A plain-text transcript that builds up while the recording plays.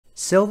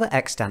Silver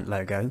Extant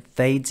logo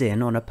fades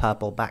in on a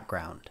purple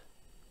background.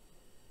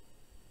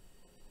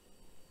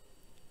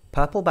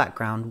 Purple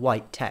background,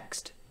 white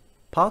text.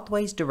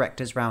 Pathways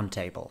Directors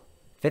Roundtable,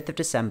 5th of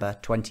December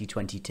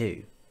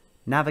 2022.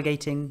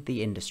 Navigating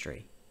the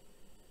Industry.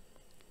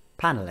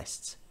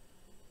 Panellists: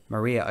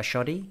 Maria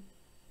Oshodi,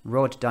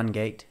 Rod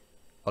Dungate,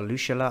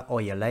 Olusola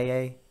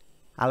Oyeleye,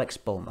 Alex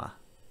Bulmer.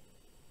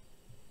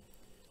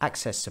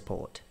 Access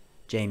Support: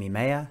 Jamie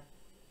Maier.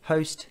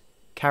 Host: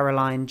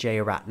 Caroline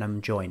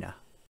Jeyaratnam-Joyner.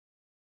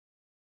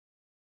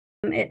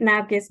 It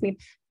now gives me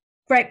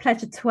great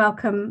pleasure to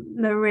welcome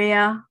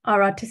Maria,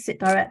 our Artistic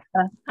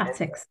Director at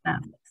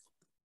Extant.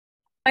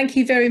 Thank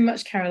you very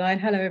much, Caroline.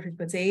 Hello,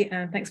 everybody,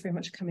 and thanks very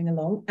much for coming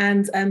along.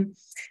 And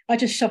I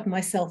just shoved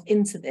myself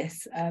into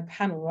this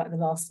panel right at the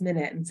last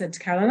minute and said to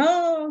Caroline,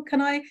 "Oh,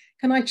 can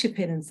I chip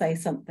in and say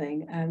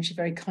something?" She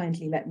very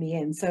kindly let me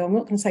in. So I'm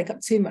not going to take up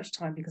too much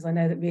time because I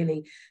know that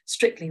really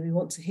strictly we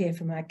want to hear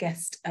from our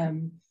guest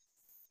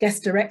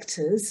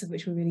directors,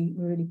 which we're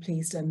really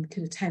pleased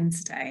could attend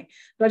today.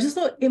 But I just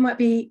thought it might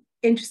be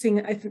interesting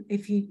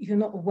if you're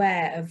not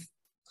aware of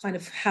kind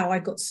of how I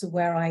got to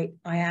where I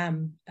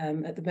am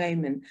at the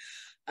moment,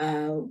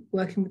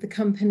 working with the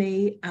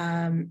company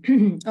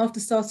after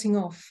starting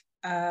off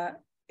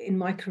in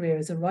my career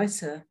as a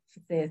writer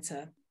for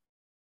theatre.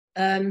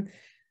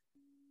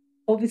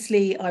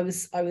 Obviously, I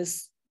was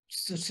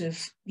sort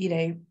of,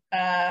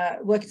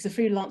 working as a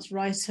freelance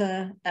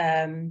writer.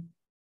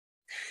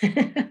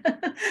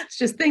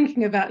 Just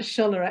thinking about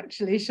Shola,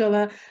 actually.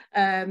 Shola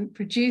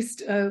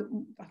produced, I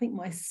think,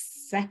 my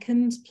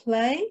second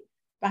play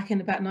back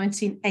in about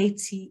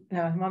 1980.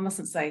 No, I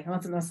mustn't say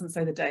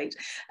the date.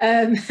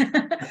 And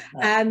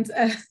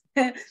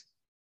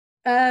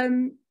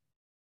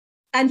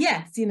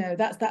yes,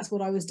 that's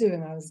what I was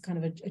doing. I was kind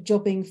of a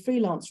jobbing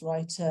freelance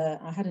writer.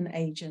 I had an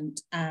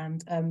agent,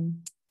 and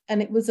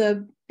it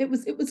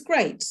was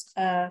great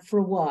for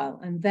a while,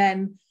 and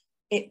then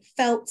it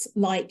felt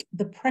like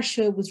the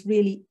pressure was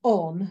really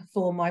on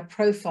for my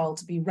profile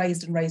to be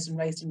raised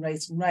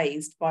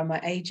by my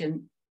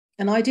agent.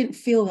 And I didn't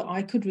feel that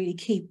I could really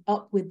keep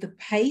up with the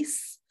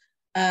pace.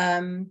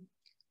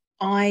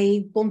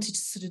 I wanted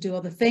to sort of do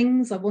other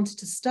things. I wanted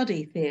to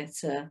study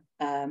theatre.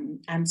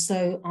 And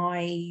so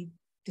I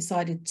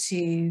decided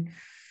to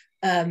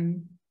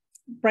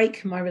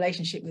break my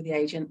relationship with the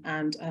agent,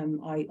 and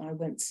I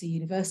went to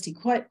university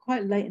quite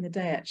late in the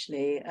day,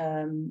 actually,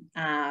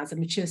 as a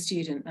mature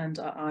student, and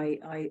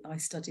I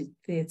studied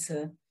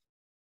theatre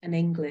and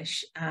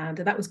English, and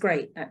that was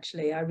great,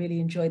 actually. I really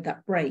enjoyed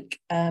that break,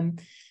 and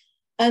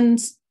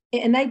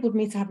it enabled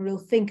me to have a real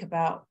think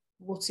about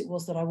what it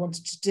was that I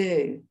wanted to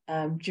do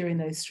during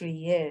those 3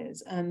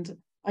 years. And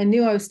I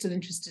knew I was still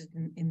interested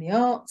in the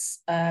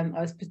arts. I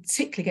was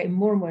particularly getting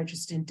more and more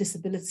interested in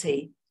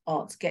disability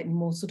arts, getting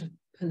more sort of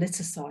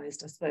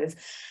politicized, I suppose.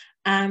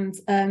 And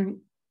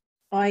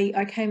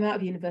I came out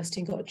of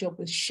university and got a job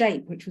with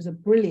Shape, which was a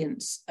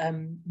brilliant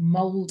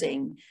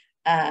moulding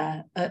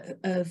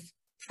of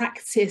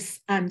practice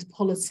and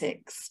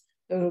politics.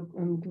 There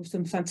were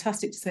some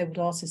fantastic disabled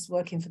artists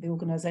working for the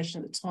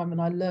organisation at the time,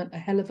 and I learned a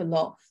hell of a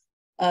lot,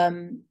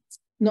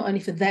 not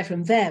only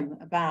from them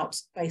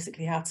about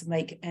basically how to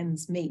make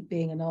ends meet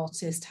being an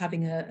artist,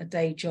 having a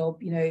day job,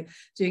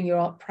 doing your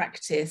art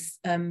practice,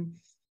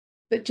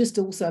 but just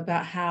also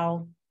about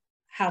how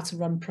to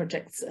run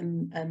projects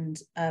and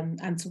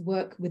to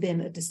work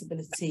within a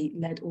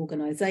disability-led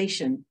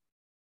organisation.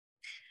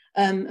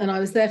 And I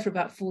was there for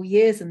about 4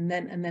 years, and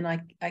then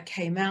I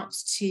came out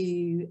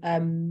to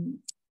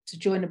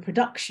join a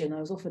production. I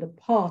was offered a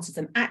part as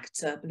an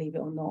actor, believe it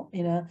or not,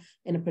 in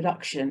a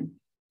production,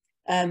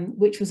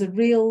 which was a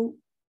real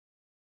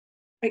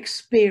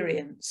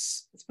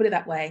experience. Let's put it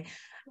that way.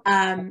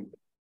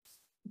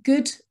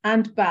 Good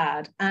and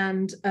bad,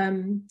 and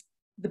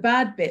the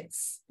bad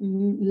bits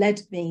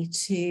led me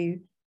to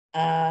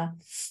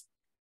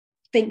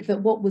think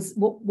that what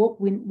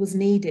was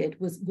needed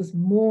was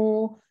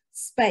more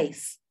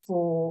space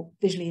for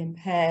visually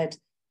impaired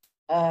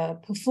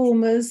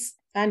performers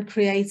and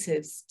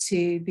creatives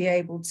to be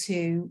able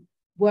to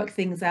work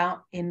things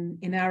out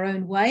in our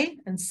own way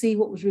and see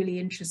what was really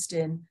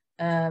interesting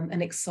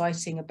and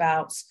exciting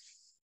about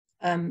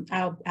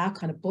our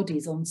kind of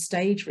bodies on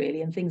stage,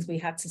 really, and things we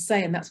had to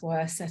say. And that's why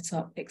I set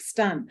up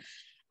Extant.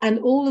 And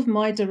all of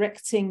my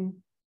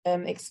directing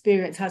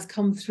experience has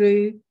come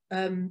through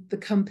the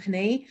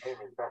company.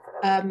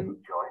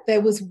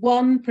 There was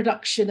one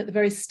production at the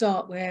very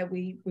start where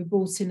we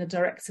brought in a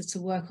director to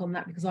work on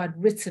that because I'd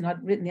written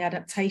the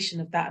adaptation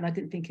of that, and I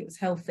didn't think it was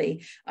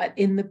healthy.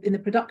 In the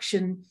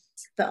production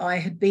that I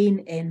had been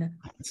in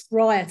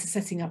prior to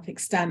setting up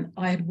Extant,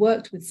 I had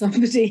worked with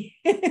somebody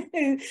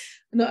who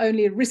not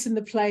only had written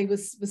the play,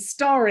 was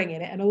starring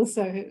in it, and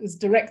also was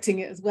directing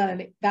it as well.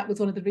 And that was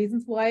one of the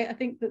reasons why I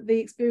think that the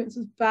experience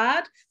was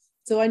bad.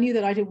 So I knew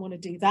that I didn't want to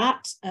do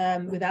that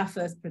with our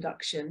first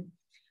production.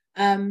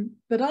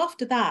 But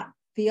after that,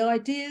 the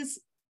ideas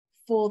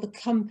for the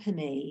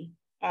company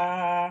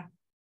were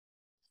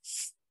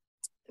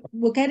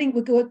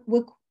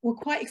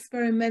quite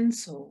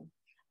experimental.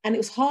 it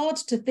was hard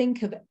to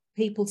think of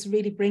people to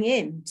really bring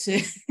in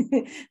to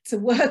to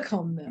work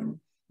on them.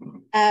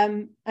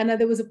 I know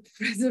there was a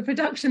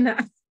production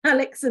that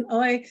Alex and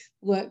I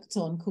worked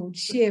on called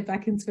Sheer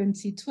back in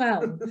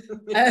 2012,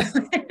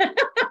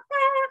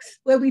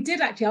 where we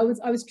did actually.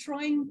 I was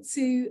trying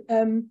to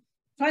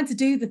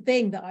do the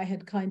thing that I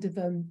had kind of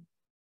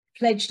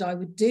pledged I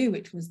would do,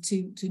 which was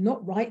to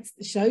not write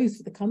the shows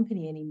for the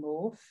company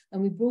anymore.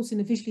 And we brought in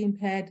a visually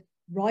impaired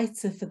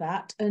writer for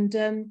that.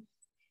 And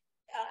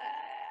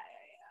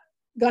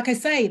like I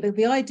say,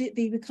 the idea,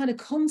 the kind of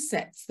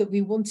concepts that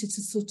we wanted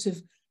to sort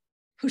of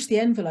push the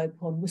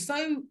envelope on were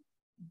so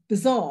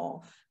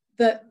bizarre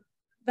that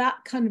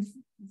kind of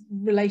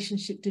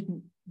relationship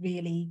didn't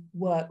really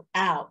work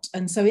out.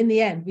 And so in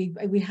the end,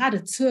 we had a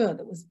tour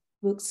that was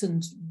booked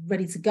and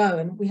ready to go,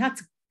 and we had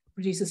to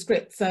produce a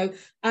script. So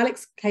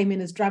Alex came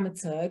in as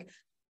dramaturg.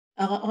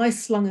 I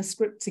slung a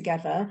script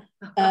together,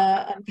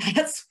 and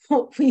that's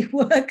what we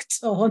worked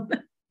on.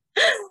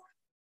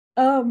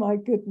 Oh my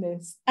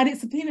goodness! And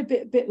it's been a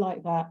bit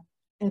like that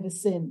ever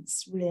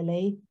since,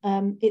 really.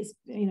 It's,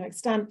 you know,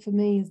 Extant for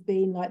me has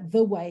been like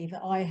the way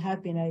that I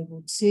have been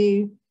able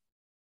to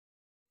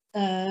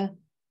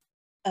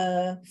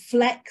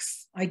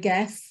flex, I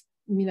guess,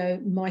 you know,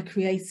 my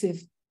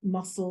creative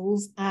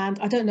muscles. And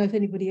I don't know if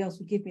anybody else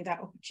would give me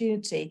that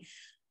opportunity.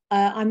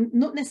 I'm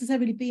not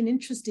necessarily being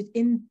interested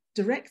in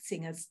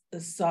directing as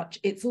such.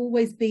 It's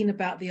always been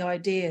about the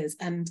ideas,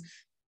 and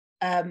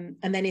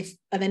then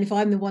if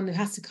I'm the one who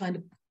has to kind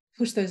of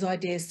push those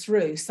ideas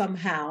through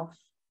somehow,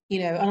 you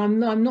know.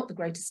 And I'm not the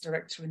greatest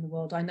director in the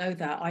world. I know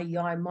that. I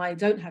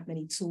don't have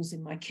many tools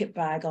in my kit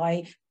bag.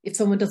 If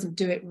someone doesn't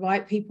do it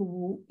right, people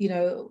will, you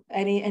know,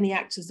 any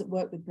actors that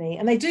work with me,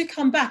 and they do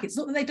come back. It's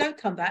not that they don't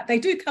come back. They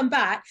do come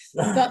back,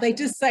 but they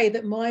just say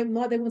that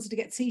they wanted to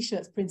get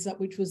T-shirts printed up,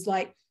 which was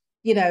like,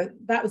 you know,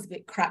 that was a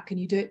bit crap. Can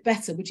you do it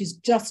better? Which is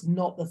just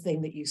not the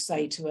thing that you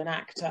say to an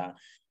actor.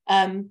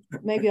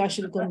 Maybe I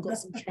should have gone and got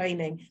some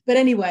training. But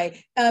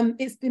anyway,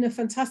 it's been a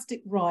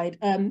fantastic ride.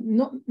 I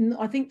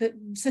think that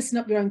setting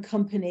up your own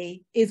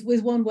company is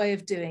one way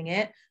of doing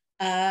it.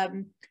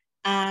 And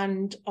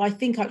I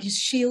think it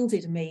just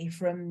shielded me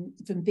from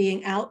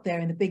being out there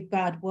in the big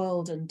bad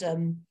world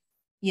and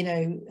you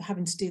know,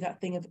 having to do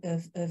that thing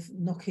of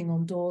knocking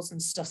on doors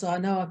and stuff. So I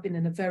know I've been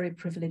in a very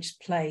privileged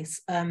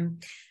place.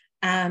 And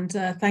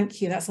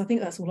thank you. I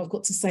think that's all I've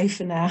got to say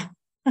for now.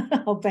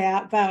 I'll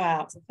bow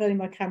out. I'm turning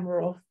my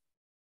camera off.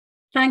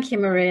 Thank you,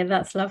 Maria.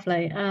 That's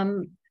lovely.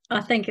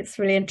 I think it's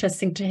really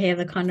interesting to hear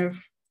the kind of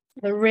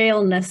the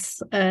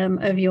realness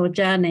of your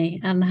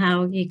journey and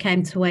how you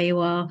came to where you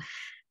are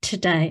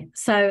today.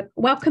 So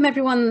welcome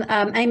everyone.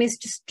 Amy's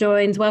just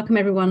joined. Welcome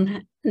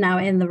everyone now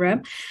in the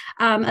room.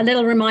 A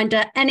little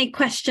reminder, any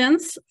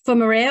questions for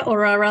Maria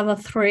or our other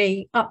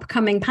three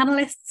upcoming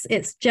panelists,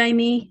 it's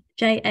Jamie,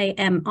 Jamie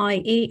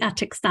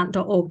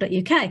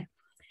 @extant.org.uk.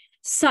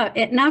 So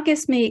it now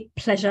gives me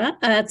pleasure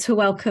to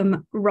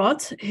welcome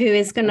Rod, who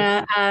is going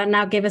to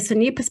now give us a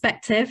new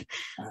perspective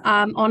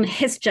on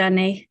his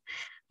journey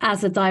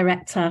as a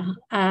director.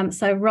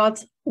 So Rod,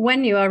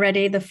 when you are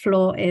ready, the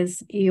floor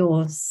is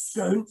yours.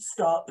 Don't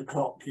start the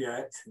clock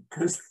yet,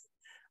 because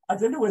I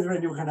don't know whether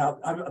anyone can help.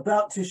 I'm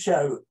about to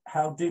show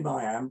how dim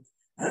I am.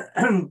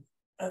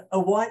 A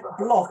white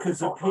block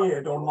has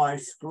appeared on my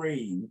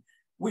screen,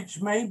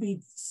 which may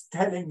be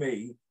telling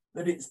me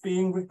that it's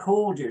being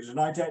recorded, and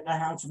I don't know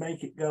how to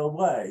make it go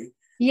away.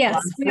 Yes,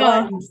 I'm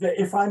frightened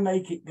that if I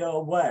make it go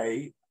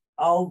away,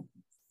 I'll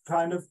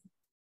kind of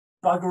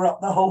bugger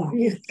up the whole...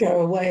 You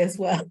go away as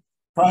well.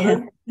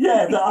 Pardon?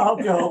 Yeah, that I'll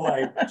go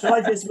away. Shall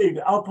I just leave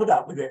it? I'll put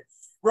up with it.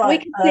 Right. We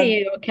can see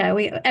you, okay.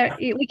 We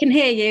can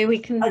hear you. We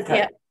can... Okay,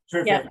 yeah.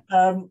 terrific.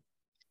 Yeah.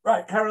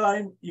 Right,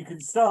 Caroline, you can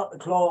start the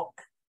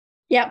clock.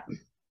 Yep.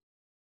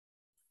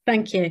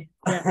 Thank you.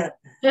 Yeah.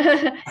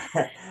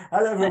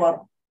 Hello,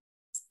 everyone.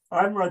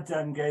 I'm Rod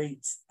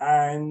Dungate,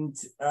 and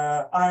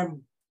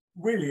I'm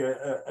really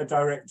a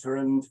director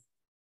and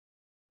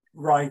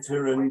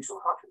writer and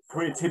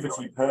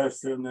creativity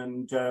person,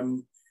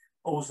 and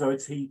also a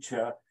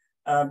teacher.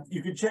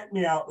 You can check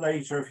me out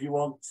later if you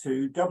want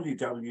to,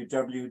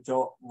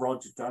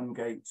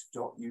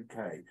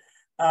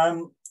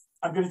 www.roddungate.uk.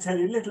 I'm going to tell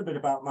you a little bit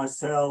about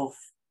myself,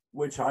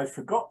 which I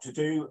forgot to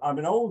do. I'm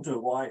an older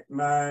white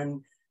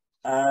man,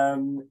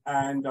 and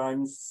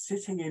I'm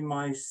sitting in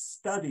my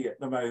study at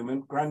the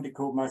moment, Grandy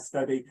called my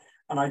study,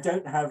 and I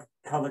don't have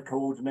colour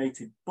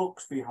coordinated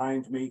books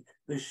behind me.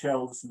 The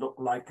shelves look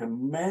like a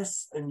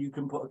mess, and you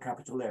can put a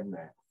capital M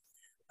there.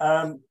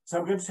 So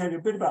I'm going to tell you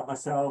a bit about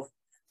myself.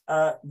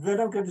 Then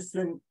I'm going to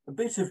spend a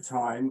bit of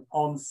time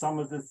on some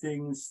of the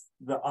things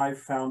that I've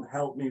found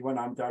help me when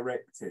I'm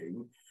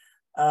directing.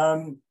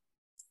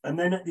 And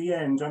then at the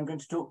end, I'm going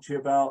to talk to you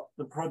about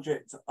the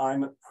project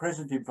I'm at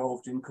present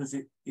involved in, because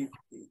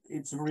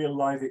it's a real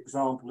live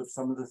example of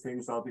some of the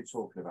things I'll be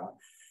talking about.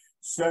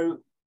 So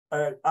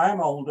I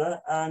am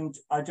older, and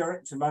I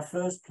directed my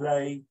first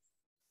play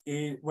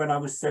when I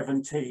was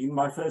 17,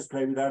 my first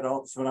play with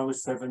adults when I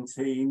was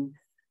 17.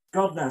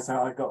 God knows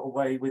how I got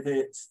away with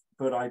it,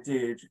 but I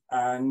did.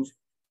 And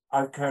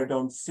I've carried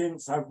on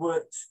since.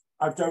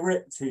 I've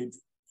directed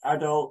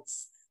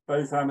adults,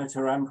 both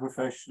amateur and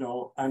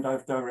professional, and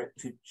I've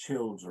directed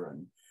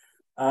children.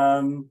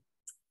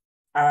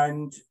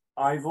 And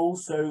I've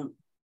also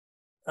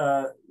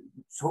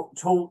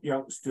taught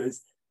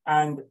youngsters,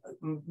 and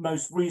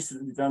most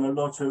recently done a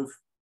lot of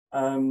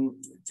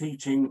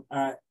teaching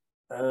at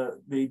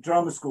the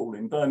drama school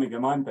in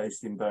Birmingham. I'm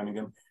based in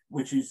Birmingham,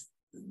 which is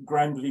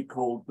grandly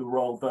called the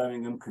Royal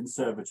Birmingham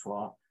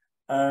Conservatoire,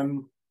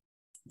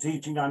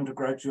 teaching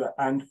undergraduate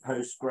and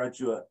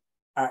postgraduate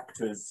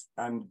actors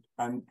and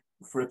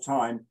for a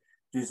time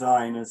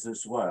designers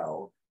as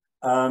well.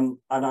 And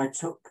I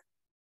took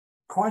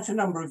quite a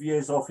number of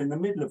years off in the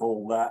middle of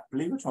all that,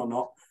 believe it or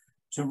not,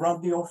 to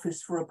run the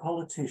office for a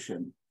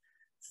politician.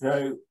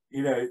 So,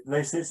 you know,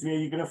 they said to me, "Are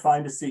you going to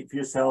find a seat for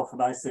yourself?"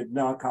 And I said,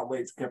 "No, I can't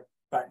wait to get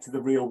back to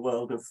the real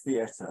world of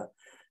theatre."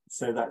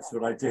 So that's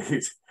what I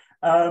did.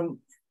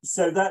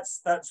 So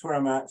that's where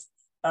I'm at.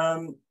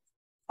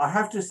 I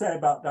have to say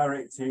about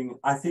directing,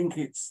 I think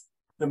it's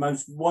the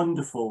most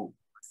wonderful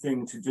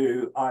thing to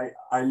do. I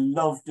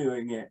love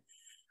doing it.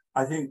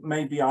 I think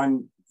maybe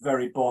I'm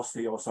very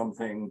bossy or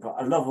something, but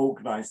I love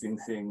organizing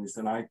things,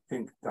 and I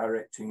think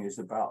directing is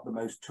about the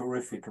most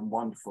terrific and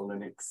wonderful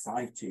and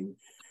exciting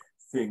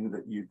thing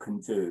that you can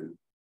do.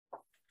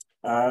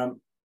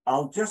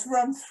 I'll just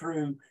run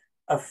through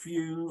a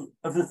few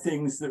of the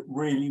things that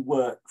really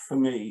work for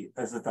me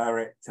as a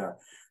director.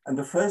 And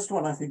the first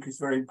one I think is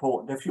very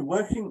important. If you're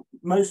working,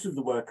 most of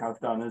the work I've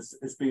done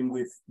has been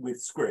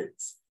with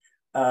scripts.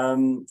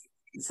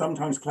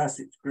 Sometimes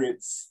classic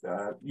scripts,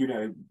 you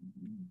know,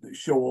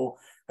 Shaw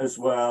as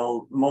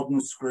well,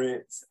 modern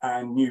scripts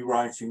and new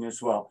writing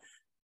as well.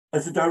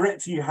 As a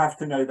director, you have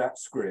to know that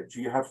script.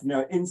 You have to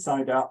know it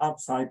inside out,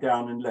 upside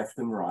down, and left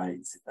and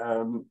right.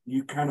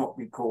 You cannot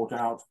be caught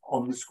out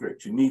on the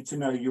script. You need to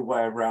know your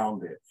way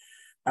around it.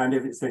 And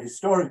if it's a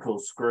historical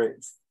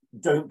script,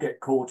 don't get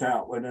caught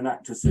out when an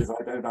actor says,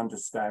 "I don't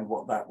understand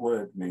what that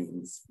word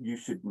means." You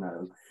should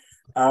know.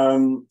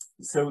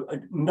 So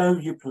know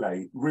your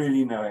play,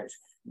 really know it.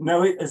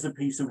 Know it as a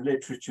piece of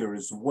literature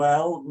as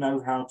well. Know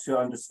how to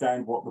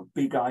understand what the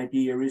big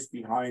idea is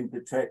behind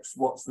the text.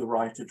 What's the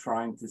writer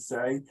trying to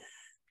say?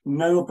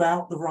 Know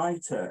about the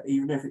writer,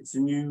 even if it's a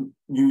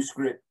new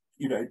script.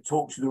 You know,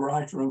 talk to the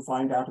writer and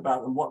find out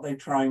about them, what they're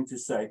trying to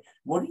say.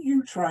 What are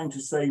you trying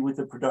to say with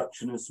the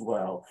production as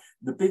well?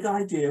 The big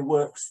idea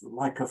works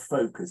like a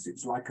focus.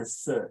 It's like a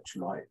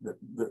searchlight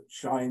that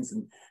shines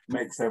and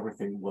makes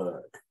everything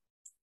work.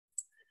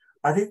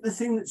 I think the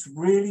thing that's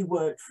really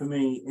worked for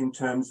me in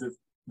terms of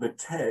the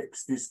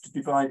text is to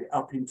divide it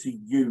up into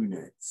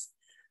units.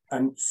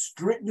 And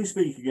strictly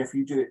speaking, if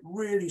you do it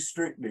really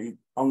strictly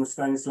on the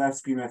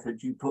Stanislavski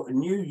method, you put a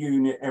new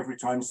unit every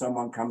time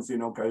someone comes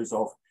in or goes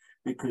off,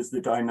 because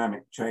the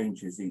dynamic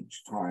changes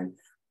each time.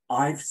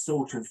 I've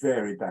sort of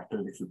varied that a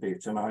little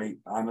bit, and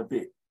I'm a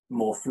bit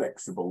more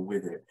flexible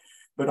with it.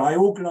 But I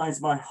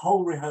organize my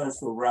whole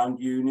rehearsal around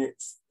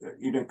units,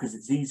 you know, because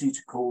it's easy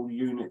to call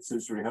units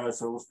as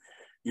rehearsals,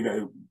 you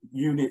know,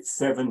 units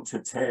 7 to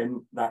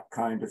 10, that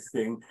kind of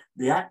thing.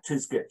 The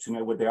actors get to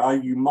know where they are.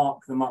 You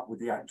mark them up with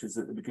the actors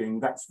at the beginning.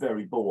 That's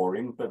very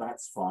boring, but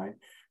that's fine.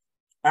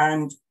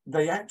 And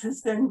the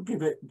actors then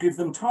give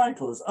them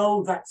titles.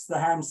 Oh, that's the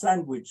ham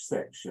sandwich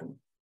section.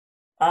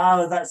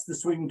 Ah, that's the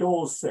swing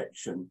doors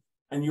section.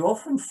 And you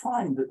often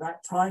find that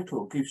that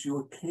title gives you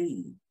a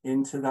key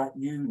into that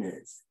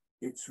unit.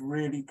 It's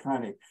really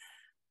cunning.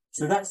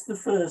 So that's the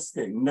first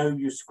thing, know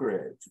your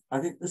script. I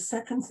think the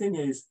second thing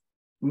is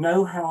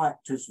know how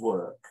actors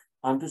work,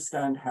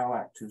 understand how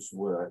actors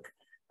work.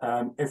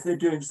 If they're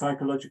doing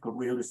psychological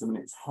realism, and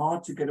it's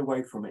hard to get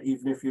away from it,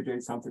 even if you're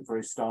doing something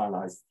very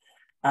stylized,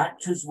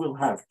 actors will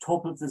have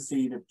top of the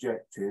scene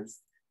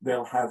objectives.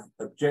 They'll have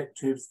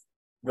objectives.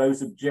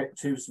 Those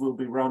objectives will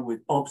be run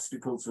with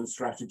obstacles and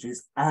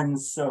strategies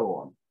and so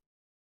on.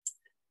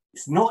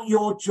 It's not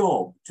your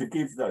job to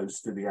give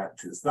those to the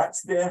actors.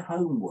 That's their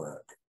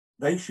homework.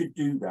 They should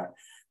do that.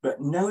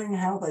 But knowing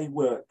how they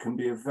work can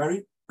be a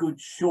very good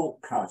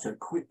shortcut, a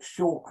quick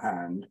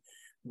shorthand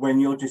when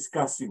you're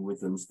discussing with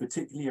them,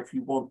 particularly if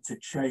you want to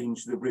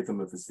change the rhythm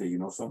of the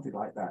scene or something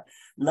like that.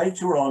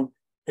 Later on,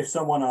 if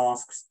someone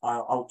asks,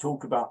 I'll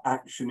talk about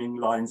actioning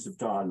lines of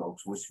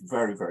dialogues, which is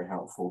very, very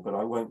helpful, but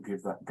I won't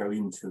go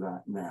into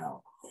that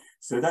now.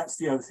 So that's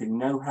the other thing,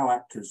 know how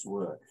actors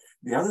work.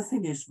 The other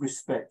thing is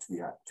respect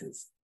the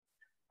actors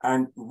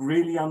and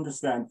really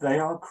understand they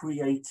are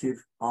creative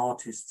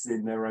artists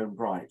in their own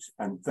right,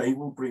 and they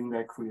will bring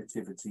their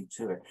creativity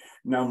to it.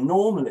 Now,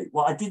 normally,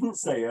 what I didn't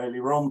say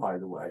earlier on, by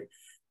the way,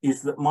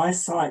 is that my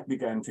site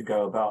began to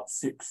go about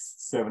 6,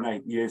 7,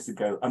 8 years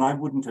ago, and I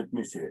wouldn't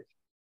admit it.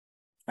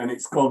 And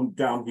it's gone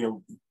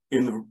downhill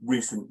in the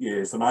recent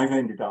years. And I've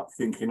ended up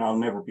thinking I'll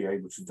never be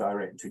able to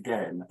direct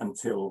again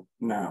until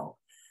now.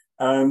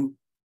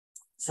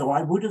 So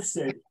I would have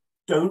said,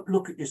 don't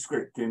look at your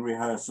script in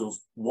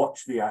rehearsals,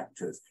 watch the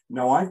actors.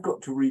 Now I've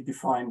got to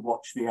redefine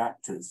watch the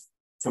actors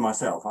to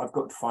myself. I've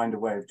got to find a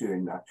way of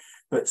doing that.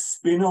 But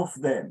spin off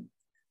them.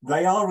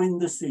 They are in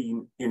the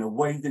scene in a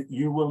way that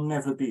you will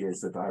never be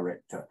as a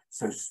director.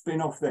 So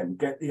spin off them,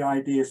 get the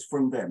ideas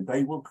from them.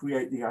 They will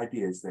create the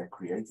ideas. They're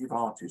creative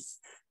artists,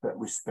 but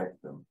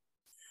respect them.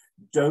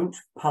 Don't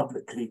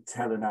publicly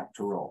tell an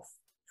actor off.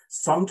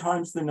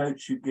 Sometimes the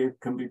notes you give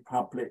can be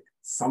public.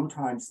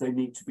 Sometimes they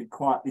need to be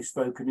quietly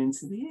spoken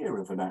into the ear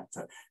of an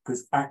actor,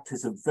 because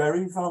actors are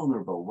very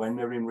vulnerable when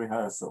they're in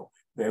rehearsal.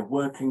 They're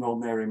working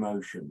on their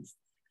emotions.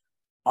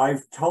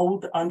 I've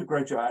told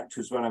undergraduate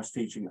actors when I was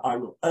teaching, I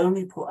will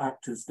only put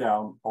actors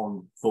down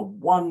on for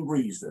one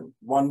reason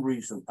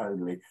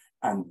only,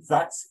 and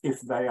that's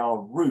if they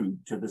are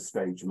rude to the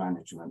stage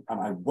management, and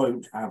I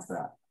won't have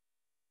that.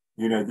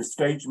 You know, the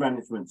stage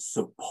management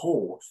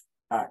support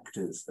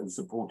actors and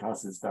support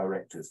us as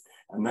directors,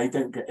 and they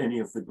don't get any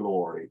of the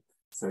glory.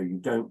 So you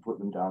don't put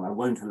them down. I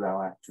won't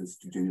allow actors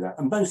to do that.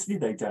 And mostly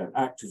they don't.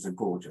 Actors are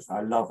gorgeous. I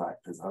love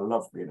actors. I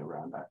love being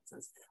around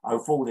actors. I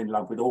fall in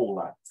love with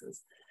all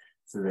actors.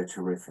 So they're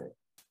terrific.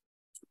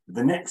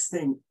 The next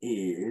thing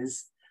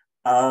is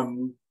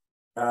know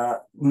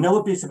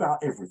a bit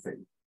about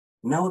everything.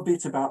 Know a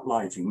bit about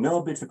lighting, know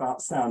a bit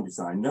about sound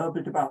design, know a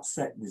bit about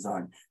set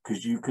design,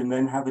 because you can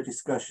then have a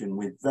discussion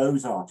with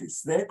those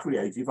artists. They're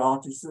creative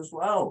artists as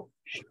well.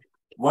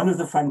 One of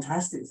the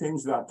fantastic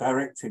things about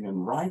directing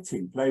and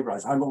writing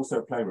playwrights, I'm also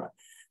a playwright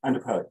and a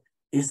poet,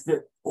 is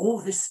that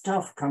all this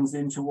stuff comes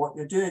into what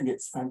you're doing.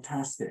 It's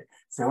fantastic.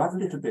 So have a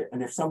little bit,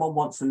 and if someone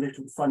wants a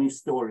little funny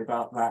story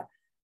about that,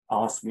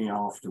 ask me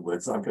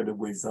afterwards. I'm going to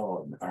whiz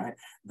on. All right.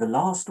 The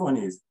last one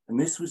is, and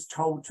this was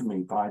told to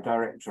me by a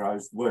director I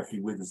was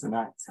working with as an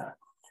actor.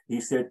 He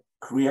said,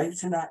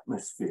 create an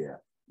atmosphere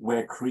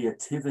where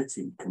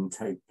creativity can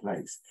take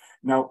place.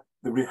 Now,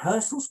 the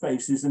rehearsal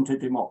space isn't a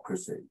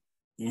democracy.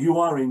 You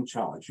are in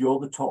charge. You're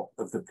the top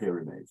of the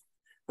pyramid,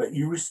 but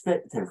you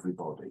respect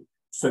everybody.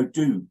 So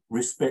do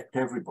respect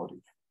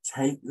everybody.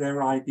 Take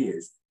their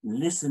ideas,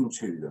 listen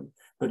to them.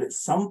 But at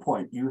some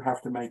point, you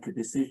have to make a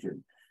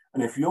decision.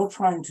 And if you're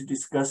trying to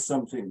discuss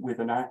something with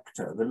an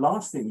actor, the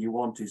last thing you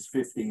want is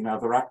 15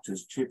 other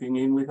actors chipping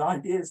in with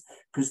ideas,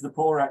 because the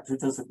poor actor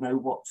doesn't know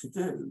what to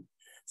do.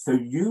 So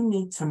you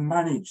need to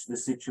manage the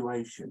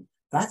situation.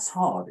 That's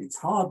hard. It's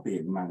hard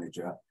being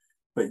manager,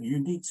 but you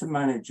need to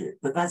manage it.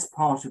 But that's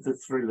part of the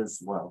thrill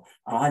as well.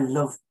 And I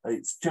love,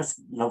 it's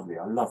just lovely.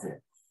 I love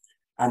it.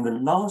 And the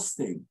last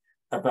thing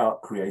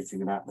about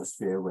creating an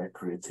atmosphere where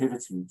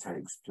creativity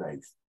takes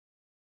place,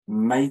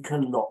 make a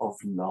lot of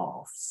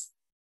laughs.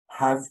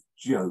 Have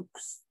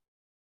jokes,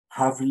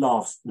 have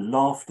laughs.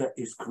 Laughter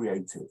is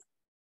creative.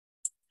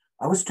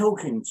 I was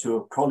talking to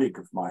a colleague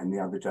of mine the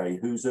other day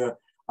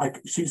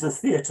she's a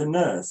theatre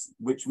nurse,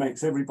 which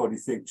makes everybody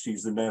think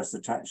she's a nurse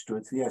attached to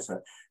a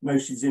theatre. No,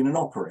 she's in an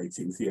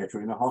operating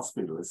theatre in a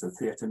hospital as a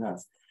theatre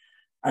nurse.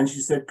 And she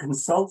said,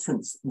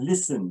 consultants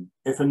listen.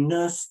 If a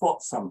nurse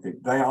spots something,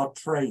 they are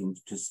trained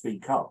to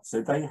speak up.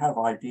 So they have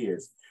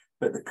ideas,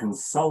 but the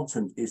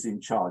consultant is in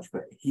charge,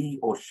 but he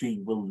or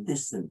she will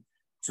listen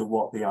to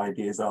what the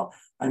ideas are.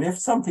 And if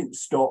something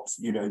stops,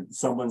 you know,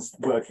 someone's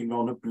working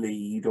on a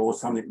bleed or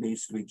something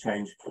needs to be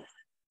changed,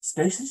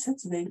 Stacey said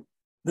to me,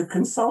 the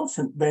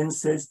consultant then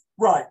says,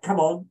 right, come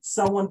on,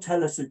 someone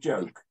tell us a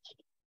joke.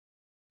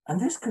 And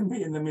this can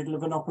be in the middle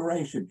of an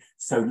operation.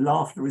 So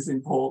laughter is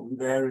important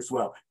there as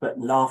well, but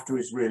laughter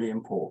is really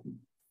important.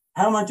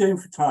 How am I doing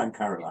for time,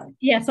 Caroline?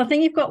 Yes, I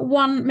think you've got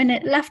 1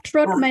 minute left,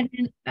 Rod,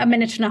 maybe a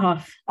minute and a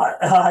half.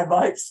 I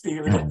might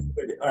steal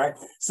it. All right.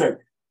 So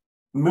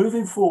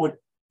moving forward,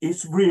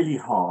 it's really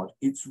hard.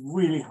 It's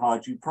really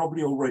hard. You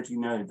probably already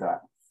know that.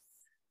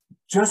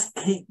 Just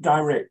keep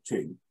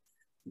directing.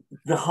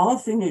 The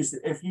hard thing is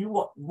that if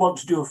you want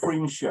to do a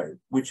fringe show,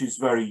 which is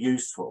very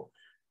useful,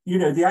 you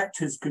know, the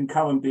actors can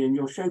come and be in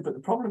your show, but the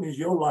problem is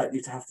you're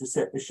likely to have to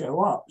set the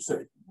show up. So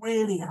it's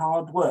really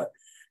hard work.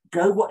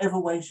 Go whatever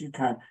ways you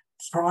can.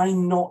 Try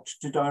not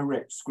to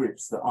direct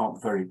scripts that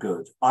aren't very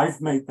good. I've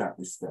made that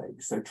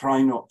mistake, so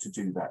try not to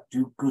do that.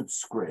 Do good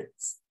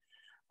scripts,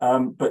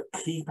 but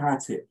keep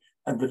at it.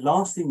 And the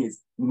last thing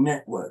is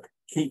network.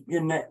 Keep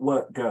your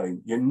network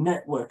going. Your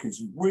network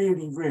is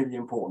really, really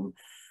important.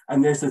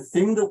 And there's a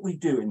thing that we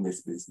do in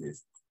this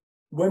business.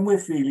 When we're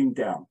feeling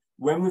down,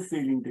 when we're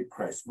feeling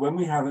depressed, when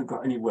we haven't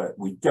got any work,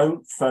 we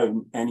don't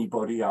phone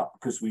anybody up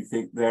because we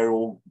think they're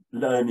all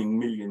earning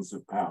millions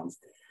of pounds.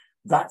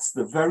 That's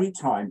the very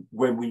time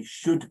when we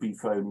should be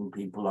phoning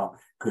people up,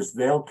 because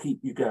they'll keep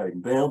you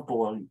going. They'll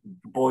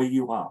buoy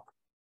you up.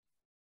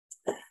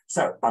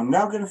 So I'm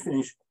now going to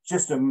finish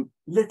just a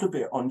little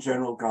bit on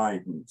general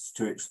guidance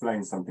to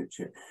explain something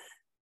to you.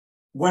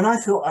 When I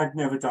thought I'd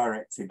never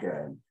direct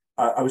again,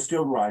 I was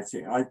still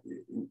writing.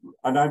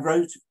 I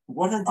wrote,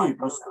 what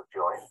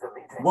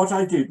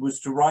I did was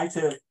to write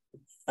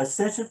a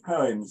set of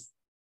poems,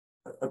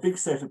 a big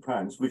set of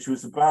poems, which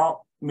was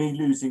about me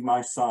losing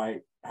my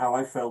sight, how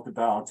I felt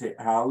about it,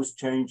 how I was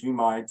changing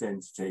my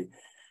identity.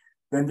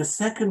 Then the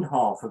second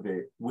half of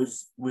it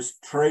was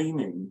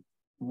training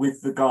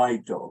with a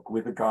guide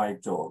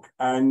dog.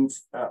 And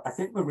I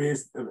think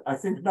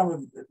none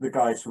of the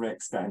guys from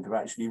Extant have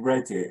actually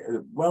read it.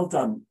 Well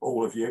done,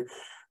 all of you.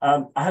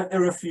 I hope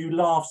there are a few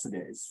laughs in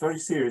it. It's very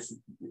serious.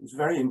 It was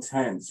very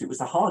intense. It was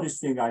the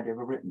hardest thing I'd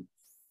ever written.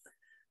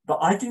 But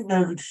I didn't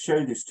know who to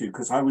show this to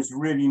because I was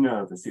really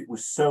nervous. It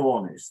was so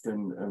honest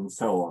and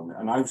so on.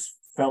 And I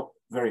felt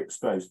very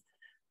exposed.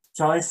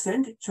 So I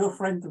sent it to a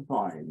friend of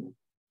mine,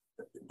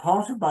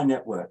 part of my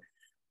network.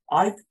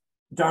 I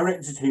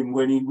directed him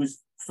when he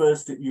was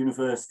first at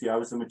university. I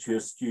was a mature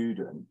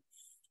student.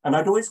 And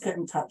I'd always kept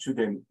in touch with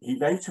him. He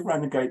later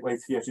ran the Gateway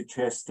Theatre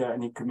Chester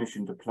and he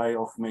commissioned a play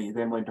off me. He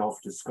then went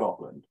off to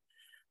Scotland.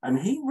 And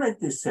he read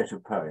this set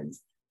of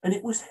poems. And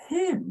it was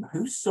him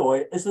who saw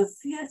it as a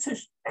theatre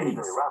piece.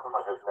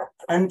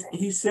 And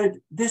he said,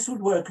 this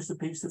would work as a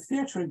piece of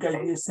theatre, and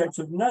gave me a set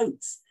of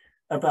notes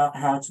about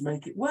how to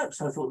make it work.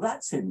 So I thought,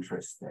 that's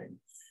interesting.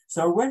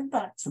 So I went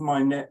back to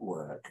my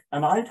network,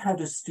 and I'd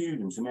had a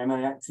student, an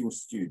MA acting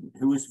student,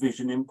 who was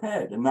vision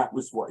impaired, and that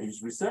was what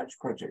his research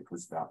project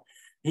was about.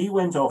 He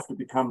went off to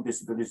become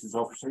disabilities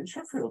officer in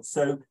Sheffield.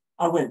 So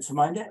I went to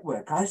my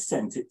network. I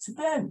sent it to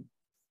Ben,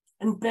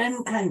 and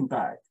Ben came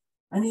back.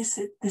 And he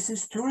said, this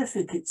is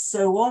terrific. It's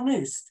so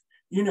honest.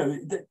 You know,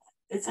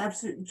 it's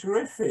absolutely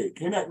terrific.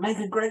 You know, make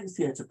a great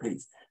theatre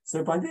piece.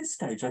 So by this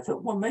stage, I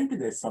thought, well, maybe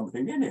there's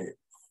something in it.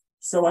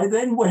 So I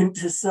then went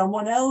to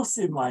someone else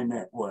in my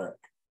network,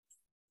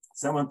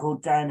 someone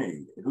called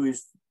Danny, who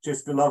is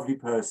just a lovely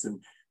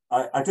person.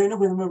 I don't know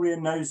whether Maria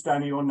knows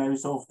Danny or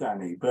knows of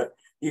Danny, but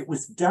it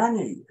was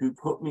Danny who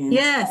put me in.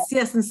 Yes,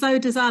 yes, and so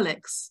does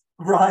Alex.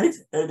 Right,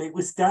 and it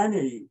was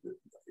Danny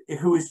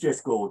who is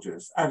just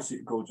gorgeous,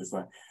 absolutely gorgeous.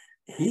 Like,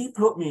 he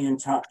put me in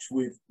touch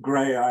with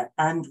Grey Eye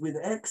and with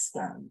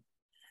Extant,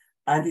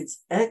 and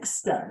it's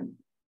Extant.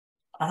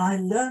 And I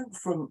learned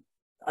from,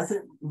 I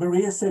think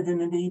Maria said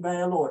in an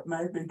email, or it may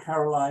have been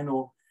Caroline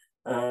or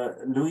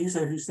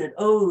Louisa, who said,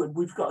 oh,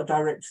 we've got a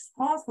director's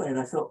pathway. And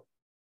I thought,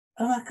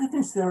 oh my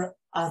goodness, there are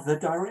other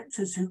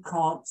directors who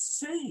can't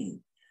see.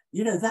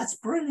 You know, that's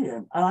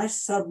brilliant. And I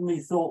suddenly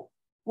thought,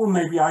 well,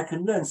 maybe I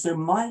can learn. So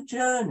my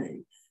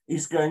journey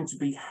is going to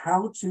be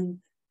how to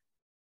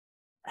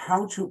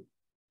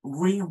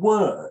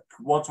rework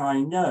what I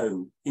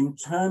know in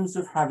terms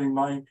of having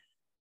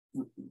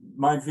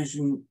my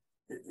vision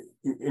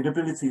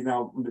inability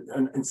now,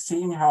 and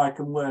seeing how I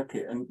can work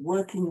it, and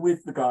working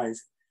with the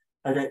guys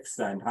at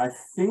Extant. I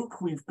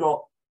think we've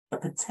got a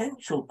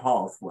potential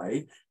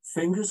pathway,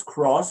 fingers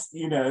crossed,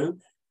 you know,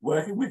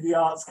 working with the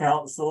Arts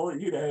Council,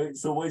 you know,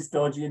 it's always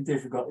dodgy and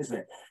difficult, isn't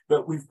it?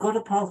 But we've got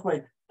a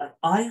pathway. And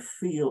I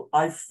feel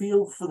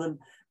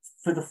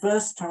for the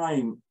first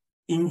time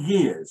in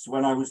years,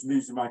 when I was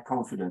losing my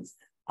confidence,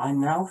 I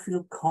now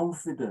feel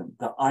confident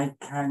that I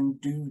can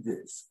do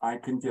this. I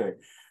can do it.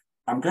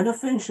 I'm going to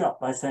finish up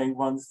by saying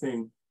one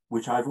thing,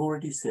 which I've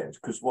already said,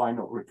 because why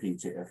not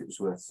repeat it if it's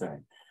worth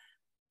saying?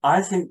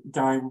 I think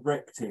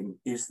directing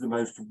is the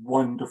most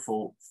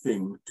wonderful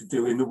thing to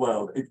do in the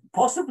world. It's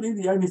possibly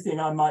the only thing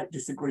I might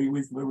disagree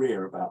with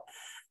Maria about.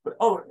 But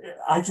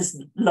I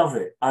just love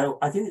it.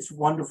 I think it's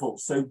wonderful.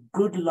 So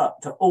good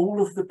luck to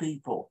all of the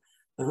people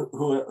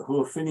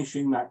who are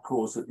finishing that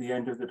course at the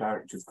end of the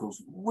director's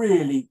course.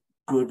 Really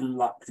good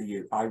luck to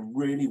you. I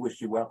really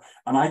wish you well.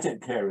 And I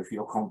don't care if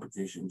you're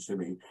competition to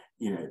me.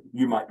 You know,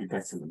 you might be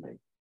better than me.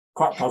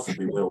 Quite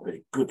possibly will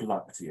be. Good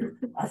luck to you.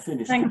 I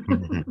finished.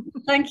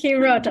 Thank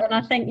you, Rod. And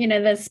I think, you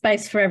know, there's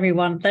space for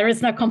everyone. There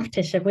is no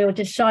competition. We will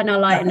just shine our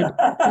light in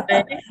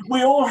it.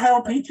 We all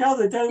help each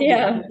other, don't we?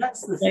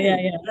 That's the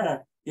thing.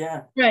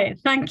 Yeah. Great,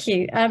 thank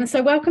you.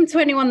 So welcome to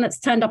anyone that's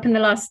turned up in the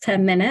last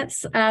 10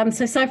 minutes.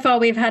 So far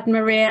we've had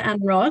Maria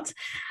and Rod.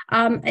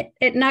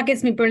 It now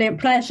gives me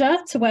brilliant pleasure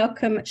to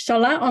welcome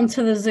Shola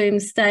onto the Zoom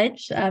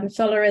stage.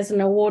 Shola is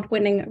an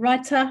award-winning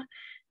writer,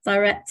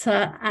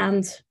 director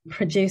and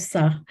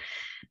producer.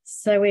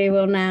 So we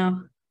will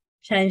now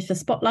change the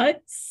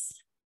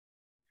spotlights.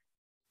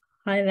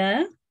 Hi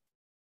there.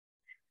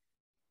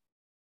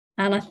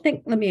 And I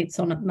think the mute's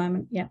on at the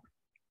moment, yeah.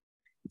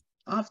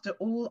 After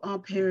all our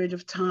period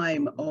of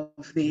time of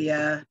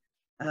the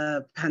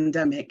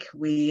pandemic,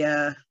 we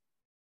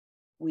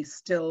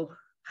still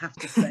have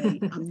to say,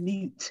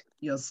 unmute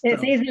yourself.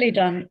 It's easily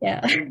done,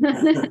 yeah.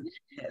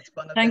 It's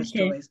one of those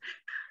joys.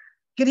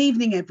 Good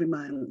evening,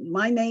 everyone.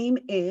 My name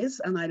is,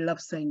 and I love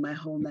saying my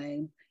whole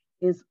name,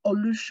 is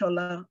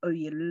Olusola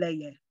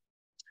Oyeleye.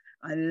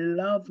 I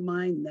love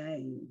my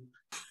name.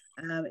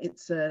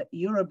 It's a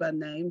Yoruba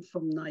name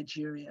from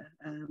Nigeria,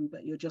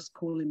 but you're just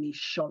calling me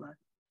Shola.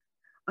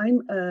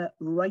 I'm a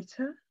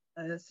writer,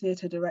 a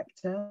theatre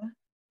director,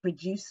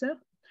 producer,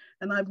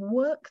 and I've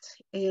worked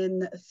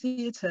in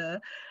theatre,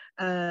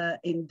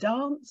 in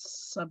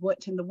dance. I've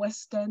worked in the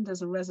West End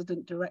as a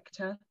resident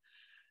director.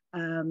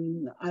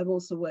 I've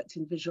also worked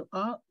in visual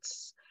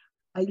arts.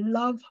 I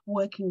love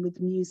working with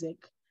music,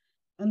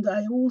 and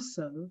I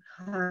also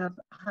have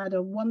had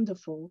a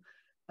wonderful,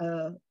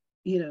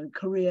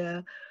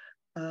 career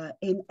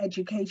in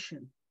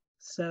education.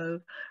 So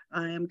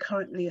I am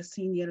currently a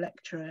senior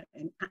lecturer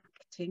in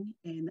acting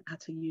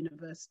at a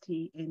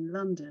university in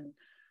London,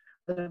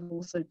 but I've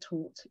also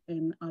taught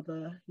in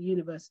other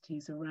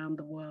universities around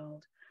the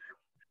world.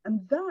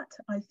 And that,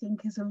 I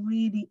think, is a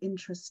really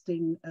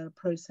interesting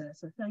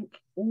process. I thank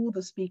all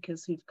the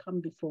speakers who've come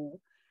before.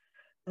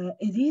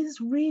 It is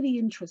really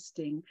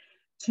interesting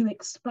to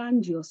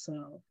expand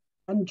yourself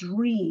and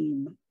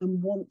dream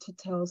and want to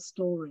tell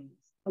stories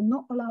and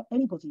not allow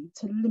anybody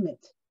to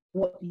limit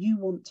what you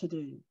want to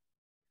do.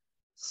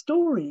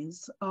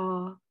 Stories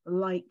are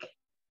like,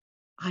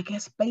 I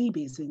guess,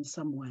 babies in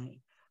some way.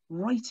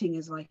 Writing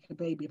is like a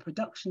baby,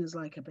 production is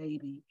like a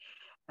baby,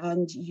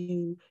 and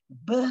you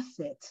birth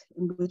it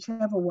in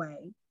whichever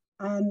way,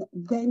 and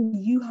then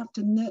you have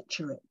to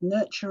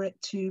nurture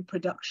it to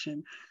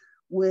production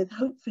with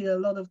hopefully a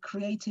lot of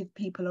creative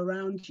people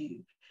around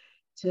you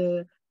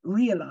to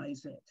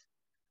realize it.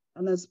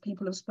 And as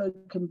people have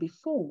spoken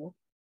before,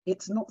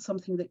 it's not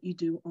something that you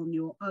do on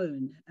your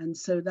own. And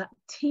so that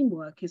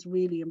teamwork is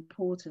really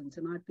important.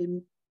 And I've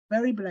been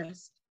very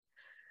blessed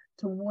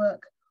to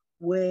work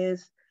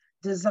with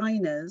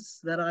designers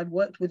that I've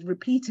worked with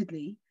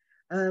repeatedly.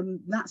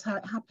 That's how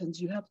it happens.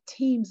 You have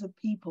teams of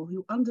people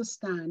who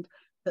understand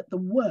that the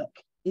work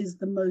is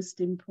the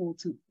most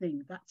important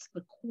thing. That's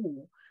the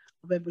core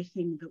of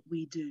everything that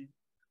we do.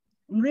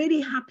 I'm really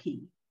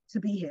happy to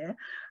be here.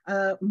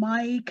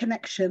 My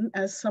connection,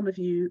 as some of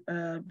you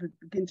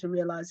begin to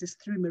realize, is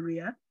through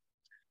Maria.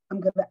 I'm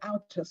going to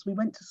out us. We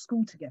went to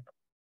school together.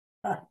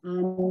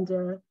 And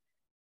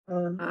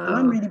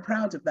I'm really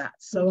proud of that.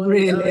 So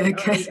really,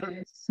 okay.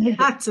 I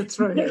had to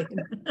throw it in.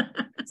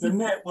 It's a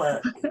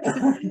network.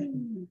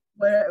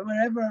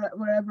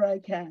 wherever I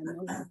can.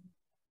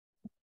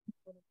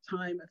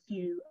 Time a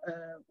few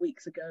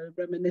weeks ago,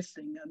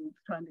 reminiscing and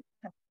trying to.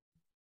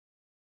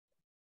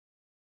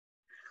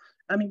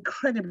 I'm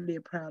incredibly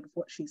proud of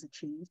what she's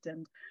achieved,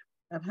 and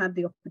I've had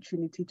the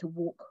opportunity to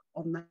walk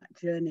on that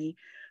journey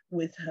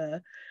with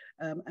her,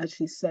 as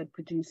she said,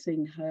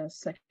 producing her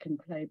second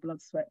play,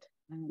 Blood, Sweat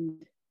and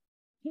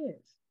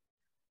Tears.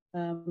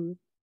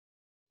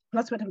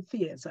 Blood, Sweat and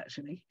Fears,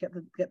 actually, get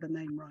the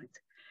name right.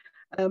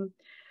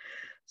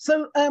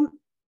 So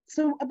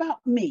about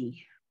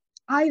me,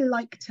 I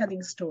like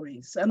telling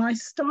stories, and I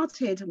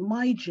started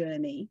my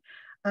journey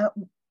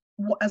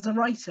as a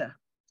writer.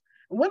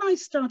 When I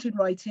started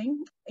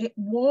writing, it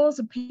was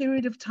a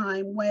period of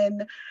time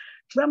when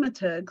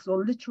dramaturgs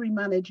or literary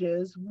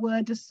managers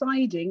were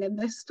deciding, and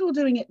they're still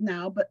doing it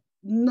now, but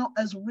not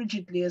as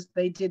rigidly as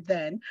they did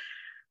then,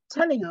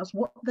 telling us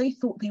what they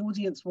thought the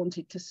audience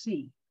wanted to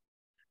see.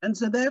 And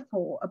so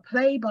therefore, a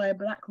play by a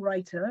Black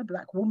writer, a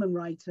Black woman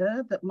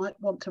writer that might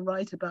want to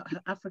write about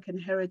her African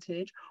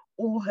heritage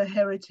or her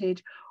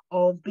heritage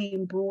of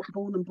being born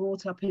and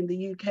brought up in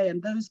the UK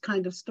and those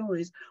kind of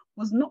stories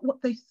was not what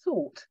they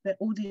thought their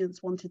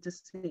audience wanted to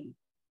see.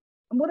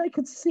 And what I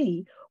could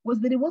see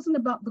was that it wasn't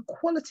about the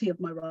quality of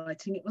my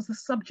writing, it was the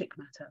subject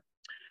matter.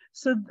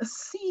 So the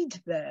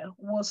seed there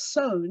was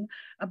sown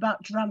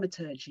about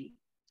dramaturgy,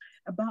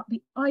 about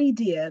the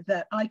idea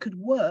that I could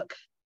work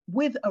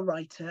with a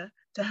writer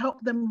to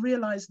help them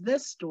realize their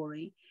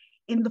story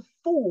in the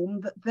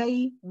form that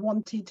they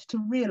wanted to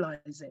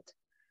realize it.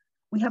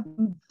 We have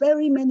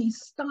very many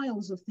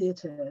styles of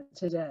theatre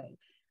today.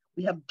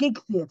 We have gig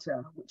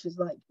theatre, which is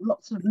like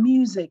lots of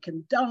music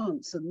and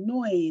dance and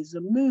noise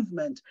and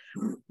movement.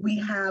 We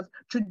have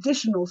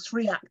traditional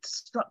 3-act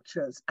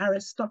structures,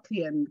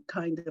 Aristotelian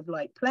kind of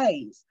like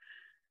plays.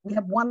 We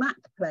have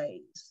 1-act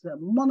plays,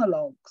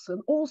 monologues,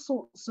 and all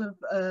sorts of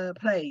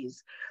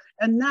plays.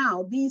 And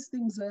now these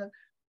things are,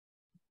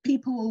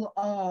 people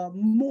are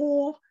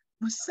more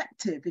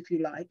receptive, if you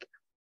like,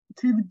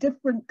 to the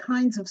different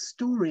kinds of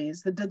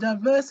stories, the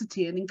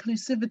diversity and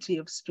inclusivity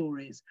of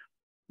stories.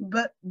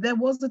 But there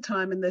was a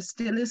time, and there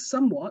still is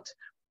somewhat,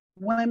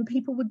 when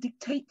people would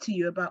dictate to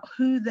you about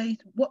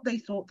what they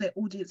thought their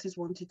audiences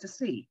wanted to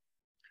see.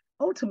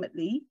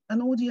 Ultimately,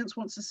 an audience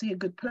wants to see a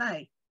good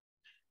play.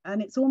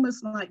 And it's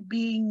almost like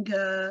being,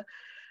 the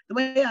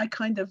way I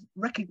kind of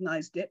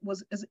recognized it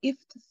was as if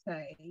to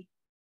say,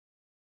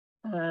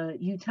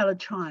 you tell a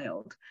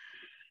child,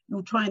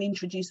 you'll try and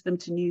introduce them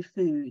to new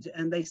food,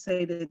 and they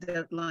say they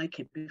don't like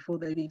it before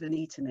they've even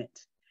eaten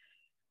it.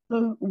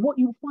 So what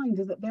you'll find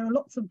is that there are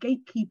lots of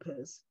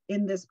gatekeepers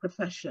in this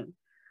profession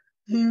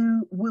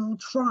who will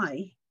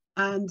try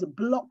and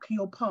block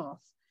your path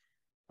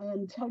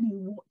and tell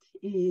you what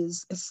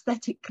is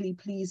aesthetically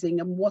pleasing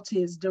and what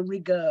is de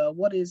rigueur,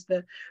 what is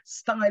the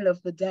style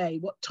of the day,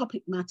 what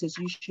topic matters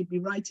you should be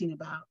writing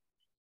about.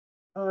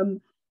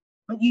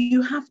 But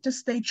you have to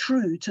stay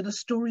true to the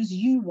stories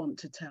you want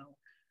to tell.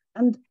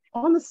 And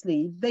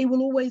honestly, they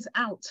will always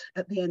out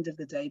at the end of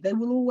the day. They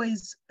will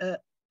always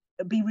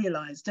be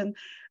realized. And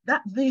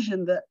that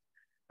vision that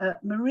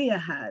Maria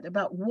had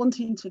about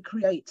wanting to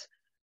create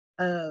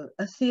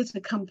a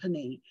theatre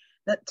company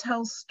that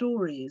tells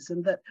stories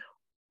and that,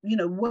 you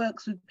know,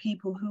 works with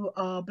people who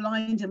are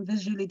blind and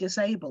visually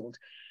disabled,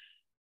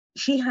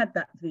 she had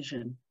that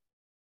vision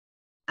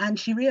and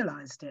she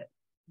realized it.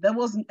 There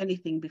wasn't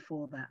anything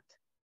before that.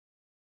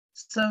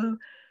 So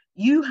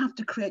you have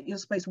to create your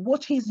space.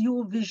 What is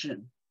your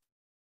vision?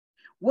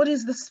 What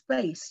is the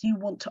space you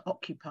want to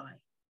occupy?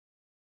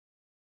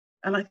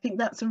 And I think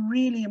that's a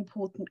really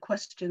important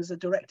question as a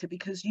director,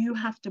 because you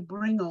have to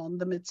bring on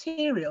the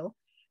material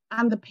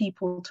and the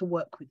people to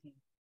work with you.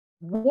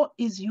 What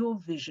is your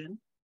vision?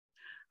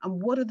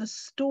 And what are the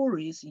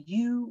stories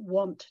you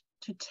want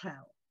to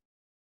tell?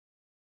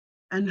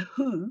 And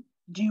who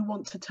do you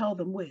want to tell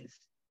them with?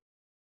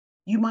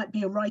 You might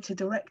be a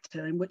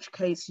writer-director, in which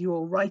case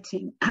you're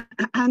writing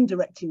and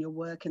directing your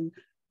work and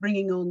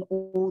bringing on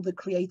all the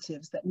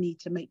creatives that need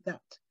to make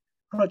that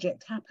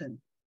project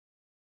happen.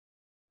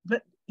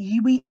 But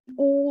we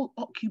all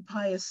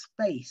occupy a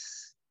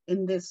space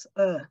in this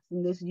earth,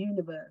 in this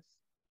universe,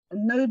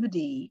 and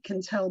nobody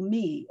can tell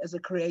me as a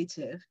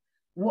creative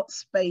what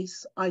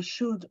space I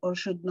should or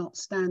should not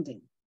stand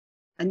in.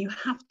 And you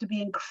have to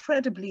be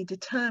incredibly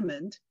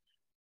determined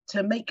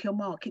to make your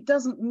mark. It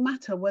doesn't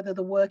matter whether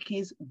the work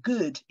is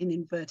good, in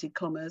inverted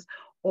commas,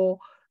 or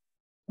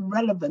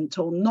relevant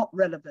or not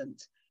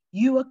relevant.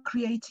 You are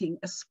creating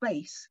a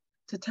space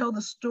to tell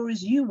the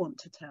stories you want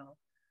to tell.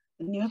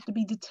 And you have to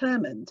be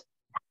determined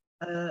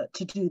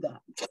to do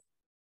that.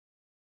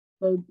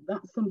 So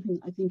that's something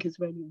I think is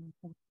really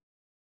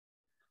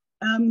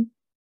important.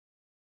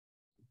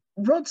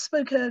 Rod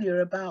spoke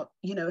earlier about,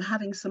 you know,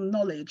 having some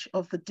knowledge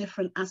of the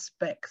different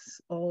aspects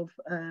of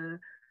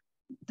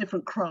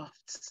different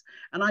crafts.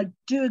 And I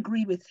do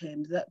agree with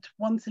him that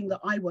one thing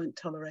that I won't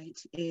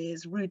tolerate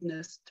is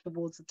rudeness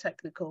towards the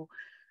technical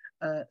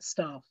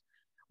staff.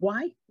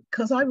 Why?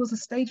 Because I was a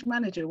stage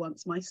manager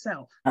once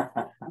myself.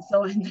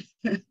 So I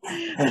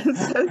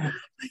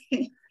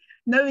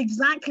know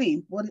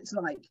exactly what it's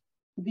like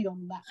to be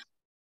on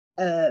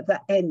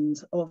that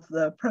end of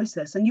the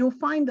process. And you'll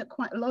find that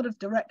quite a lot of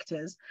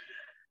directors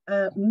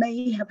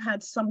may have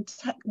had some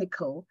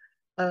technical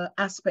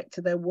aspect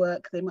to their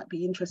work. They might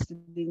be interested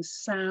in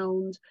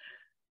sound,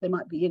 they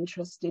might be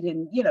interested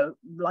in, you know,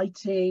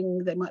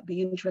 lighting, they might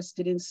be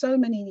interested in so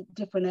many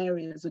different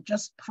areas, or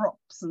just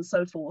props and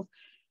so forth.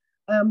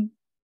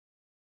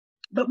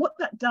 But what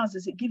that does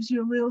is it gives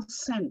you a real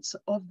sense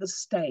of the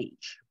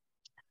stage.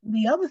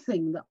 The other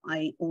thing that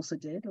I also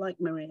did, like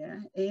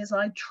Maria, is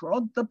I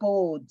trod the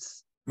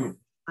boards.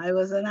 I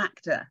was an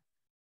actor.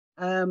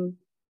 I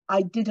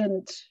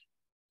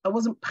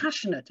wasn't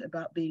passionate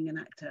about being an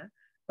actor,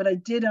 but I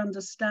did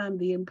understand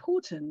the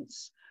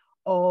importance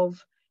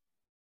of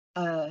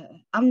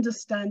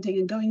understanding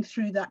and going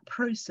through that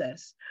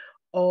process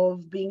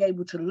of being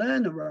able to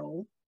learn a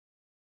role,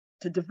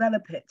 to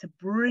develop it, to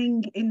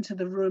bring into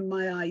the room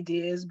my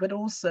ideas, but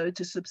also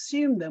to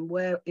subsume them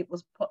where it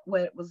was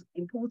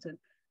important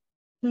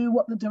to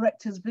what the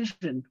director's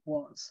vision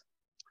was.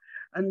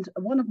 And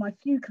one of my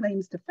few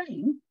claims to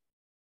fame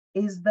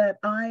is that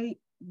I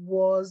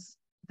was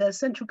the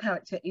central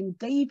character in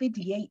David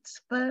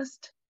Yates'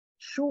 first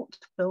short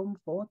film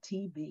for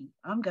TV.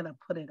 I'm going to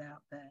put it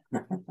out there.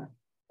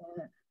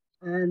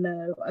 And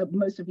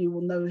most of you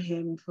will know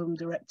him from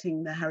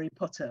directing the Harry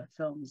Potter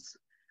films.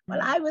 Well,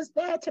 I was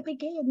there to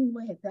begin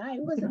with. I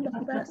was in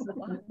the first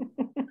one.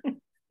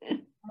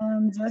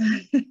 And so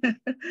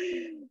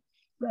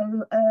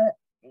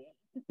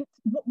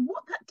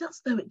what that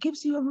does, though, it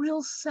gives you a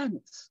real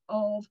sense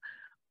of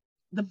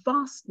the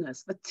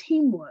vastness, the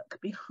teamwork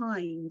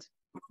behind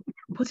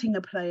putting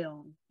a play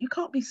on. You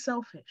can't be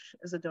selfish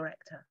as a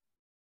director.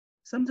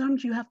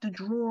 Sometimes you have to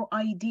draw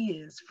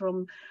ideas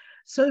from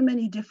so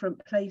many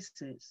different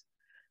places.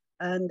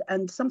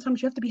 And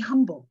sometimes you have to be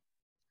humble,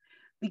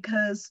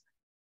 because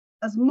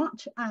as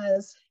much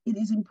as it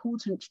is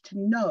important to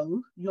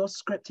know your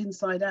script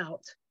inside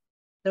out,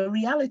 the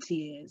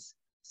reality is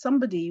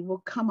somebody will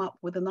come up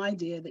with an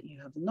idea that you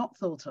have not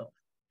thought of,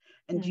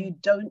 and you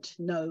don't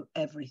know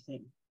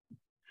everything.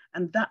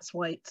 And that's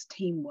why it's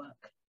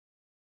teamwork.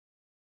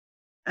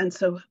 And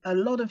so a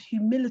lot of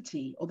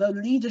humility, although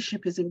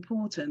leadership is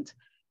important,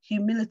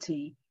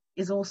 humility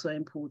is also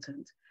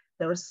important.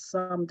 There are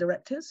some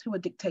directors who are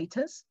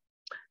dictators,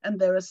 and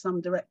there are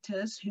some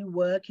directors who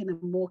work in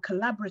a more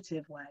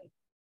collaborative way.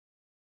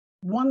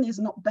 One is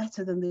not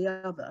better than the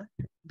other,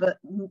 but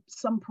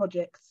some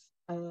projects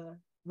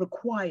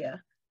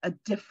require a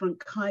different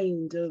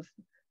kind of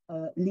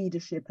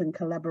leadership and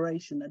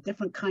collaboration, a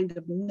different kind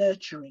of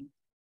nurturing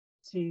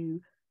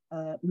to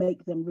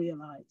make them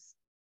realize.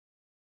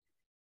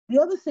 The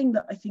other thing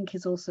that I think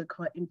is also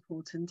quite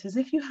important is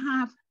if you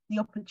have the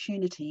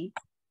opportunity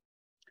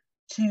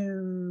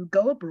to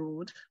go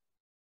abroad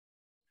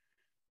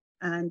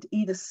and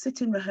either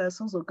sit in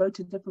rehearsals or go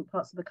to different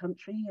parts of the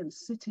country and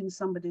sit in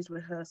somebody's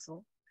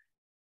rehearsal,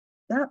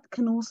 that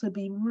can also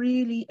be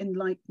really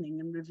enlightening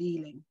and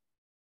revealing.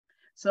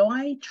 So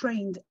I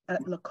trained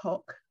at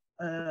Lecoq,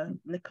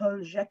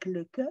 L'École Jacques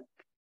Lecoq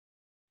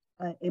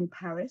in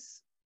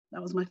Paris.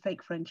 That was my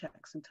fake French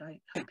accent. I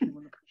hope you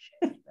will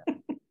appreciate that.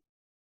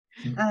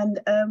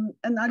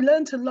 And I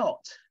learned a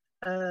lot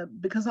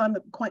because I'm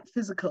quite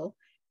physical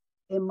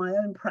in my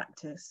own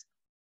practice.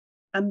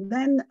 And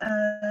then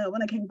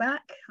when I came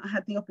back, I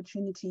had the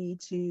opportunity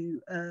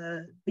to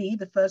be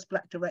the first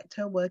Black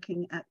director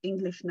working at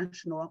English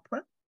National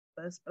Opera,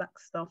 first Black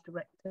staff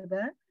director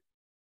there.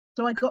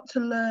 So I got to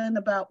learn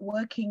about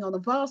working on a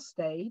vast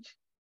stage,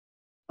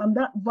 And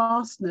that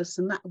vastness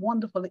and that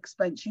wonderful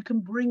expense you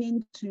can bring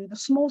into the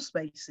small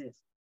spaces.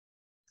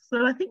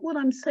 So I think what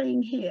I'm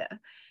saying here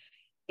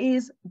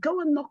is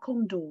go and knock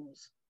on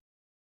doors.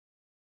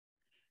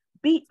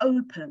 Be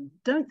open.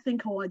 Don't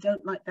think, oh, I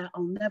don't like that,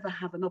 I'll never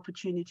have an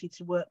opportunity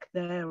to work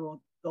there or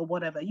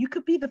whatever. You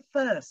could be the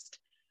first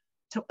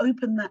to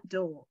open that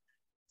door.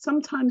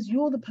 Sometimes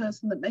you're the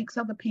person that makes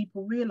other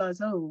people realize,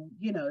 oh,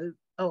 you know,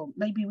 oh,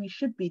 maybe we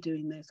should be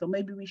doing this, or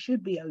maybe we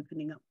should be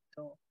opening up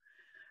the door.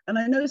 And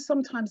I know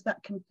sometimes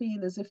that can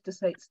feel as if to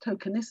say it's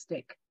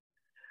tokenistic,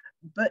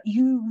 but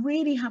you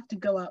really have to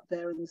go out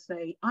there and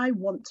say, I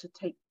want to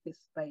take this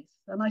space.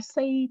 And I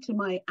say to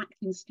my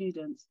acting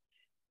students,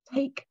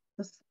 take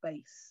the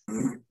space.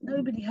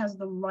 Nobody has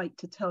the right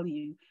to tell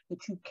you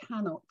that you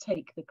cannot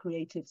take the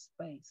creative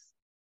space.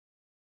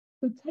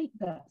 So take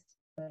that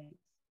space.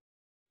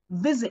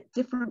 Visit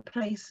different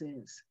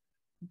places.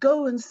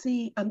 Go and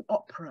see an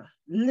opera,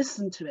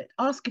 listen to it.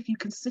 Ask if you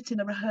can sit in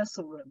a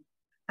rehearsal room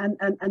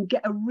and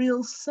get a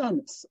real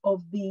sense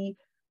of the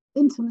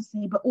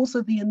intimacy, but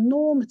also the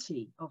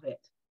enormity of it.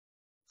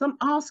 Some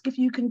ask if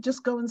you can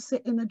just go and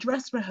sit in a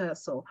dress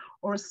rehearsal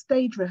or a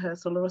stage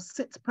rehearsal or a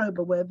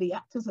Sitzprobe where the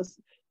actors,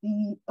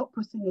 the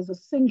opera singers are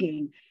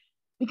singing,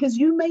 because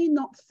you may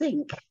not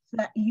think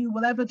that you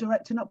will ever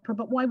direct an opera,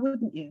 but why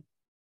wouldn't you?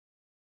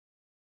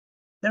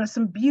 There are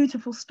some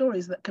beautiful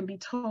stories that can be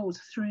told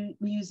through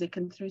music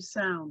and through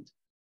sound.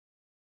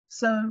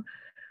 So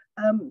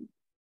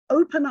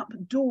open up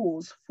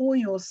doors for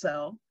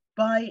yourself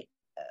by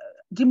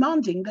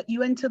demanding that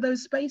you enter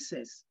those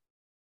spaces.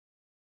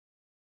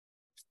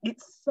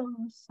 It's so,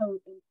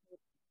 so important.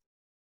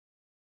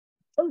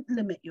 Don't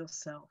limit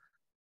yourself.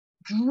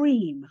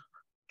 Dream,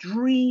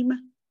 dream,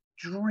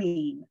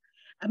 dream,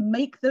 and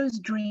make those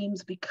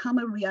dreams become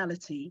a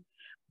reality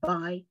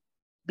by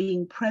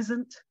being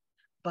present,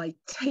 by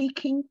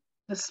taking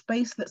the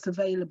space that's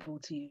available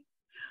to you.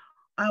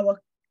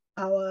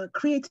 Our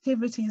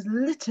creativity is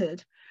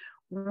littered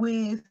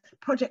with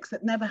projects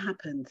that never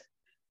happened.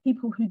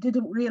 People who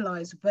didn't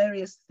realize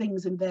various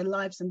things in their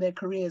lives and their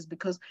careers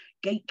because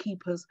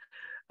gatekeepers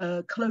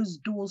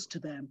closed doors to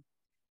them.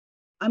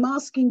 I'm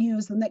asking you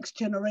as the next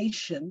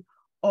generation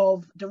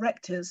of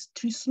directors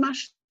to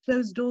smash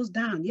those doors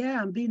down. Yeah,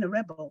 I'm being a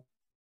rebel.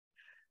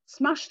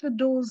 Smash the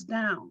doors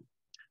down.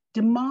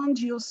 Demand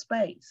your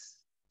space.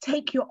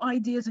 Take your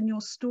ideas and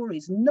your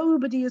stories.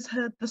 Nobody has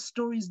heard the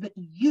stories that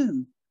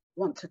you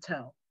want to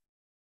tell.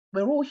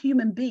 We're all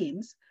human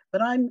beings,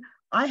 but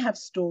I have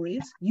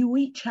stories, you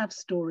each have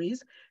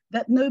stories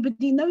that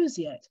nobody knows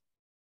yet.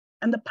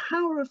 And the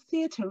power of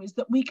theatre is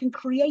that we can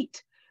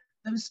create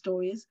those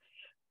stories,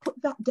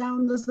 put that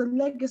down as a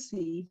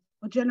legacy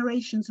for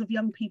generations of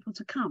young people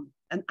to come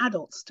and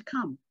adults to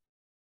come.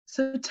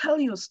 So tell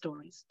your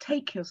stories,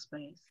 take your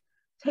space,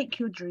 take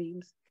your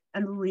dreams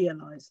and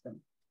realize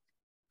them.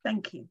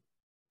 Thank you.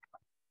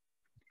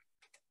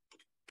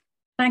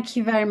 Thank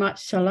you very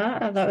much,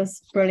 Shola. That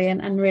was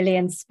brilliant and really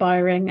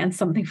inspiring and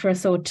something for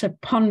us all to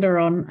ponder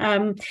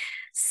on.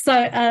 So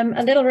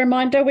a little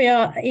reminder, we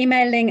are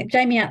emailing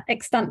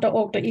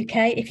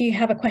jamie@extant.org.uk if you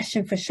have a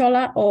question for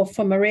Shola or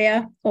for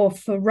Maria or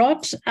for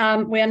Rod.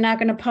 We are now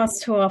going to pass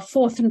to our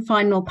fourth and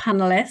final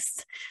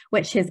panelist,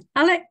 which is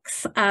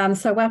Alex.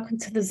 So welcome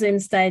to the Zoom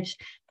stage.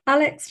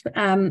 Alex,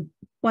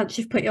 once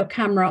you've put your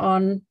camera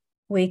on,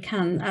 we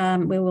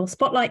will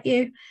spotlight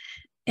you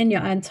in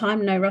your own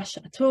time, no rush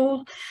at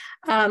all.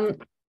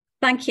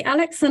 Thank you,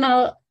 Alex, and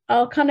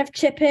I'll kind of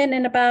chip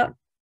in about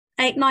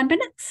 8-9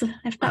 minutes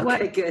if that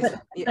works. Good.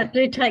 But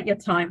do take your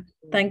time.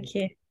 Thank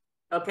you.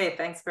 Okay,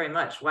 thanks very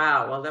much.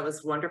 Wow, well, that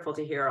was wonderful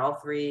to hear all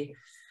three,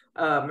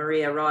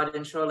 Maria, Rod,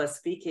 and Shola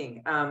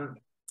speaking.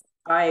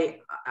 I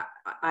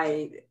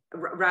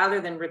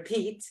rather than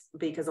repeat,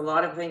 because a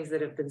lot of things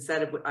that have been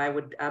said I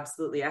would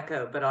absolutely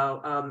echo, but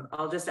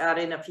I'll just add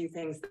in a few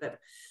things that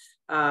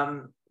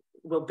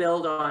will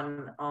build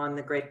on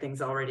the great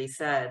things already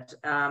said,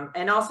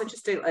 and also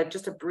just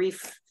a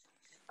brief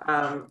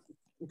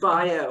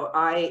bio.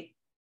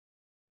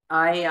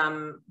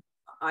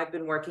 I've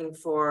been working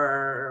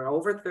for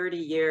over 30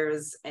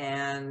 years,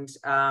 and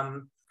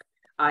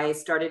I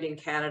started in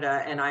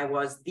Canada, and I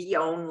was the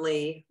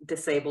only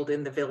disabled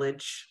in the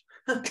village.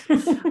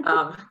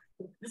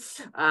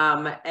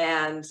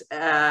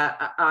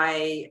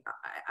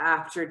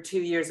 After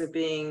 2 years of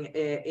being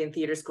in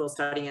theater school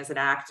studying as an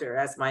actor,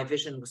 as my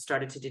vision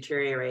started to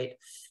deteriorate,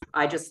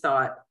 I just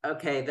thought,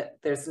 okay, that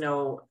there's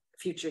no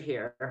future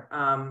here.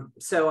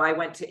 So I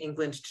went to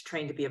England to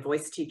train to be a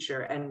voice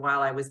teacher. And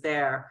while I was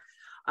there,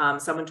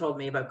 someone told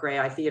me about Grey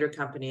Eye Theatre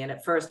Company. And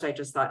at first I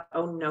just thought,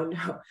 oh, no,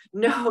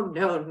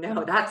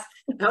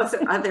 those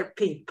are other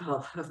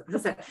people.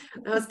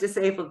 Those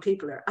disabled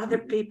people are other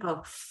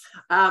people.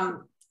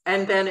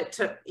 And then it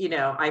took,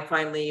 I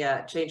finally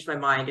changed my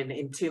mind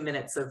in 2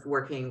 minutes of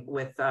working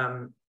with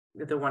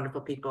the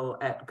wonderful people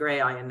at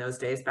Grey Eye in those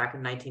days, back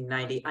in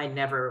 1990. I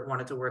never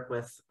wanted to work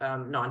with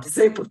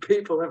non-disabled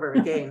people ever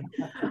again.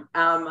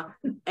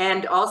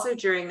 And also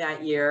during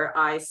that year,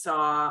 I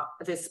saw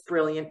this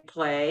brilliant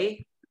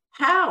play,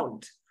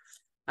 Hound,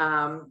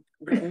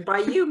 written by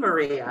you,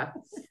 Maria.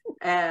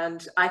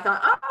 And I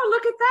thought, oh,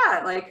 look at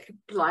that. Like,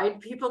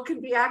 blind people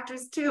can be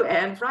actors too,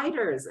 and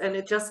writers. And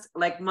it just,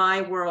 like, my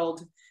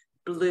world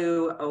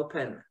blew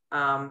open.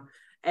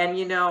 And,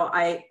 you know,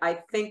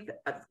 I think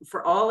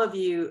for all of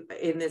you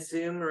in this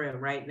Zoom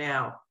room right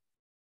now,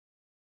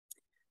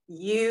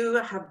 you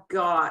have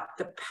got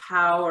the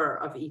power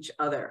of each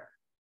other.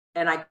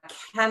 And I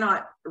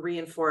cannot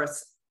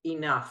reinforce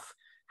enough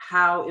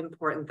how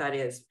important that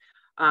is.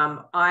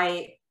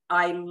 I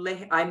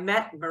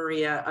met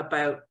Maria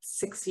about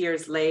 6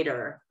 years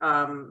later.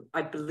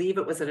 I believe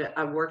it was at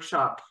a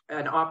workshop,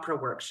 an opera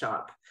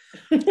workshop.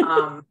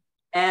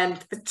 And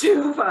the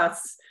two of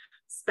us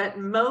spent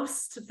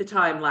most of the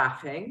time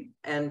laughing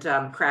and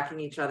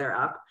cracking each other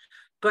up.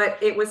 But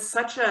it was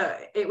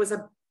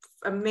an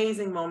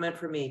amazing moment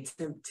for me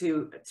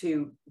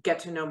to get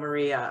to know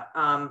Maria,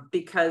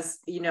 because,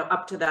 you know,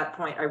 up to that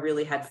point, I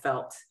really had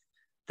felt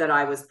that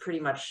I was pretty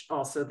much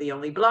also the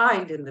only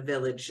blind in the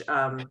village.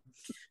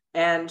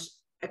 And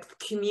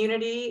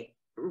community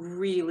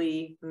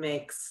really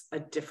makes a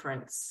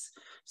difference.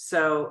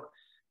 So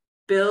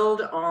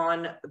build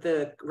on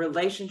the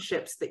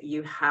relationships that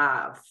you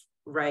have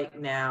right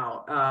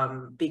now,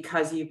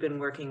 because you've been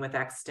working with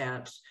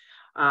Extant,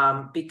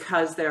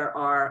 because there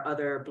are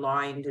other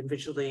blind and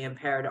visually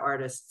impaired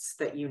artists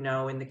that you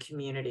know in the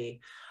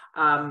community.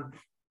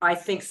 I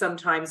think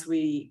sometimes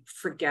we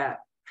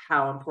forget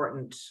how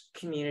important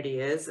community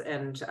is,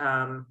 and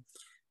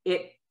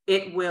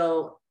it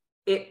will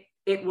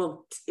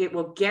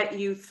get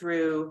you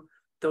through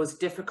those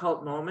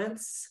difficult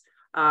moments,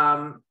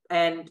 and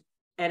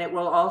it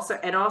will also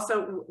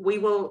we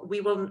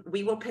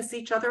will piss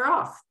each other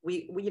off.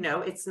 We you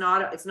know, it's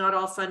not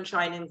all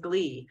sunshine and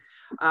glee,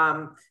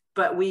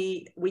 but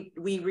we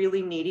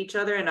really need each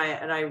other, and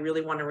I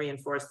really want to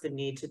reinforce the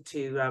need to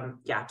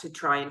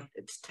try and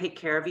take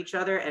care of each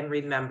other and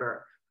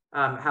remember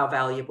how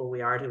valuable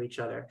we are to each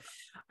other.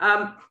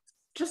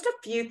 Just a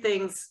few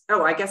things.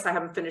 Oh, I guess I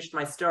haven't finished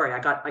my story. I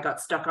got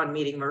stuck on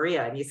meeting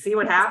Maria, and you see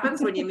what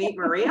happens when you meet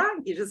Maria?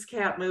 You just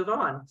can't move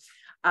on.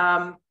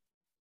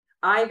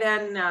 I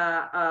then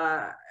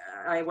I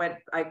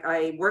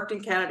worked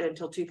in Canada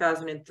until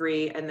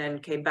 2003, and then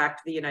came back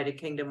to the United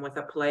Kingdom with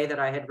a play that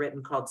I had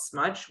written called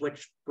Smudge,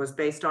 which was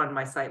based on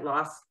my sight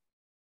loss.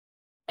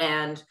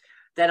 And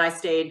then I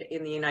stayed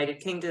in the United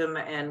Kingdom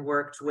and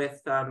worked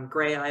with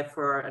Grey Eye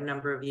for a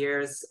number of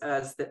years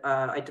as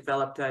I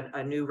developed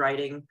a new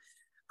writing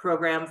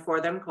program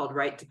for them called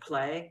Write to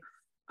Play.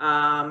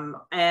 And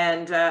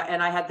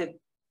I had the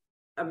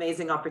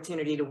amazing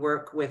opportunity to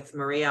work with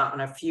Maria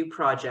on a few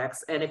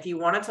projects. And if you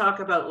want to talk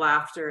about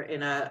laughter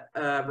in a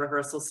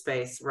rehearsal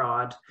space,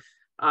 Rod,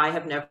 I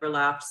have never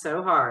laughed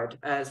so hard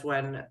as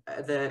when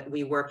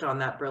we worked on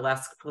that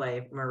burlesque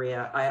play,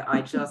 Maria.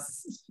 I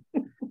just,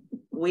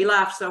 we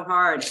laughed so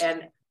hard.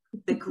 And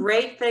the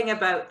great thing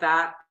about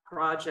that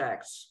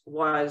project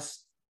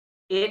was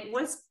it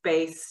was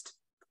based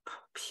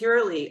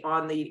purely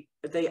on the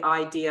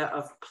idea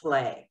of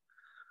play.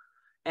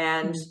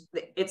 And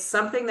it's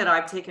something that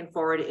I've taken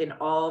forward in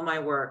all my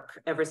work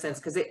ever since,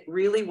 because it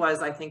really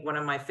was, I think, one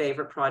of my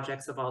favorite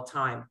projects of all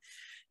time.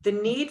 The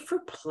need for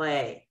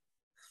play.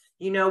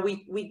 You know,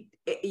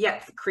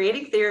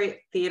 creating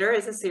theater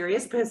is a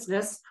serious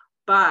business,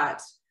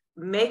 but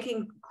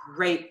making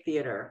great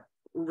theater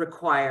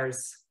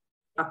requires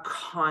a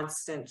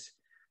constant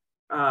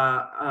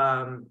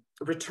return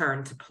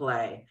to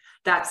play,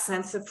 that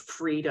sense of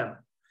freedom.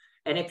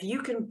 And if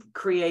you can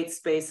create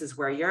spaces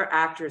where your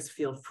actors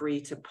feel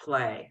free to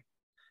play,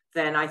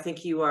 then I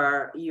think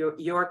you're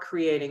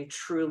creating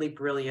truly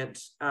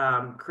brilliant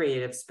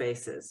creative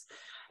spaces.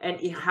 And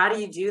how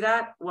do you do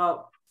that?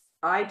 Well,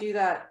 I do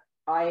that.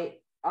 I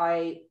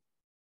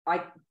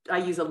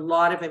use a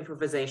lot of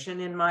improvisation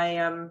in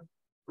my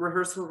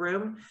rehearsal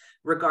room,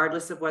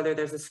 regardless of whether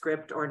there's a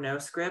script or no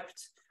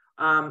script.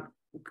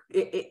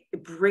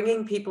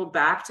 Bringing people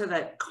back to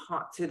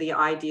the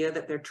idea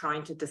that they're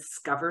trying to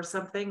discover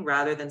something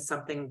rather than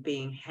something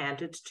being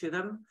handed to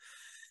them.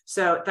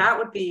 So that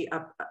would be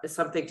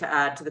something to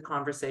add to the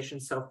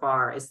conversation so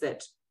far, is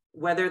that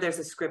whether there's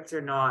a script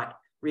or not,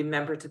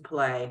 remember to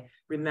play,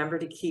 remember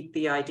to keep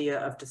the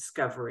idea of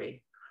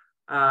discovery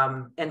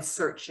and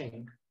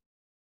searching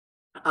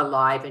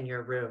alive in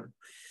your room.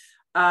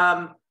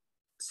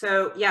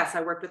 So yes,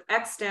 I worked with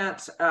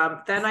Extant.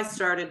 Then I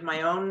started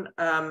my own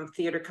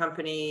theater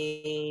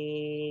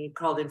company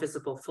called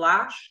Invisible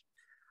Flash,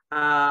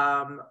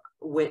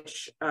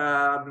 which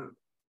I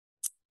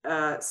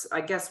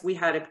guess we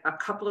had a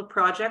couple of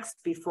projects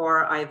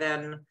before I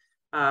then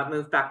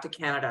moved back to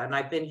Canada. And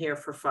I've been here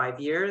for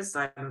 5 years.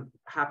 I'm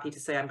happy to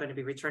say I'm going to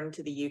be returning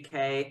to the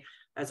UK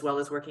as well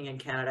as working in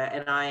Canada.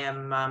 And I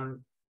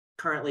am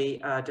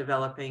currently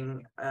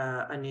developing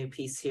a new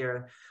piece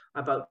here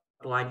about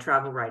blind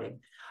travel writing.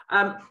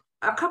 A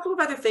couple of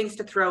other things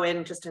to throw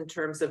in just in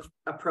terms of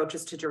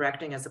approaches to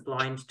directing as a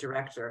blind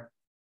director.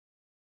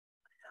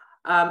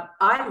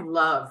 I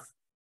love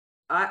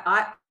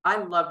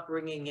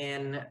bringing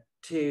in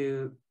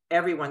to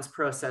everyone's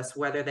process,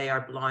 whether they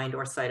are blind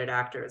or sighted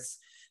actors.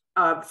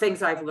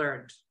 Things I've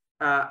learned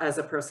as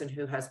a person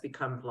who has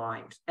become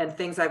blind, and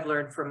things I've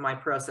learned from my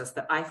process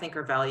that I think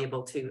are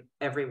valuable to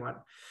everyone.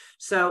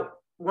 So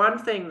one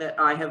thing that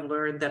I have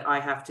learned that I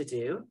have to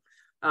do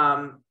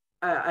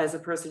as a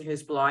person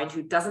who's blind,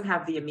 who doesn't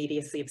have the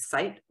immediacy of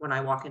sight when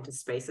I walk into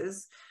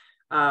spaces,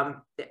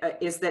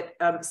 is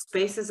that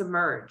spaces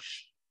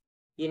emerge.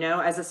 You know,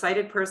 as a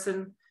sighted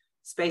person,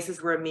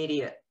 spaces were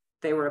immediate.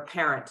 They were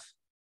apparent.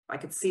 I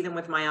could see them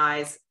with my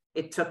eyes.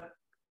 It took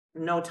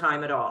no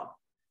time at all.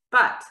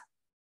 But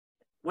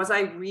was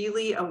I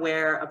really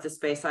aware of the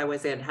space I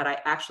was in? Had I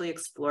actually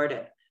explored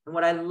it? And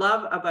what I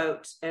love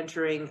about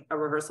entering a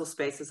rehearsal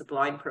space as a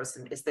blind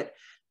person is that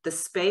the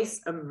space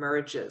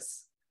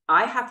emerges.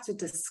 I have to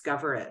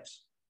discover it.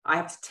 I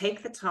have to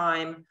take the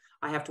time.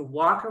 I have to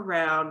walk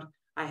around.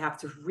 I have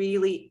to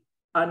really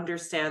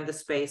understand the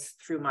space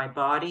through my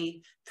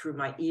body, through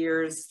my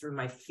ears, through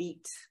my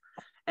feet.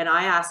 And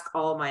I ask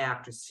all my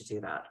actors to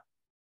do that.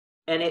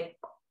 And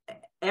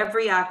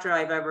every actor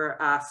I've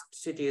ever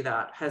asked to do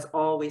that has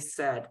always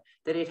said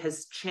that it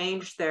has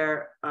changed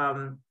their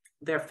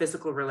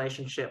physical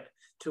relationship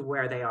to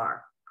where they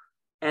are.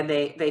 And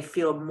they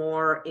feel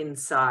more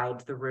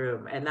inside the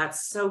room. And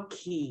that's so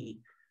key.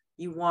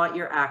 You want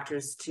your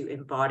actors to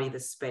embody the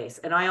space.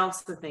 And I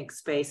also think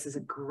space is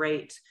a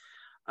great,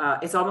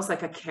 it's almost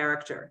like a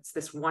character. It's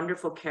this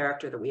wonderful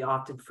character that we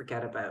often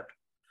forget about.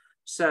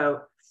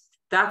 So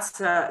that's,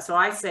 so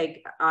I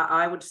say,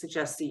 I would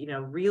suggest that, you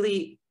know,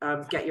 really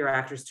get your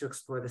actors to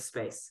explore the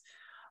space.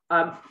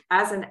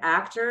 As an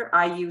actor,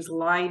 I use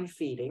line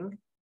feeding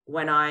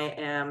when I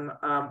am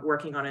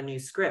working on a new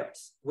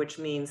script, which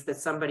means that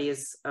somebody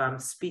is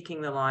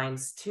speaking the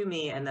lines to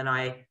me and then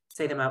I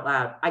say them out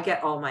loud. I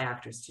get all my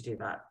actors to do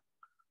that.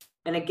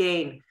 And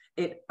again,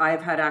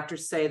 I've had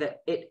actors say that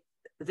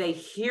they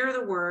hear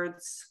the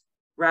words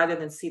rather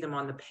than see them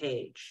on the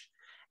page.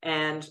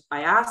 And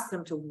I ask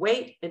them to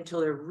wait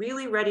until they're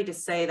really ready to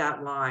say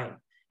that line.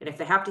 And if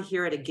they have to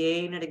hear it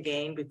again and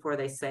again before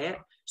they say it.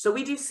 So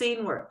we do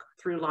scene work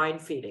through line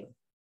feeding.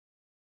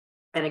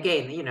 And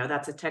again, you know,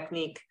 that's a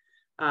technique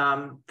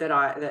that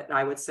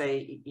I would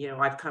say, you know,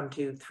 I've come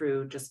to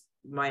through just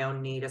my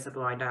own need as a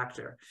blind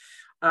actor.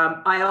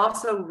 I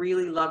also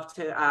really love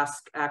to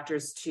ask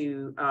actors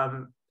to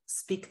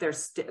speak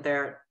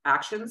their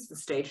actions and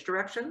stage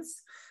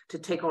directions, to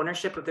take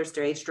ownership of their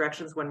stage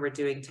directions when we're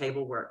doing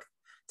table work.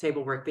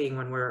 Table work being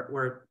when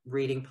we're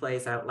reading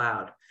plays out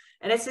loud.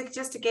 And it's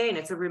just, again,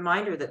 it's a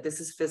reminder that this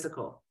is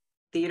physical.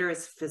 Theater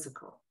is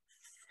physical.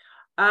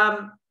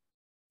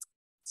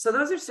 So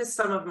those are just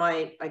some of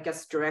my, I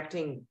guess,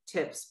 directing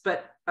tips,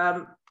 but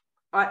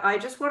I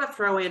just want to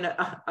throw in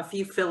a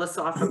few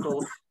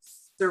philosophical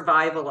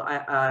survival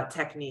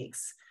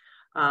techniques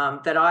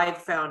that I've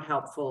found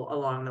helpful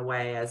along the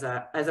way as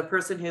a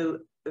person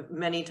who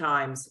many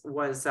times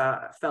was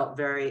felt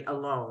very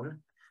alone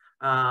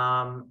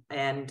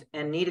and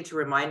needed to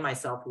remind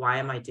myself, why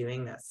am I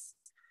doing this?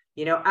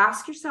 You know,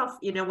 ask yourself,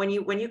 you know, when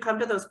you come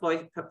to those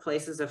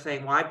places of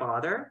saying, why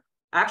bother?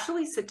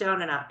 Actually sit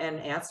down and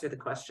answer the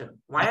question,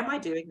 why am I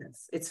doing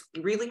this? It's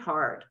really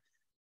hard.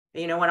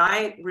 You know, when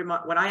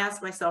I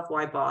ask myself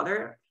why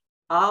bother,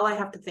 all I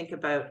have to think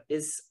about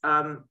is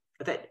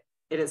that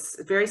it is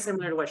very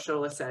similar to what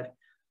Shola said.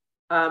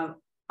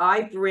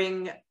 I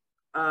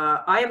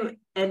am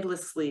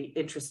endlessly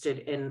interested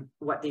in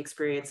what the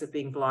experience of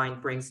being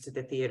blind brings to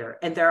the theater.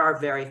 And there are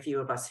very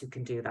few of us who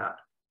can do that.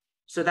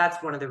 So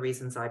that's one of the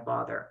reasons I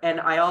bother.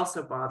 And I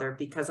also bother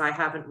because I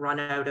haven't run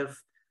out of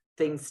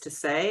things to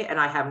say, and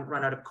I haven't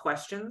run out of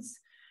questions,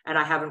 and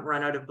I haven't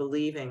run out of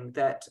believing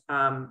that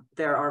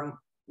there are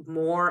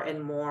more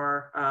and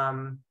more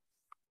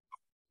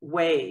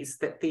ways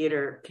that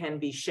theater can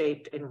be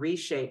shaped and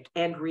reshaped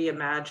and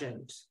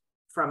reimagined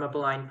from a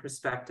blind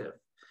perspective.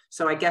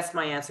 So I guess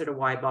my answer to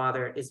why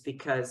bother is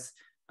because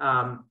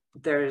the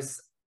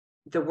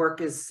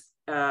work is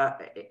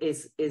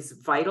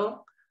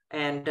vital,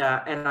 and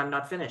I'm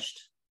not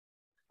finished.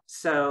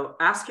 So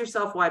ask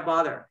yourself why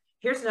bother.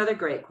 Here's another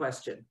great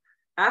question.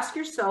 Ask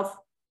yourself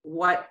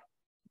what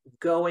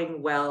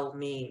going well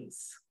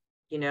means.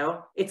 You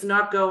know, it's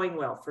not going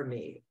well for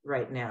me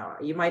right now.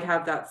 You might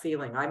have that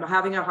feeling. I'm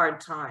having a hard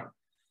time.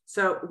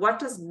 So what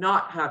does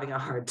not having a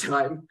hard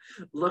time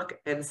look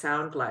and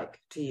sound like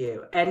to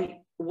you? And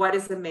what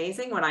is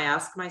amazing when I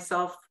ask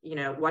myself, you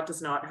know, what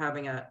is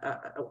having a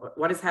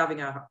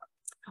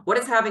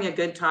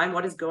good time?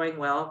 What does going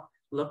well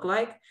look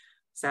like,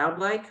 sound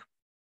like?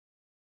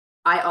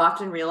 I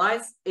often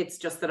realize it's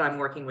just that I'm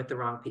working with the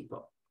wrong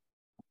people.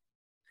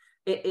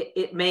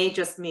 It may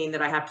just mean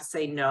that I have to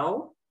say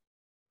no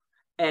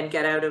and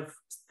get out of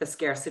the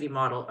scarcity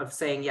model of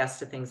saying yes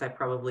to things I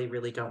probably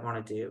really don't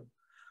want to do.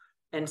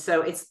 And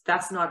so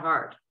that's not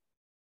hard.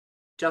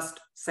 Just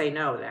say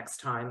no next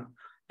time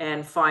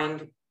and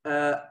find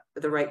the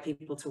right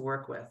people to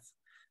work with,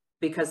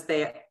 because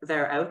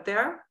they're out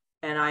there.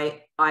 And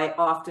I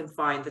often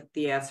find that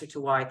the answer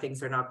to why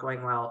things are not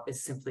going well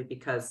is simply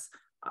because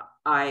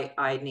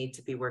I need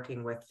to be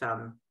working with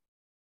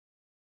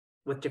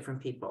with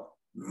different people.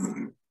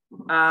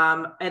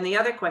 And the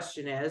other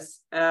question is,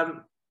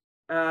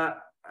 how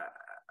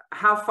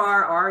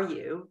far are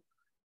you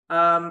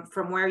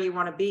from where you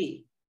want to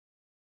be?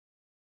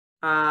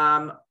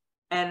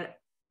 And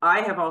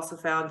I have also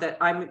found that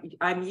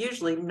I'm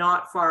usually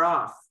not far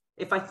off.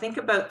 If I think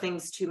about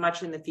things too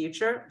much in the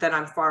future, then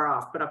I'm far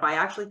off. But if I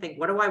actually think,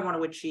 what do I want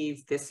to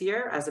achieve this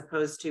year, as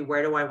opposed to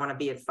where do I want to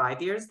be in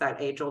 5 years,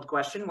 that age-old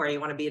question, where you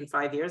want to be in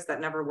 5 years,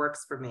 that never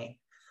works for me.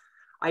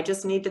 I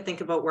just need to think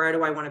about where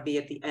do I want to be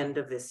at the end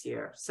of this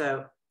year.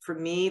 So for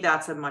me,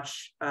 that's a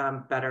much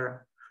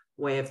better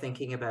way of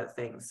thinking about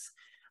things.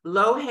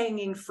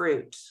 Low-hanging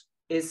fruit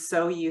is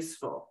so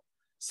useful.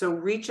 So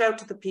reach out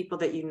to the people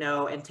that you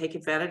know and take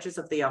advantages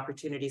of the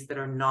opportunities that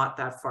are not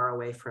that far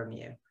away from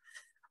you.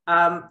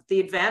 The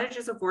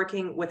advantages of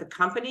working with a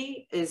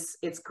company is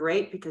it's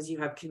great because you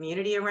have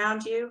community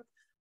around you,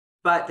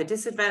 but the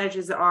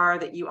disadvantages are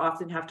that you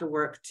often have to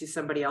work to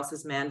somebody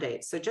else's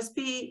mandate. So just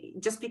be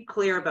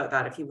clear about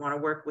that. If you want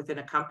to work within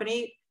a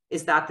company,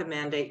 is that the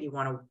mandate you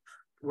want to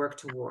work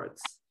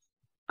towards?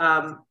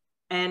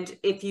 And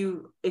if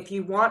you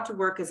want to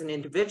work as an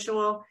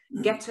individual,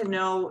 get to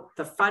know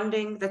the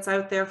funding that's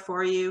out there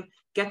for you,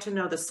 get to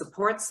know the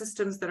support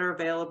systems that are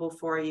available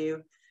for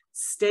you,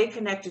 stay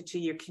connected to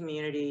your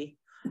community,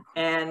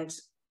 and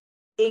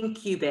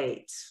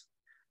incubate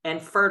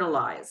and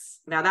fertilize.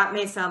 Now that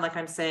may sound like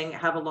I'm saying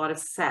have a lot of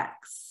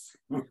sex.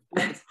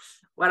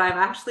 What I'm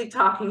actually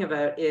talking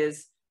about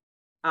is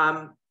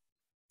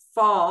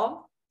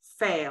fall,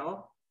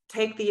 fail,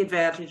 take the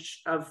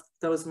advantage of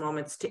those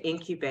moments to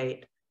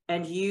incubate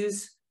and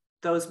use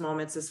those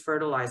moments as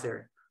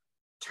fertilizer.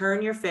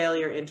 Turn your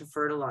failure into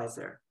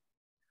fertilizer.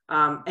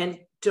 And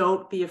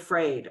don't be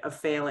afraid of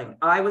failing.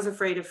 I was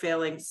afraid of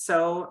failing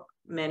so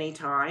many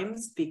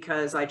times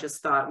because I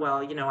just thought,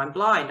 well, you know, I'm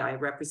blind. I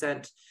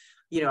represent,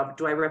 you know,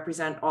 do I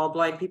represent all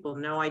blind people?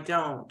 No, I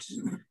don't.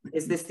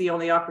 Is this the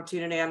only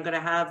opportunity I'm going to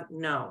have?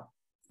 No.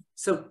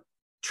 So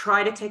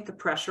try to take the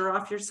pressure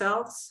off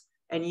yourselves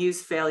and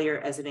use failure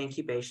as an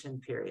incubation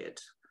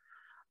period.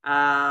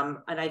 And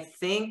I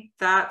think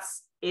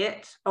that's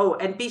it. Oh,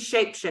 and be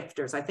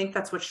shapeshifters. I think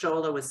that's what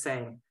Shola was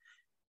saying.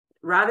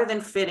 Rather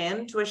than fit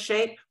into a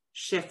shape,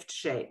 shift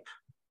shape.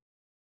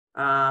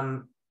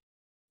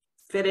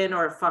 Fit in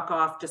or fuck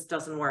off just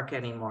doesn't work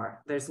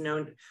anymore. There's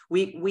no,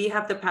 we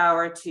have the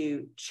power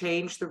to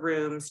change the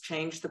rooms,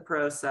 change the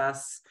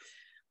process.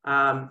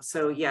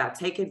 So yeah,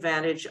 take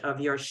advantage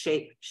of your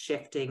shape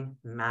shifting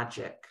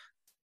magic.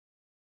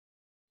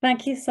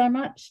 Thank you so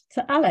much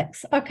to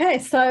Alex. Okay,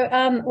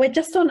 so we're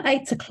just on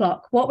 8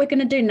 o'clock. What we're going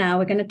to do now,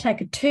 we're going to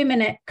take a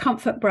 2-minute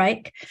comfort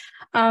break.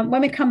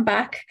 When we come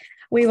back,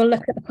 we will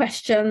look at the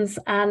questions,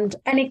 and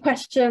any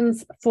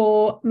questions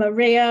for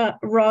Maria,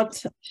 Rod,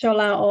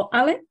 Shola or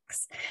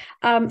Alex.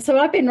 So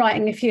I've been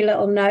writing a few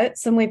little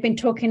notes, and we've been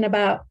talking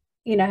about,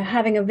 you know,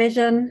 having a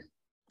vision,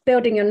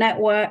 building your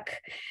network,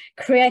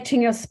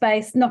 creating your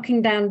space,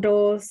 knocking down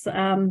doors,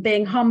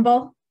 being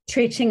humble,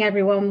 treating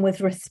everyone with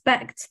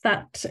respect,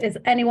 that is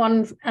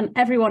anyone and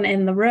everyone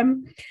in the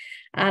room,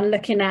 and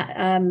looking at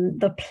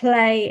the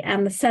play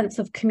and the sense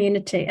of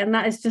community. And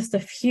that is just a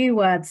few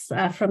words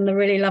from the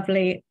really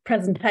lovely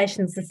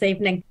presentations this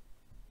evening.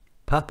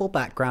 Purple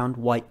background,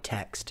 white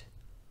text.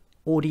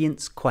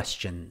 Audience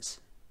questions.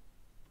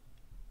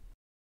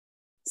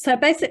 So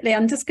basically,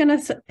 I'm just going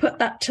to put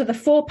that to the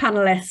 4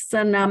 panelists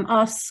and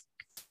ask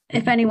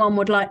if anyone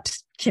would like to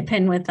chip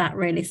in with that,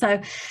 really.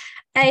 So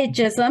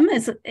ageism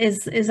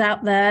is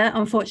out there,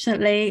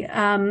 unfortunately.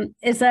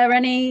 Is there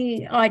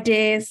any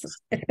ideas,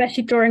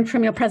 especially drawing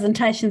from your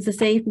presentations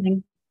this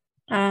evening,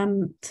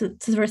 to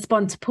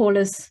respond to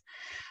Paula's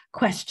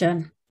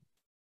question?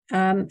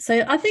 So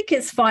I think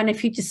it's fine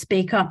if you just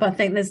speak up. I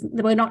think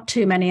we're not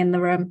too many in the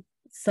room,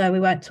 so we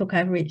won't talk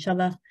over each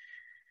other.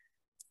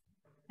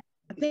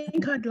 I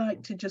think I'd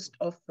like to just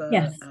offer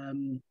yes.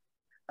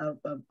 a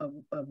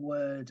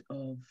word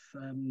of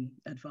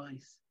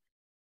advice.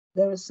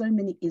 There are so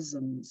many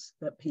isms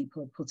that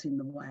people put in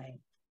the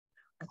way.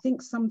 I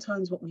think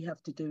sometimes what we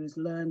have to do is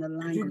learn a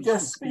language. Could you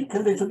just speak a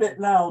little bit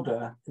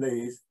louder,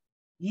 please?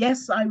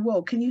 Yes, I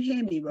will. Can you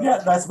hear me, Rod? Yeah,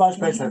 that's much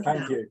better.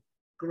 Thank you.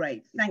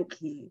 Great,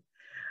 thank you.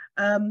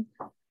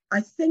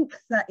 I think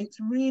that it's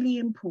really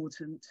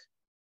important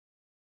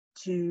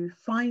to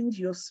find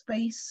your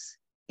space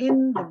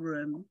in the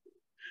room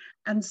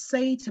and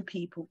say to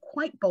people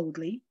quite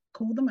boldly,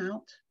 call them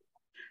out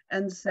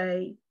and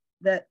say,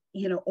 that,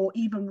 you know, or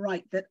even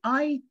write that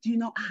I do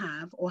not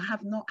have or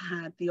have not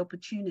had the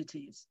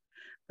opportunities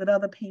that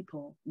other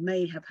people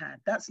may have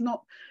had. That's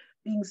not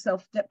being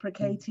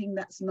self-deprecating.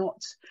 That's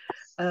not,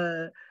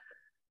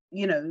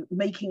 you know,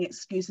 making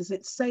excuses.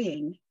 It's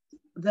saying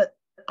that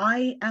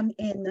I am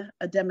in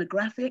a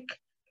demographic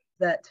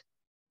that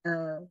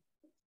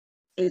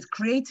is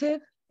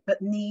creative,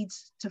 but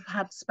needs to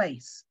have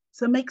space.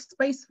 So make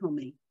space for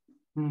me.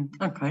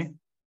 Okay.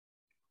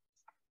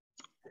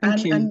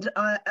 Thank you.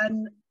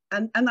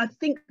 And I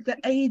think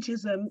that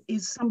ageism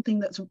is something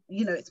that's,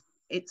 you know,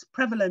 it's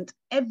prevalent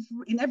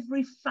in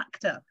every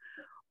factor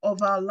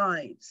of our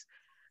lives.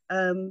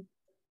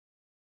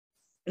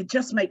 it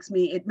just makes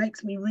me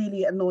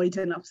really annoyed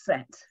and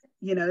upset,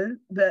 you know,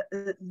 that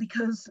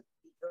because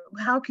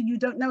you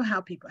don't know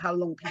how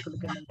long people are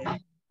going to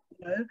live,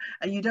 you know,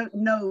 and you don't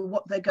know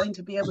what they're going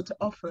to be able to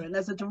offer. And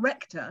as a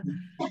director,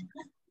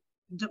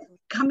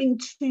 coming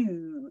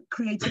to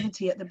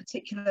creativity at the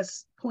particular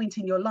point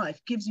in your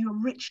life gives you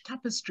a rich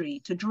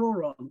tapestry to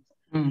draw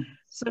on.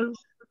 So,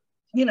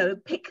 you know,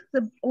 pick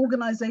the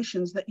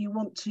organizations that you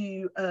want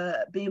to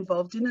be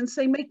involved in and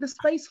say, make the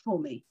space for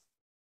me.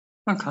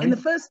 Okay. In the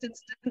first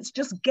instance,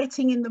 just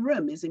getting in the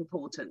room is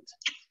important.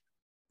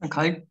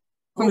 Okay.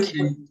 Thank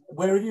you.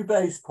 Where are you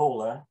based,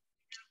 Paula?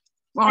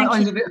 Well,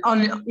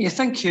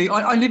 thank you.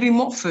 I live in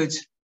Watford.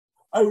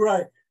 Oh,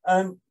 right.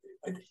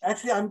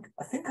 Actually,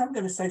 I think I'm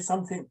going to say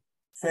something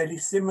fairly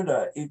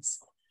similar. It's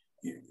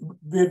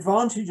the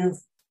advantage of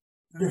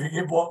living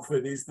in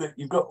Watford is that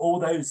you've got all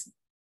those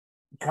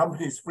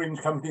companies, fringe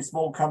companies,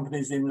 small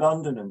companies in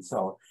London and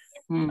so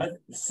on. And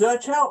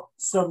search out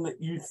some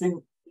that you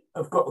think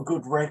have got a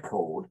good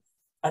record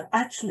and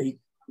actually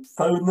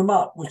phone them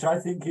up, which I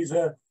think is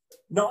a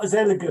not as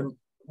elegant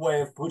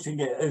way of putting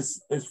it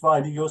as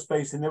finding your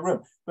space in the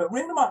room, but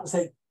ring them up and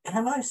say,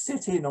 can I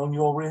sit in on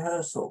your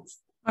rehearsals?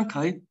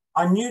 Okay.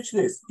 I'm new to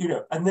this, you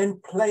know, and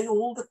then play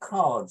all the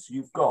cards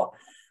you've got.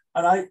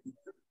 And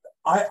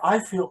I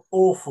feel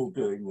awful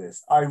doing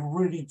this. I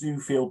really do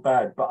feel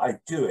bad, but I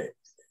do it.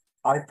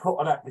 I put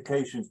on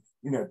applications,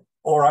 you know,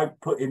 or I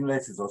put in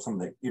letters or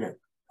something, you know,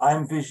 I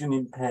am vision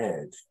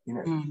impaired, you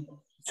know.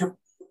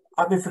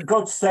 I mean, for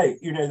God's sake,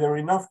 you know, there are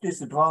enough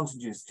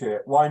disadvantages to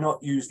it. Why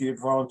not use the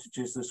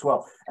advantages as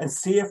well? And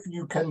see if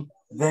you can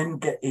then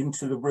get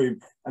into the room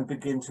and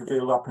begin to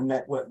build up a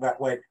network that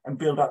way and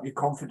build up your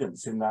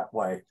confidence in that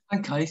way.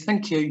 Okay,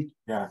 thank you.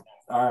 Yeah.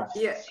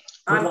 Yeah.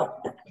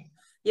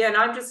 And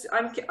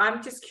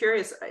I'm just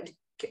curious.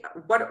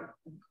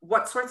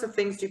 What sorts of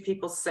things do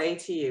people say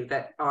to you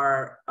that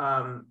are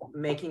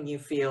making you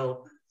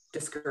feel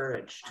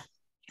discouraged?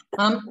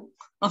 I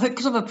think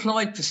because I've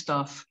applied for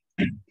stuff.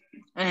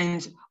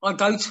 And I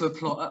go to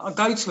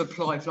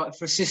apply for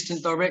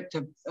assistant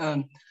director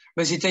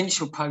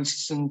residential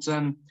posts, and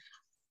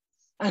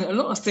a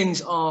lot of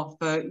things are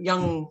for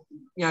young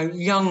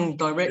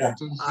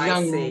directors,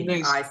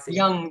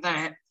 young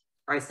that.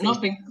 I see.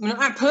 And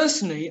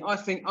I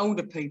think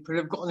older people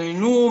have got an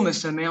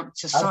enormous amount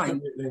to say.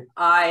 Absolutely.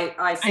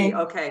 I see.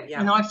 Okay, yeah.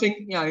 And I think,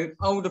 you know,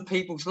 older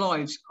people's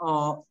lives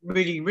are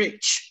really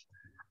rich.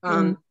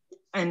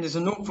 And there's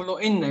an awful lot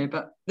in there,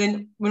 but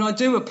then when I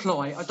do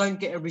apply, I don't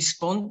get a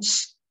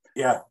response.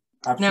 Yeah,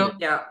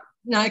 absolutely.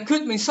 Now it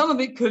could mean, some of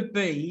it could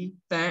be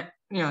that,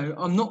 you know,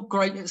 I'm not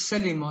great at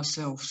selling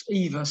myself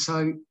either.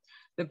 So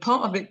the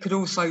part of it could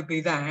also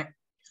be that,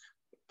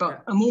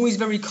 but I'm always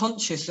very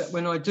conscious that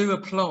when I do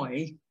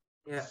apply,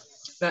 that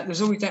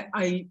there's always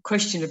a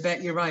question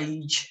about your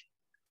age.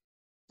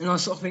 And I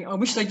sort of think, I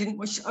wish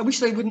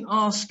they wouldn't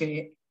ask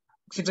it.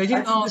 If they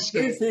didn't ask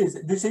it,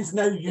 this is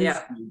no use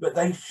to you, but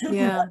they shouldn't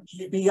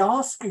actually be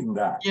asking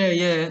that.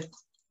 Yeah.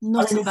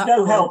 Not I mean, it's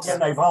no help that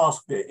they've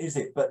asked it, is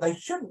it? But they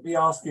shouldn't be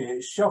asking it.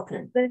 It's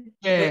shocking.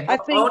 Yeah. I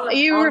think are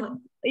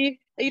you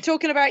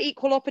talking about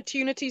equal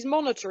opportunities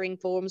monitoring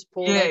forms,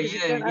 Paul? You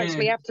don't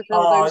actually have to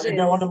fill those in.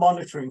 No, on a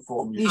monitoring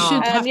form. You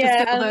should have to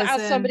fill those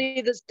as in.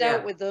 Somebody that's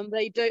dealt with them,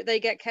 they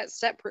get kept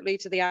separately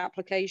to the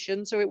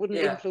application, so it wouldn't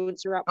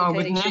influence your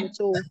application at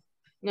all.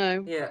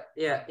 No.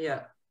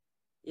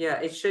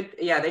 Yeah, it should.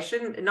 Yeah, they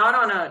shouldn't. Not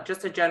on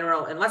just a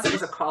general, unless it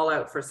was a call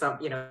out for some,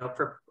 you know,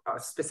 for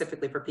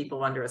specifically for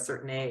people under a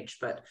certain age.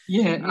 But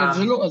there's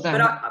a lot of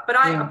that.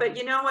 But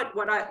you know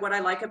what I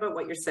like about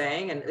what you're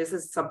saying, and this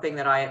is something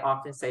that I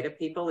often say to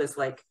people, is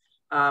like,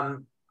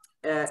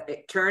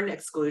 turn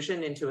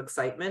exclusion into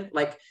excitement.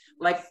 Like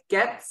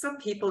get some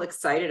people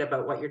excited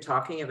about what you're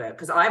talking about,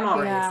 because I'm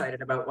already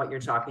excited about what you're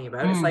talking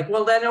about. It's like,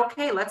 well, then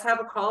okay, let's have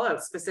a call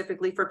out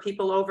specifically for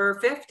people over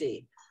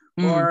 50.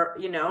 Or,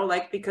 you know,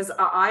 like, because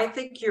I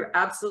think you're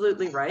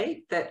absolutely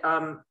right that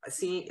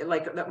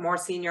that more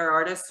senior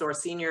artists or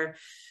senior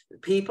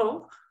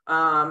people,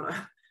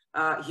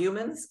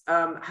 humans,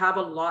 have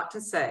a lot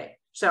to say.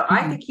 So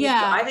I think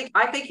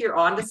I think you're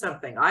onto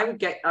something. I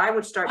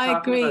would start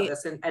talking about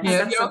this and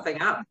set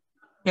something up.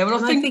 Yeah,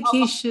 well, I think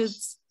you should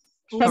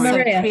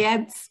also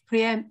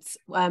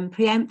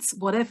preempt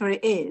whatever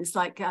it is,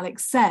 like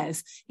Alex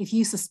says. If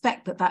you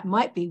suspect that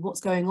might be what's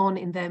going on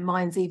in their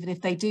minds, even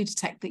if they do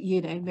detect that,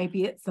 you know,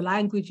 maybe it's the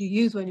language you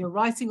use when you're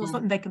writing or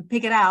something, they can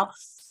pick it out.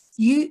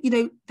 You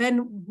know,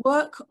 then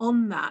work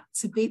on that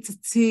to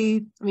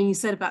I mean, you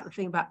said about the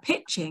thing about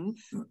pitching,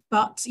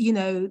 but, you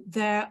know,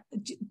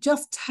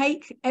 just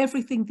take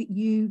everything that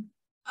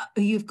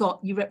you've got,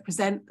 you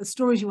represent, the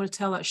stories you want to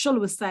tell, like Shola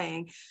was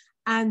saying,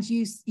 and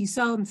you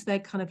sell them to their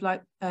kind of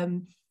like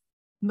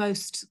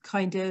most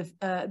kind of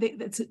to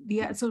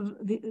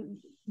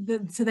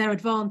their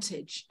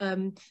advantage.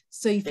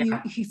 So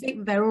if you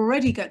think they're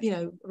already got, you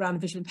know, around the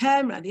visual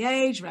impairment, around the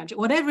age, around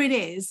whatever it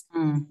is,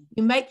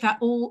 you make that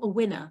all a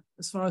winner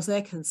as far as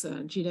they're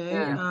concerned, you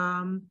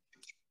know.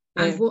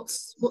 and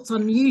what's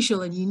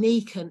unusual and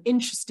unique and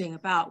interesting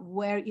about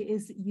where it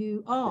is that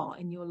you are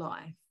in your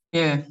life.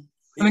 Yeah,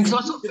 I mean,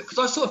 because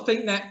I sort of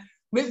think that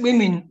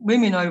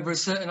women over a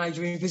certain age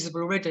are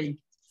invisible already.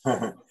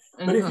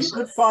 But if you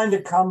could find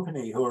a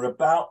company who are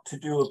about to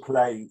do a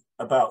play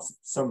about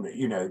something,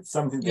 you know,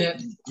 something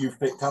that you've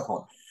picked up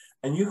on,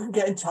 and you can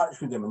get in touch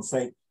with them and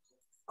say,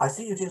 I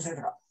see you doing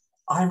something,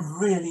 I'm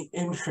really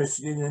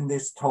interested in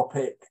this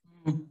topic,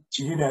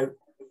 you know,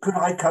 could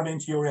I come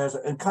into your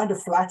rehearsal, and kind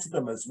of flatter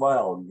them as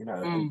well, you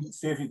know, and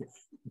see if you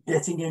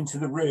getting into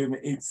the room.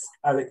 It's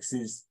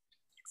Alex's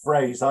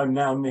phrase I'm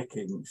now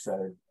nicking,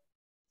 so.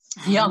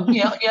 Yeah.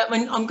 I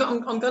mean, I'm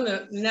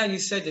gonna, now you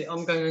said it,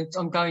 I'm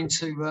going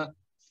to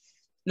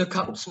look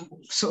up some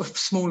sort of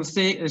smaller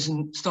theatres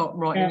and start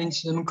writing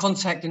into them and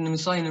contacting them and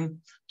saying to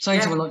them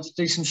I'd like to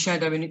do some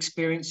shadowing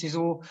experiences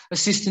or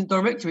assistant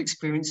director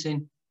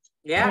experiencing.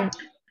 Alex,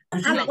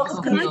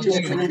 can I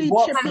just quickly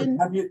chip in?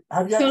 Have you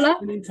actually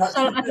been in touch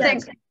with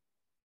them?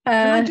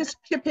 Can I just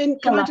chip in?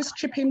 Can I just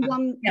chip in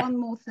one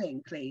more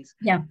thing, please?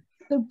 Yeah.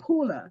 So,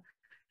 Paula,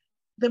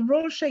 the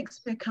Royal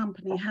Shakespeare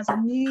Company has a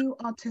new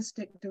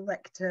artistic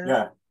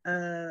director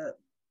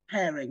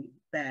pairing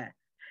there.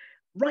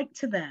 Write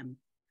to them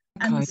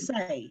and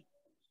say,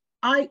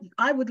 I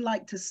would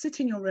like to sit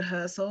in your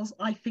rehearsals.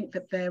 I think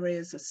that there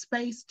is a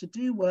space to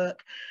do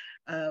work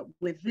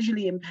with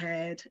visually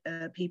impaired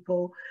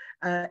people.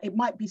 It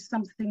might be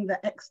something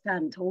that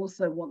Extant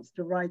also wants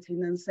to write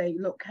in and say,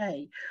 look,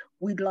 hey,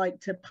 we'd like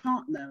to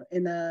partner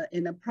in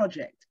a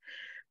project.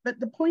 But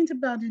the point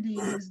about it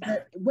is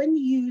that when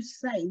you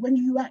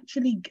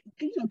actually,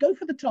 you know, go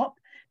for the top,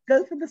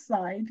 go for the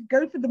side,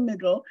 go for the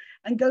middle,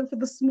 and go for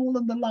the small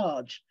and the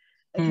large.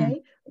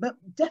 Okay, but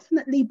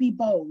definitely be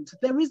bold.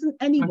 There isn't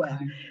anywhere.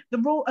 The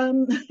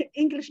Royal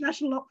English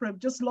National Opera have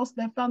just lost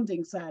their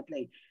funding,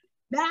 sadly.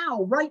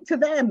 Now, write to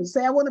them.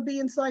 Say, I want to be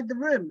inside the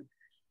room.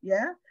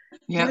 Yeah.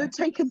 You know,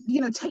 take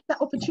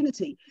that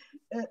opportunity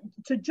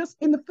to just,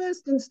 in the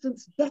first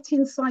instance, get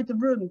inside the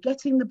room,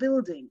 get in the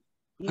building.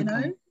 You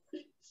know.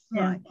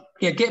 Right.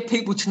 Yeah. Get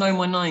people to know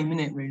my name,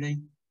 innit? Really.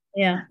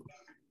 Yeah.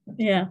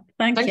 Yeah.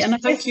 Thank you. And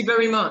thank you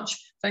very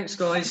much. Thanks,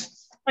 guys.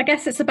 I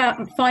guess it's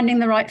about finding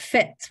the right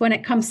fit when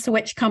it comes to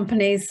which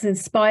companies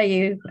inspire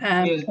you,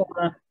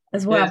 Paula,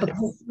 as well,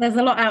 because there's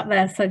a lot out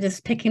there. So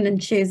just picking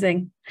and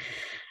choosing.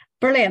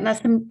 Brilliant.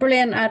 That's some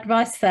brilliant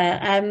advice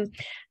there.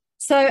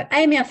 So,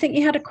 Amy, I think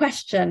you had a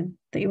question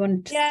that you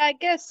wanted to... Yeah, I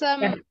guess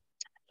I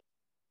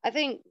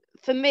think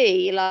for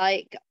me,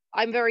 like,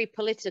 I'm very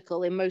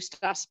political in most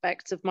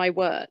aspects of my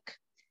work.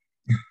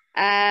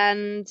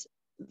 And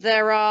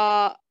there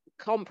are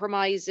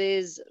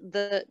compromises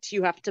that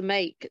you have to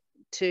make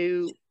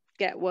to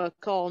get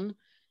work on.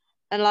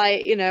 And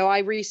like, you know, I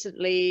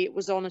recently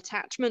was on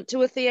attachment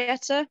to a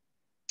theatre,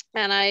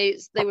 and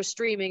they were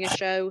streaming a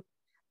show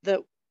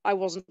that I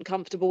wasn't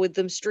comfortable with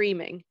them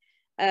streaming,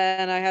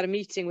 and I had a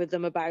meeting with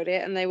them about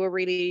it, and they were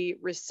really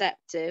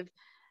receptive.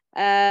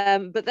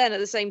 But then at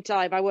the same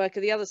time, I work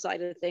at the other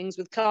side of things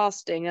with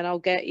casting, and I'll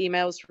get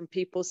emails from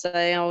people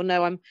saying, oh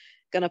no, I'm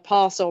going to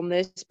pass on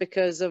this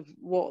because of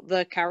what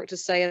the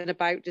character's saying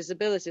about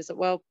disabilities.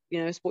 Well, you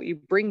know, it's what you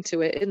bring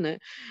to it, isn't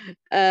it?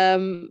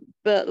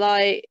 But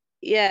like,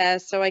 yeah,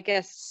 so I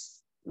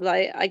guess,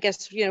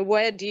 you know,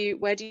 where do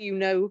you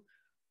know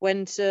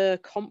when to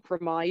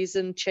compromise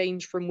and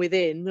change from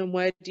within, and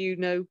when do you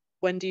know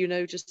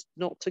just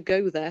not to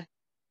go there?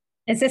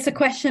 Is this a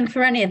question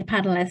for any of the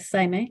panelists,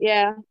 Amy?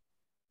 Yeah.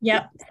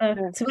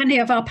 So any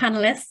of our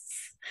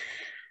panelists,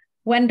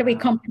 when do we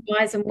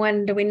compromise and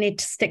when do we need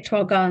to stick to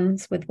our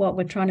guns with what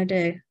we're trying to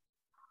do?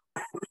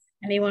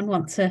 Anyone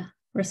want to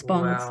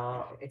respond?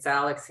 Well, it's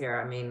Alex here.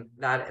 I mean,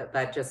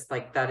 that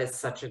is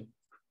such a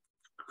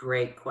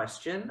great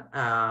question.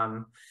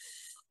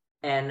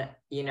 And,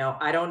 you know,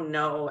 I don't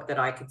know that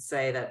I could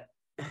say that,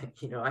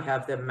 you know, I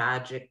have the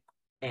magic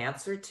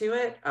answer to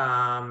it.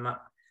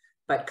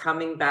 But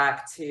coming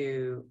back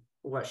to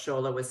what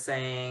Shola was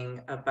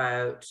saying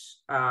about,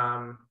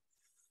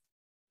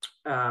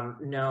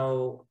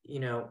 know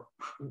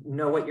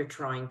what you're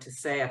trying to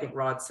say. I think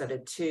Rod said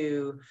it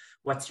too.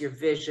 What's your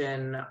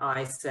vision?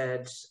 I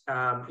said, be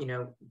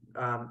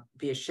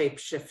a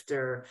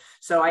shapeshifter.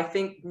 So I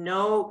think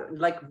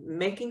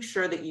making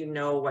sure that you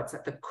know what's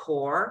at the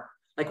core,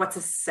 like what's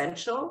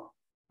essential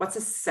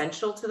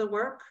to the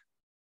work.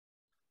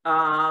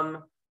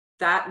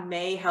 That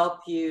may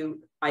help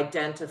you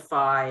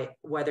identify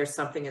whether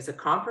something is a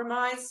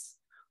compromise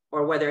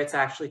or whether it's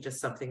actually just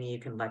something you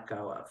can let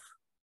go of.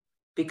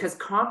 Because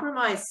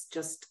compromise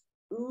just,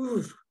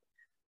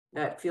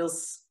 that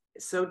feels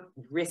so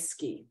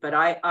risky. But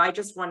I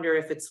just wonder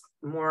if it's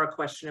more a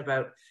question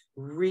about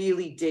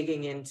really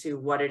digging into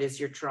what it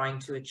is you're trying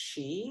to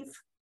achieve.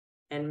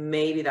 And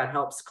maybe that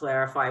helps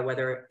clarify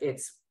whether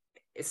it's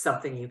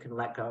something you can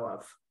let go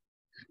of.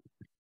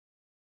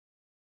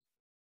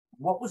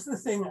 What was the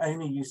thing,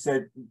 Amy, you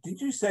said?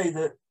 Did you say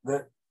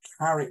that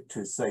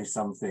characters say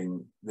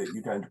something that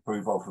you don't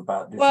approve of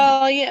about this?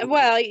 Well, yeah,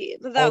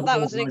 that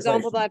was an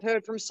example that I've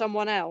heard from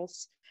someone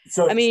else.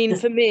 So I mean,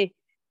 for me,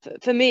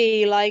 for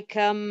me, like,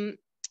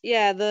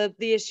 yeah, the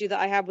issue that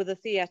I had with the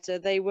theatre,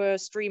 they were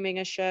streaming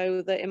a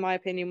show that, in my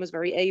opinion, was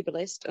very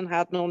ableist and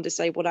had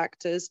non-disabled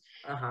actors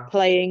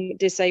playing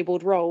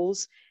disabled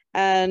roles.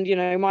 And, you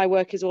know, my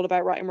work is all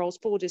about writing roles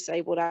for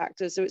disabled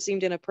actors, so it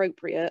seemed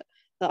inappropriate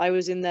that I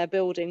was in their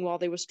building while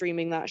they were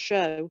streaming that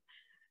show.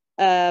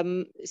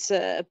 So,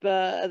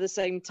 but at the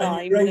same time,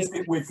 and you raised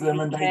it with them,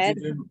 and they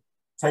didn't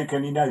take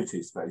any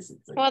notice,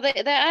 basically. Well, I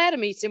had a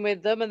meeting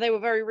with them, and they were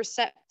very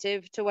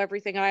receptive to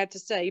everything I had to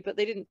say, but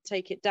they didn't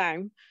take it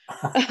down.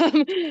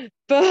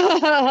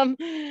 But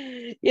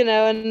you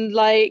know, and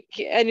like,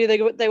 and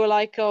they were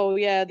like, "Oh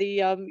yeah,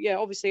 yeah,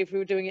 obviously, if we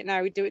were doing it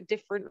now, we'd do it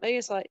differently."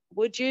 It's like,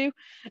 would you?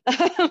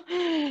 But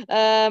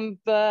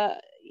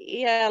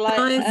yeah, like,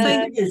 the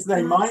thing is,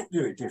 they might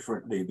do it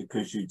differently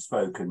because you'd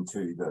spoken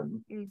to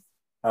them.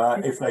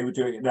 If they were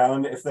doing it now,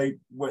 and if they,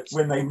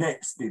 when they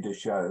next did a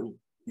show,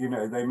 you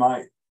know, they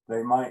might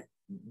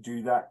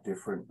do that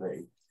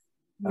differently.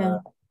 Yeah.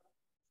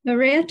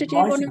 Maria, did you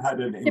want to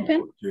had an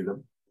input to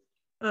them?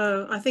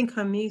 Oh, I think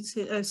I'm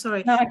muted. Oh,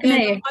 sorry. No, I can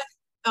hear you.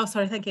 Oh,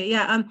 sorry. Thank you.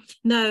 Yeah.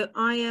 No,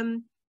 I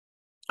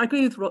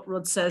agree with what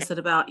Rod says that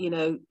about, you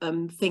know,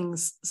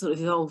 things sort of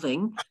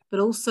evolving,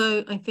 but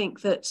also I think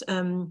that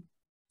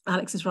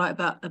Alex is right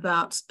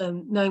about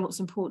knowing what's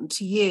important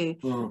to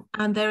you.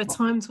 And there are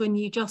times when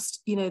you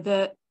just, you know,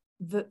 that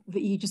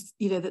you just,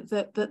 you know,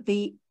 that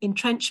the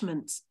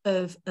entrenchment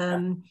of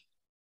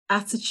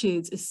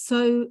attitudes is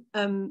so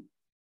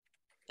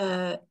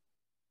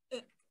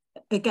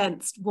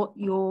against what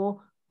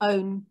your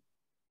own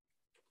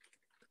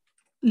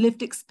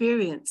lived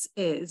experience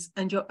is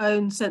and your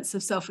own sense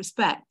of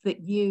self-respect,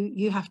 that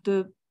you have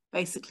to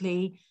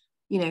basically,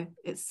 you know,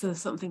 it's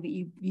something that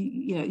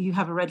you know, you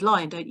have a red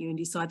line, don't you, and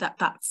decide that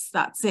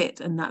that's it,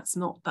 and that's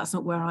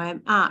not where I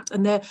am at.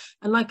 And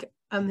like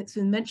it's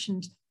been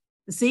mentioned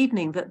this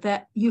evening,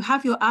 that you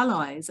have your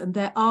allies, and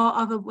there are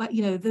other,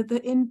 you know,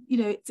 you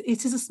know,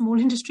 it is a small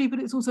industry, but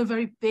it's also a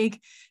very big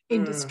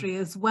industry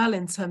as well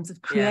in terms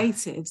of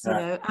creatives, you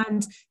know,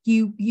 and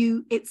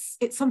it's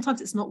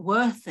sometimes it's not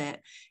worth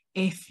it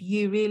if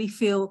you really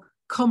feel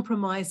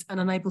compromised and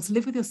unable to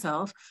live with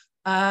yourself,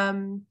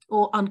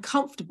 or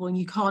uncomfortable, and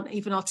you can't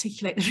even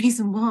articulate the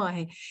reason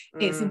why.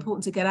 It's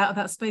important to get out of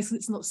that space because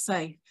it's not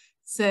safe.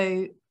 So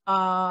you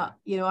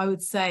know, I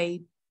would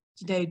say,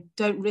 you know,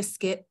 don't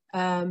risk it,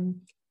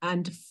 and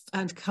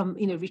come,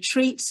 you know,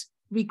 retreat,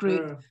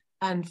 regroup,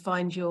 and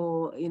find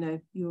your, you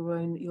know, your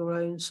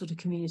own sort of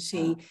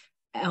community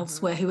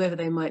elsewhere, whoever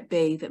they might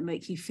be, that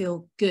make you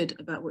feel good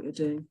about what you're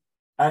doing.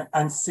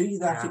 And see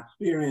that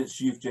experience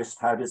you've just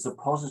had as a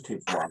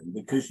positive one,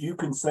 because you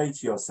can say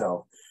to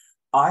yourself,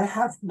 I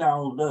have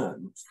now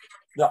learned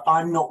that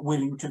I'm not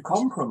willing to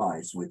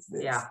compromise with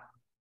this. Yeah.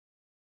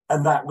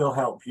 And that will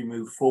help you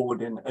move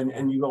forward,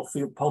 and you will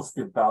feel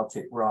positive about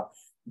it. Right?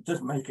 It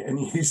doesn't make it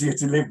any easier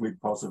to live with,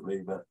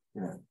 possibly, but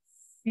you know,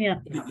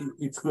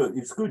 it's good.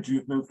 It's good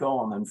you've moved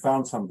on and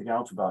found something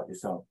out about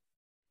yourself.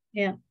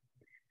 Yeah.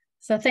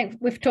 So I think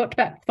we've talked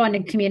about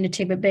finding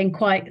community, but being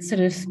quite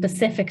sort of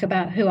specific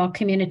about who our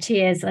community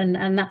is,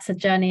 and that's a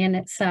journey in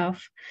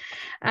itself.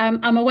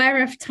 I'm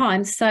aware of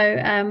time, so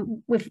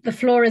the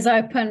floor is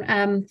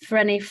open for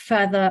any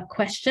further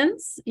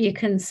questions. You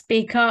can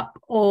speak up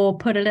or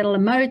put a little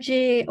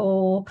emoji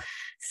or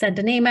send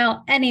an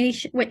email, any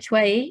which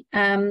way.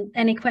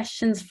 Any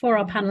questions for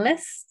our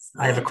panelists?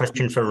 I have a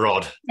question for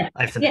Rod.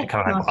 I have something to come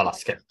ahead, I'll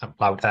ask it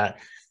aloud.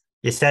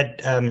 You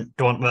said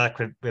don't work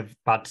with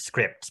bad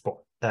scripts, but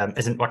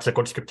isn't what's a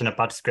good script and a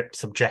bad script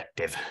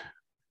subjective?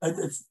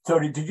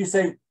 Sorry, did you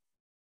say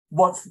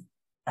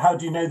how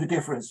do you know the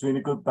difference between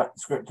a good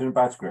script and a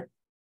bad script?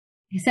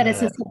 You said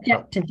it's a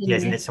subjective. Yeah,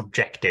 isn't it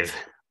subjective?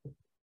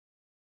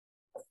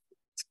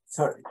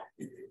 Sorry.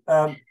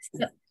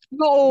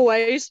 Not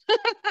always.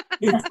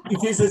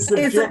 It is a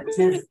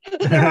subjective.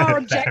 There are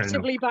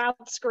objectively bad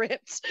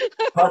scripts.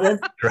 Pardon?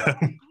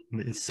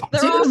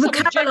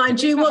 Caroline,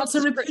 do you want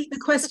to repeat the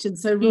question?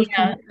 So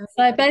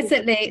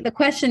basically, the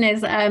question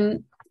is,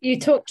 you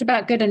talked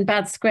about good and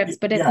bad scripts,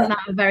 but isn't that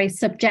a very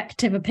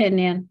subjective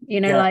opinion? You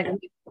know,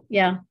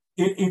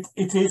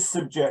 It is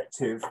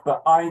subjective,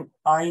 but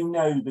I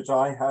know that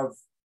I have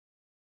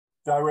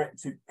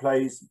directed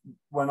plays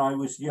when I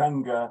was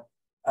younger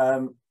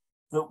that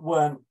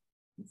weren't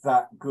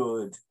that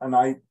good, and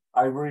I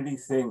really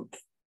think,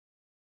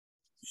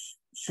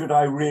 should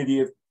I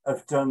really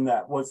have done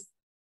that? Was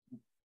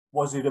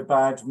it a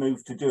bad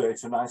move to do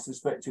it? And I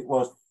suspect it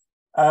was.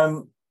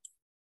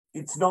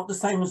 It's not the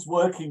same as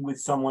working with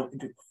someone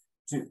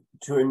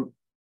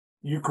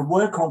you can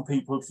work on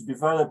people to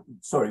develop,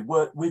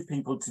 work with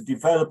people to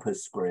develop a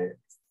script,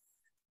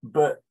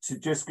 but to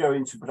just go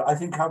into, I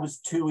think I was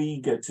too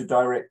eager to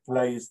direct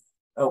plays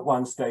at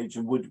one stage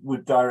and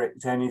would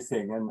direct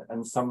anything.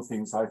 And some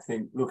things, I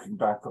think, looking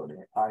back on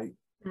it, I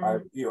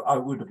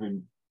would have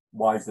been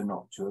wiser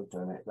not to have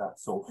done it,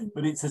 that's all.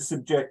 But it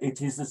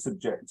is a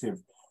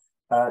subjective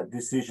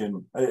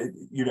decision,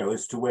 you know,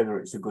 as to whether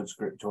it's a good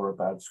script or a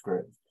bad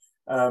script.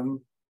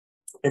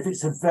 If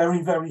it's a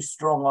very, very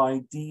strong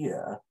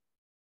idea,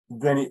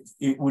 then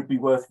it would be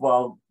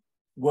worthwhile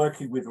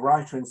working with the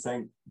writer and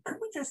saying, could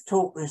we just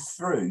talk this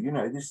through? You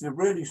know, this is a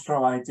really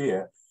strong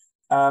idea.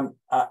 I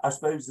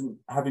suppose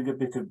having a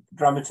bit of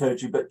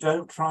dramaturgy, but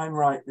don't try and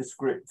write the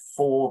script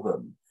for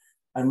them.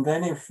 And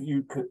then if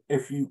you could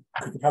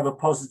have a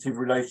positive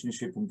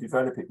relationship and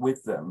develop it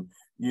with them,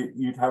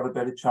 you'd have a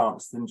better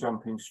chance than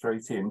jumping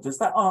straight in. Does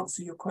that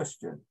answer your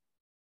question?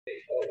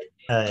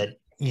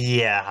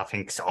 Yeah, I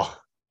think so.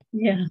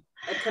 Yeah.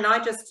 Can I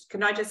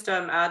just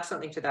add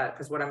something to that?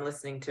 Because what I'm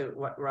listening to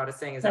what Rod is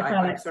saying is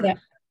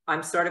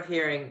I'm sort of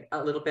hearing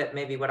a little bit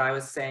maybe what I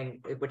was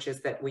saying, which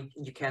is that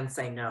you can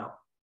say no.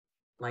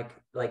 Like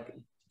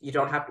you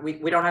don't have we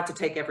don't have to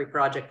take every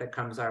project that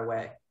comes our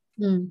way.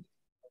 Mm.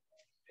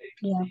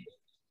 Yeah.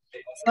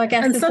 So I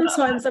guess, and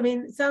sometimes, I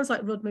mean, it sounds like,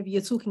 Rod, maybe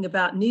you're talking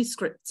about new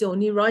scripts or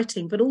new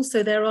writing, but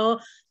also there are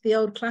the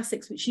old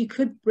classics which you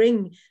could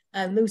bring.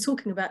 And we were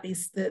talking about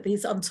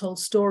these untold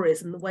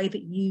stories and the way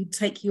that you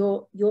take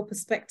your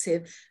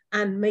perspective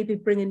and maybe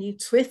bring a new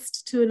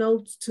twist to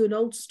an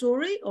old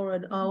story or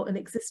an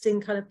existing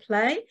kind of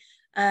play.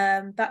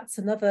 That's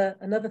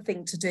another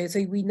thing to do.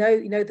 So we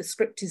know the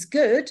script is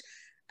good,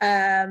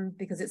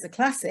 because it's a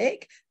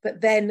classic, but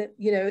then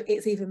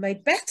it's even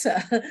made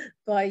better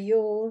by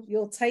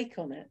your take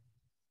on it.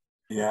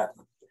 Yeah,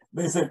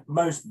 there's a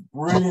most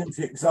brilliant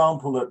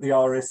example that the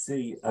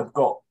RSC have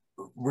got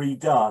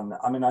redone.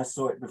 I mean, I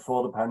saw it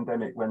before the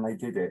pandemic when they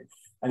did it,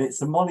 and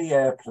it's a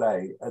Maier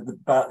play.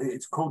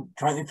 It's called,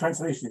 in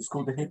translation, it's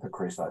called The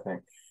Hypocrite, I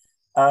think.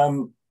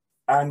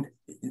 And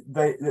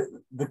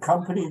the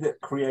company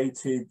that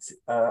created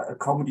a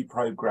comedy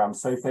program,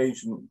 South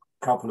Asian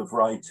couple of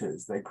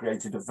writers, they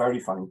created a very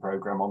funny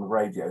program on the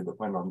radio that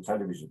went on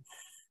television,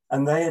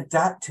 and they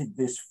adapted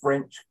this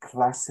French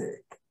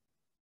classic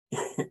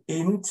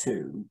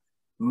into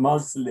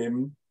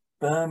Muslim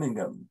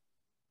Birmingham.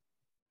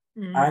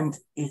 And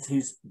it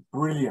is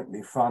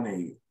brilliantly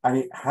funny, and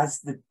it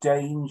has the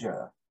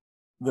danger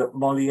that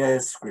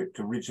Moliere's script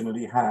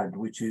originally had,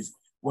 which is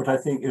what I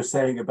think you're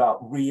saying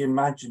about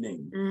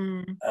reimagining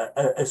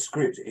a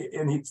script.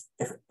 And it's,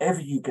 if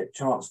ever you get a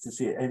chance to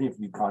see it, any of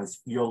you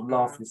guys, you'll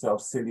laugh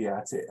yourself silly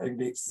at it.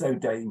 And it's so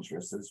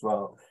dangerous as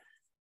well,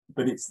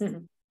 but it's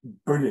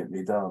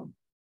brilliantly done.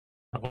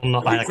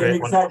 It's an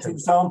exact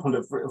example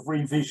of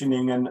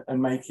revisioning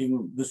and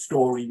making the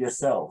story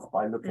yourself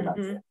by looking at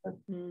it.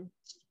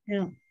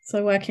 Yeah,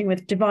 so working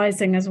with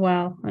devising as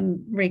well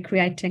and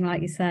recreating,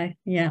 like you say.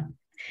 Yeah.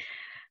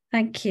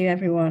 Thank you,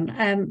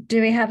 everyone.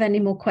 Do we have any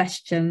more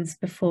questions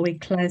before we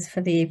close for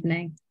the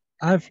evening?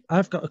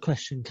 I've got a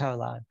question,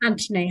 Caroline.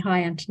 Anthony, hi,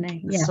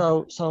 Anthony.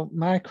 Yeah. So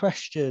my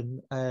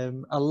question,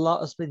 a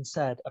lot has been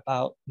said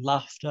about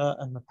laughter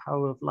and the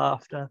power of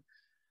laughter,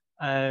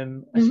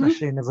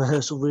 especially in the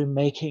rehearsal room,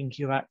 making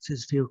your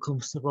actors feel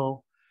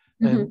comfortable,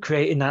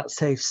 creating that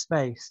safe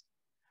space.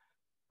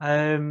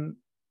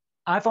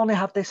 I've only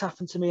had this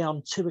happen to me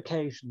on 2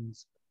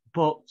 occasions,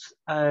 but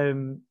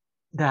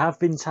there have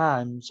been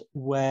times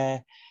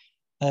where,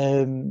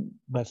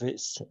 whether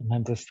it's a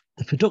member of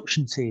the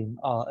production team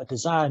or a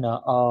designer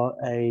or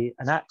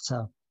an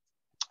actor,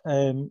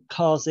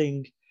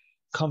 causing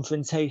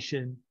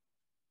confrontation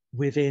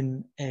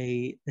within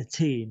a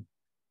team.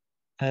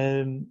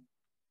 As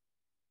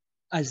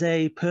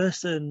a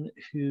person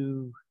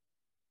who,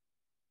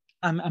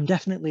 I'm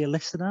definitely a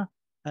listener.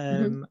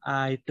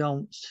 I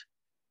don't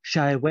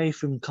shy away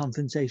from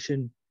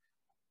confrontation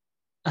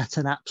at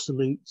an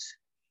absolute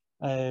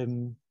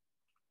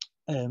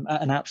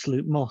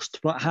must.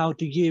 But how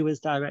do you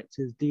as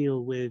directors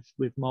deal with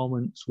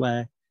moments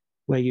where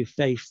you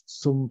face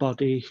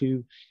somebody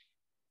who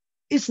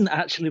isn't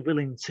actually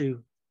willing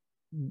to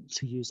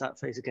use that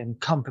phrase again,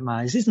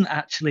 compromise, isn't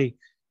actually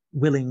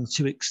willing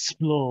to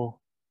explore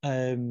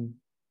other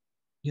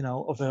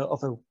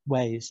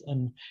ways,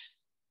 and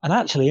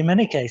actually in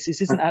many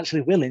cases isn't actually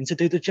willing to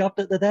do the job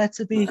that they're there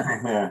to be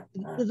they're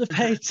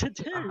paid to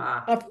do?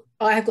 I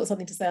have got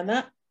something to say on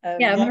that.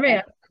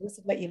 Maria, of course,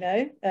 I'll let you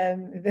know.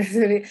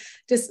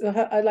 Just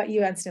I, like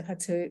you, Anthony, I've had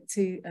two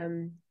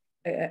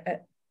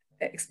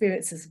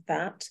experiences of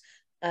that,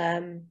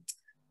 and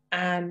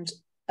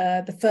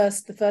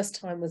the first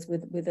time was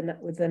with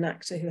an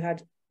actor who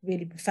had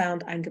really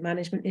profound anger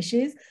management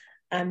issues,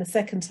 and the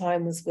second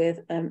time was with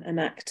an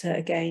actor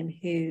again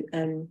who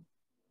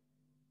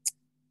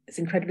it's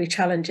incredibly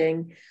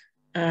challenging,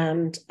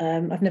 and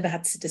I've never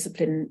had to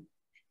discipline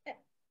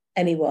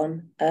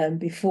anyone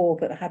before,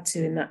 but I had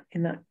to in that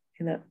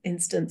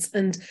instance,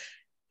 and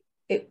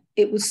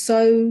it was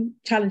so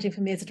challenging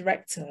for me as a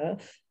director.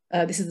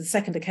 This is the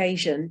second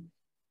occasion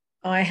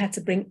I had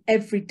to bring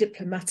every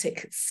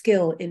diplomatic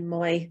skill in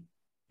my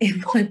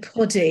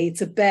body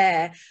to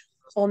bear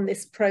on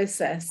this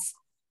process.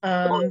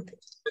 And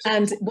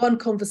one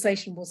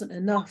conversation wasn't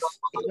enough.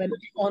 It went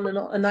on,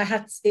 and I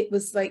had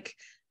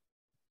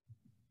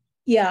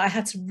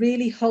to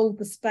really hold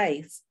the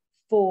space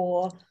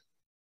for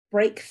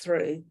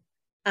breakthrough.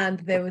 And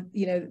there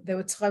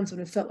were times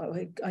when it felt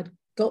like I'd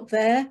got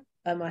there.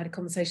 I had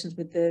conversations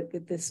with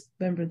this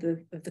member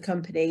of the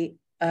company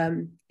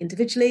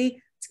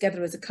individually,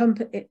 together as a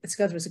company,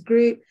 together as a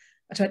group.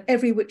 I tried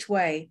every which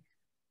way.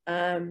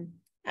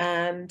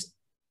 And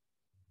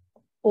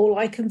all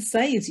I can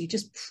say is I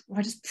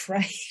just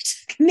prayed.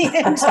 In the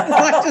end,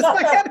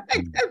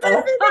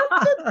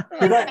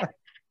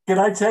 Can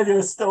I tell you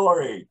a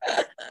story?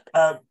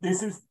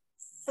 This is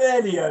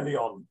fairly early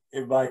on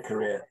in my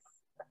career.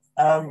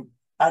 And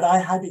I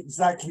had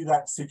exactly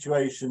that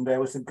situation.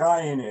 There was a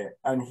guy in it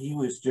and he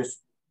was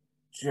just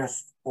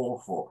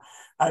awful.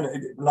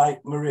 And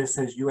like Maria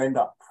says, you end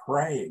up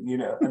praying, you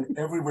know, and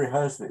every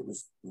rehearsal it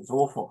was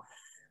awful.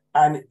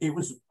 And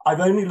I've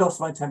only lost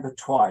my temper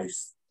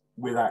twice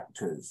with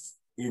actors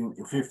in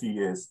 50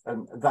 years.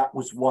 And that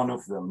was one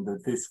of them,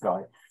 this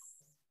guy.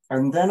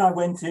 And then I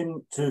went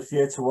into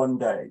theatre one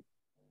day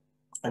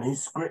and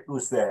his script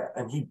was there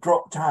and he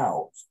dropped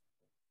out.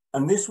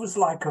 And this was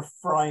like a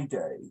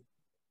Friday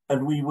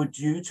and we were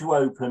due to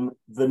open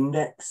the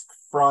next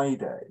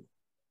Friday.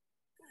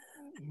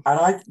 And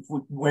I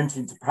went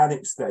into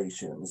panic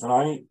stations and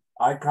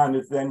I kind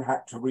of then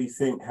had to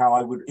rethink how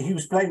I would, he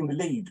was playing the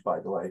lead, by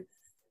the way.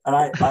 And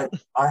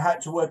I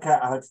had to work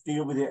out how to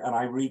deal with it and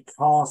I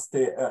recast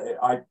it.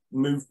 I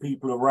moved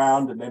people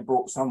around and then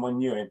brought someone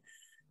new in.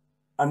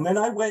 And then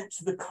I went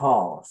to the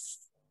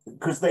cast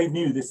because they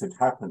knew this had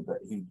happened,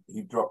 that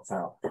he dropped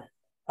out.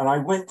 And I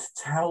went to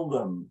tell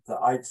them that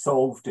I'd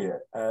solved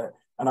it.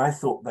 And I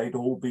thought they'd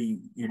all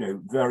be, you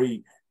know,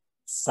 very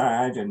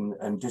sad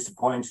and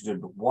disappointed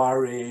and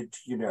worried,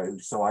 you know.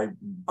 So I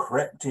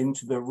crept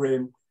into the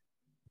room.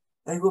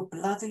 They were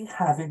bloody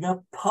having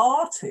a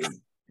party.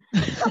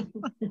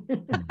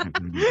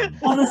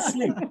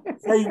 Honestly,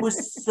 they were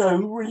so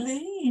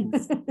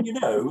relieved, you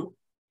know.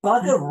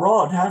 Bugger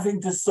Rod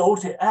having to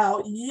sort it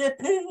out,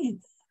 yippee!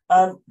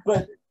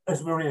 But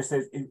as Maria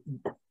says,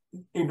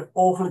 in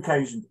awful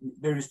occasions,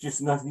 there is just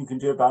nothing you can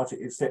do about it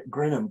except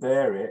grin and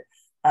bear it.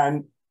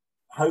 And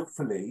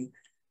hopefully,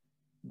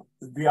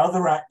 the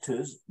other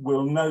actors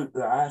will note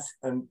that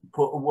and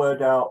put a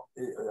word out.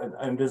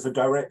 And as a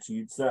director,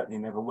 you'd certainly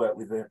never work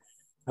with a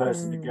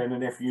person again.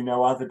 And if you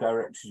know other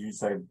directors, you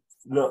say,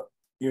 look,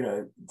 you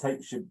know,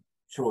 take your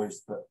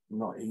choice, but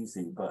not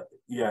easy. But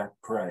yeah,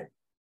 pray.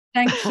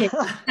 Thank you.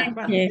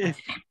 Thank you.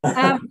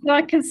 So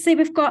I can see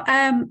we've got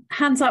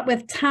hands up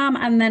with Tam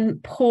and then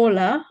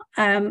Paula.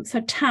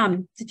 So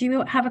Tam, did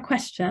you have a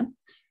question?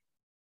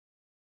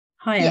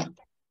 Hiya. Yeah.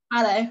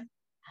 Hello.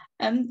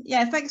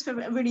 Yeah, thanks for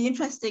a really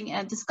interesting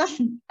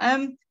discussion.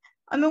 I'm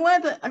aware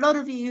that a lot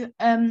of you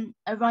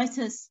are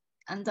writers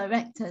and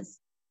directors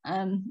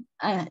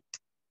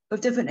with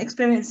different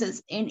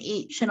experiences in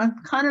each, and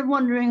I'm kind of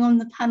wondering on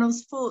the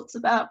panel's thoughts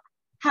about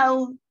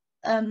how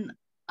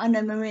I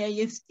know, Maria,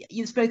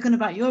 you've spoken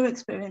about your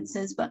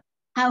experiences, but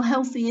how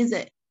healthy is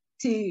it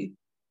to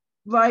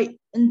write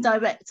and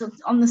direct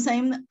on the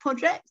same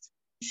project?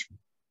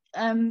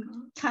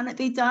 Can it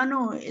be done,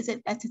 or is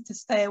it better to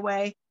stay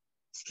away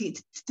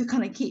to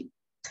kind of keep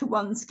to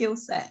one skill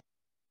set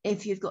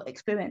if you've got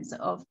experience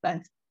of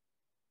both?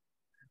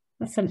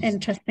 That's an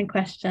interesting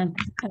question.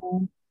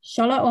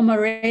 Shola or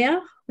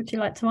Maria, would you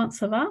like to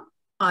answer that?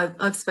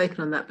 I've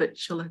spoken on that, but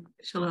shall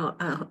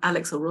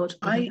Alex or Rod?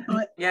 I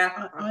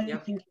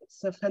think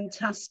it's a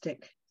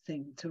fantastic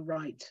thing to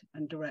write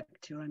and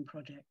direct your own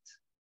projects.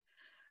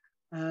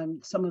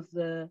 Some of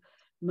the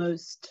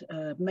most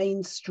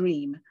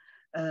mainstream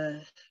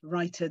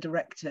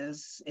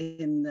writer-directors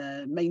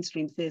in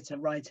mainstream theatre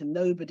write, and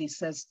nobody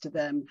says to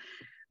them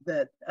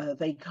that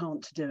they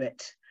can't do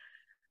it.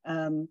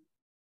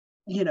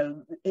 You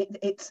know,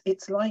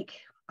 it's like,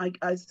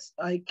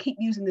 I keep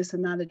using this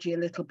analogy a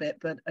little bit,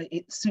 but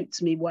it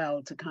suits me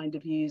well to kind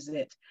of use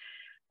it.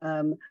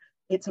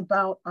 It's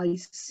about, I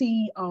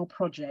see our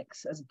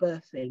projects as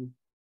birthing,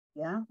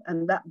 yeah?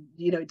 And that,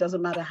 you know, it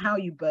doesn't matter how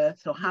you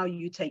birth or how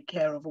you take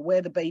care of or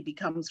where the baby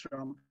comes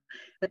from,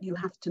 but you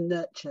have to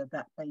nurture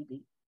that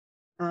baby.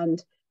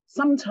 And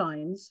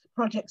sometimes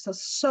projects are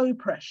so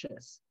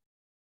precious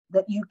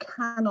that you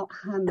cannot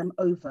hand them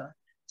over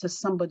to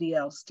somebody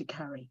else to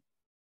carry.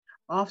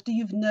 After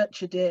you've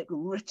nurtured it,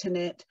 written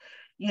it,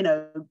 you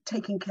know,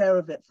 taken care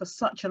of it for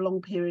such a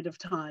long period of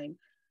time,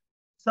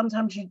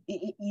 sometimes you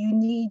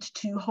need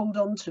to hold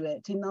on to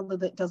it in order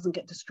that it doesn't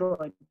get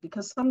destroyed.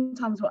 Because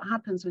sometimes what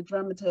happens with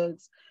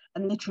dramaturgs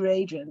and literary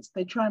agents,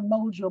 they try and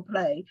mold your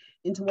play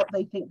into what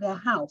they think their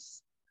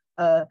house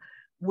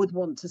would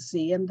want to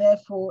see. And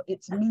therefore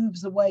it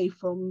moves away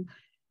from,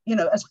 you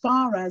know, as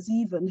far as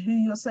even who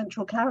your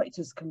central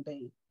characters can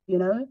be, you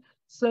know.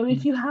 So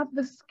if you have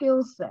the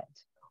skill set,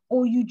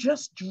 or you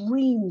just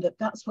dream that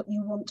that's what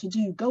you want to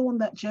do, go on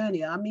that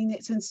journey. I mean,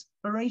 it's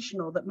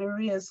inspirational that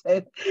Maria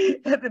said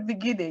at the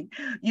beginning,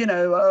 you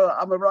know, oh,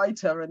 I'm a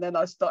writer and then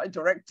I started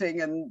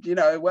directing and, you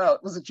know, well,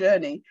 it was a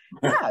journey.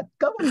 Yeah,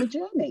 go on the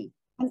journey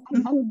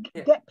and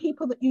get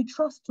people that you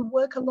trust to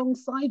work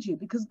alongside you,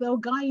 because they'll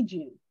guide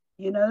you,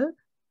 you know,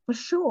 for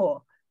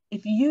sure.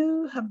 If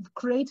you have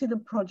created a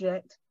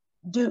project,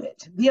 do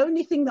it. The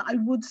only thing that I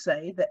would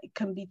say that it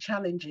can be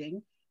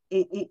challenging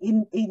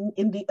in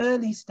the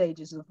early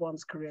stages of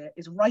one's career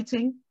is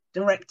writing,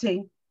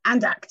 directing,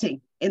 and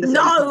acting in the same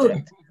No,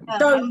 project.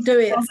 don't do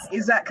it.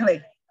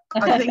 Exactly.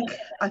 I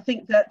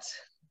think that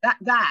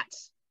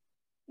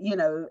you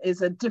know,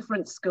 is a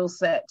different skill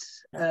set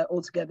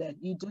altogether.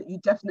 You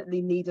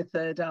definitely need a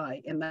third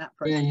eye in that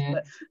process. Yeah.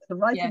 But to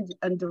write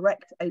and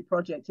direct a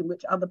project in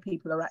which other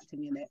people are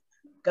acting in it,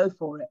 go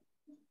for it.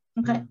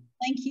 Okay,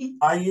 thank you.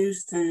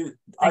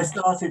 I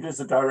started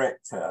as a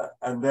director,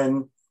 and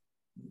then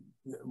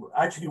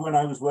actually when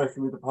I was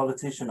working with a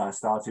politician, I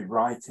started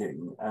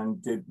writing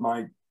and did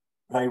my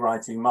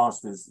playwriting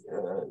masters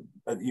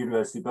at the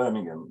University of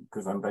Birmingham,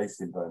 because I'm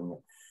based in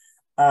Birmingham.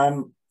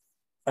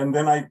 And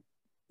then I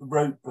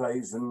wrote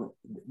plays and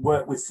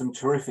worked with some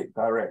terrific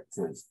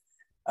directors.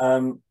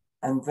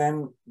 And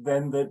then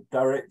the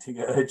directing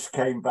urge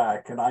came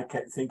back, and I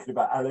kept thinking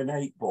about Alan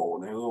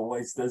Ayckbourn, who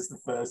always does the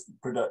first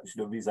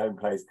production of his own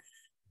plays.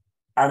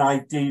 And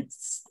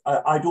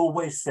I'd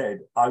always said,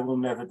 I will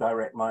never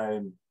direct my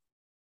own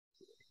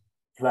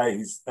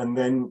plays. And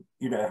then,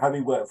 you know,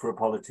 having worked for a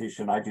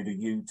politician, I did a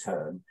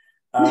U-turn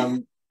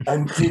and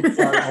did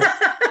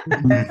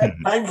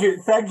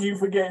thank you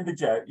for getting the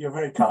joke. You're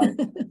very kind.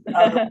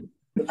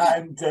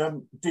 And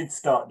did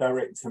start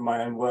directing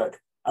my own work.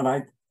 And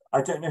I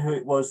don't know who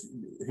it was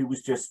who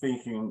was just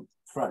speaking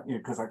front, you know,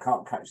 because I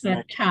can't catch the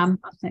name. Cam,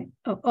 I think.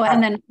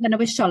 And then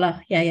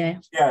Olusola. Yeah.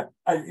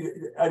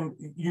 And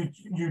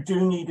you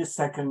do need a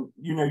second.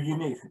 You know, you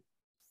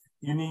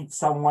need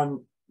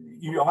someone.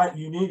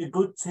 You need a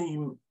good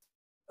team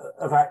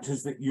of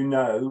actors that you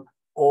know,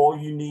 or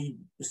you need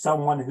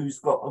someone who's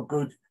got a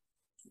good,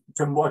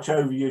 can watch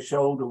over your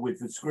shoulder with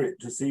the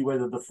script to see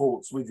whether the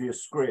fault's with your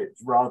script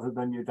rather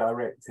than your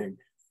directing.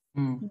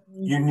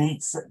 You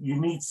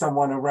need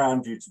someone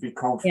around you to be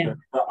confident.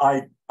 But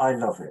I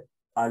love it.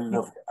 I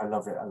love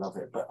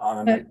it. But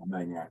I'm a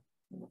maniac.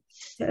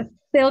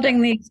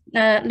 Building these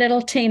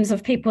little teams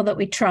of people that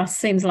we trust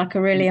seems like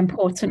a really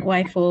important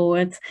way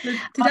forward. Did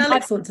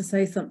Alex want to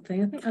say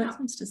something? I think Alex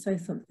wants to say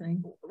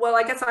something. Well,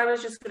 I guess I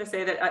was just going to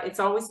say that it's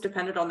always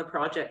depended on the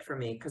project for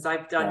me, because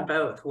I've done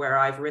both, where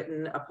I've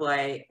written a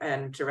play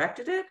and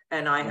directed it,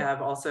 and I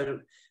have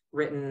also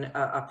written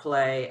a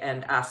play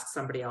and asked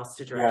somebody else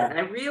to direct it.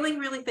 And I really,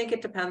 really think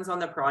it depends on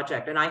the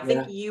project. And I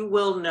think you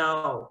will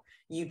know.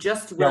 You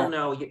just will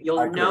know.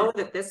 You'll know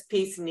that this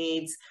piece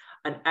needs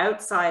an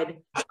outside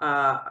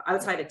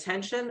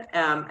attention,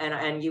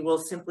 and you will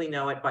simply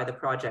know it by the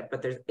project.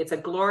 But it's a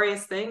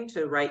glorious thing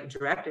to write and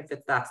direct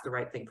if that's the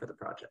right thing for the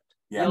project.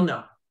 You'll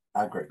know.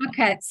 I agree.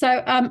 Okay,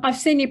 so I've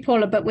seen you,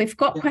 Paula, but we've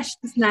got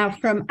questions now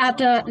from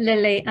Ada,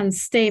 Lily, and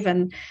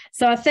Stephen.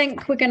 So I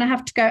think we're going to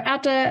have to go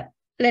Ada,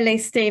 Lily,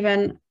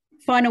 Stephen,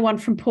 final one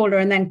from Paula,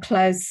 and then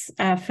close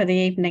for the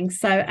evening.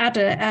 So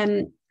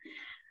Ada,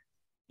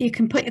 you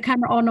can put your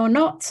camera on or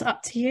not,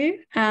 up to you.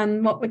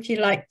 What would you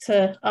like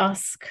to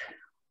ask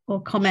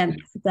or comment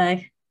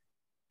today?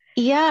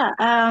 Yeah,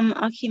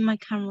 I'll keep my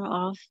camera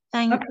off.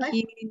 Thank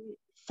you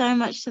so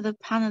much to the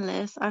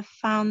panelists. I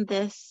found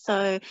this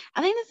I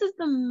think this is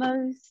the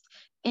most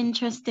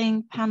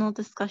interesting panel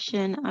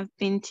discussion I've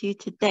been to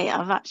today.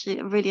 I've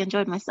actually really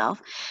enjoyed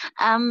myself.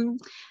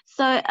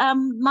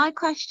 My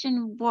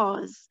question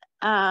was,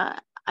 I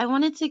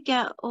wanted to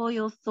get all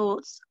your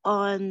thoughts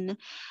on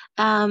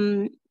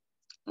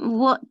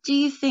what do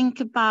you think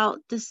about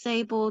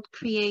disabled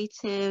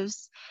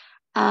creatives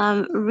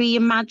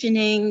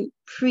reimagining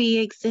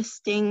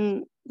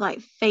pre-existing,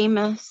 like,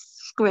 famous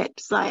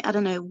scripts, like, I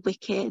don't know,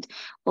 Wicked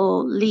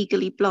or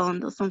Legally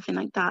Blonde or something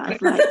like that,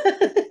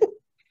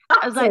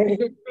 as like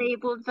the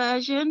disabled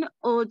version?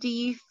 Or do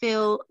you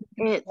feel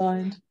it's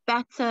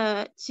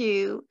better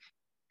to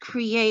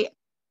create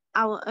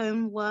our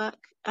own work,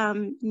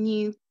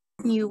 new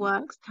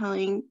works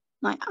telling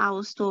like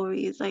our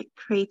stories, like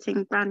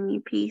creating brand new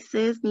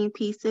pieces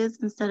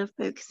instead of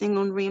focusing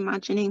on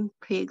reimagining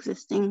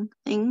pre-existing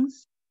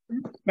things?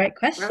 Great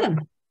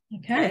question.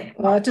 Okay.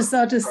 Well, I'll just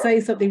say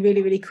something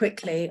really, really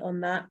quickly on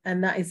that,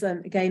 and that is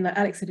again, like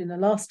Alex said in the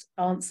last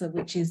answer,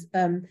 which is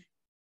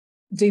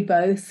do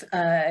both,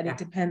 and it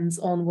depends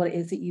on what it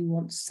is that you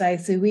want to say.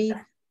 So we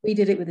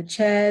did it with the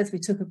chairs. We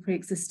took a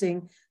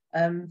pre-existing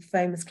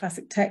famous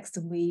classic text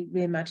and we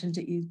reimagined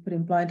it. You put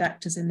in blind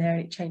actors in there,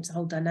 and it changed the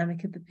whole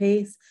dynamic of the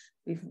piece.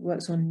 We've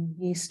worked on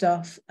new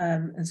stuff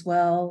as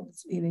well,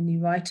 new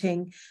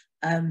writing,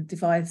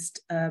 devised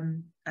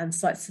and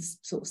slightly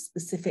sort of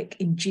specific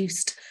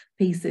induced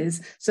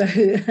pieces. So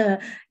I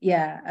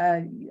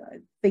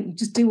think you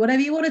just do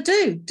whatever you want to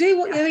do. Do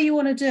whatever you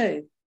want to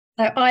do.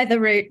 So either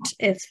route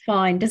is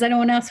fine. Does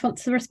anyone else want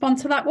to respond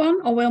to that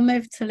one, or we'll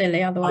move to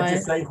Lily otherwise? I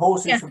just say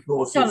horses for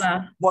courses.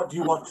 What do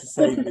you want to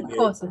say with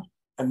it?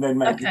 And then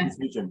make a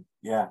decision.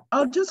 Yeah.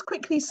 I'll just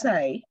quickly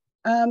say,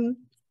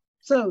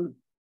 so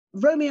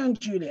Romeo and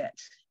Juliet,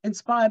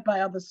 inspired by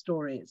other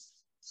stories,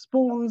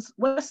 spawns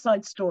West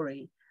Side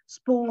Story,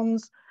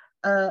 spawns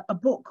a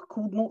book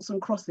called Noughts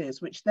and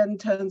Crosses, which then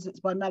it's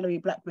by Mallory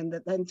Blackman,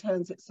 that then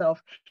turns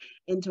itself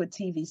into a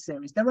TV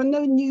series. There are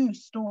no new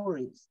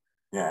stories,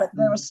 but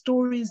there are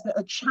stories that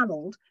are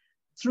channeled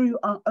through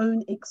our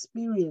own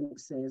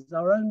experiences,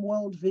 our own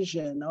world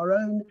vision, our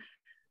own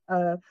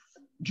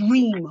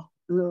dream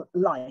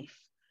life.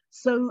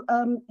 So,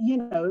 you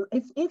know,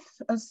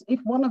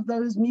 if one of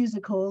those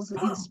musicals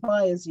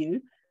inspires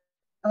you,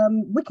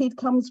 Wicked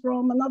comes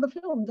from another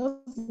film,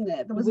 doesn't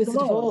it? The Wizard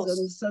of Oz,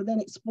 and so then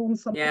it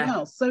spawns something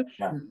else. So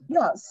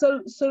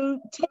so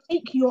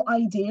take your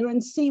idea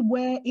and see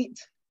where it,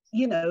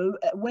 you know,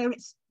 where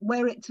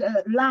it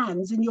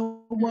lands in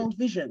your world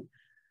vision.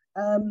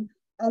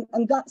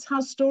 And that's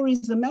how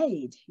stories are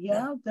made.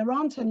 There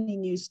aren't any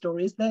new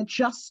stories. They're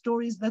just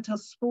stories that are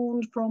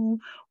spawned from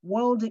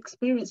world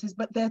experiences,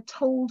 but they're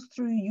told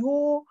through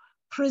your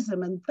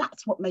prism, and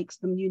that's what makes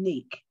them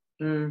unique.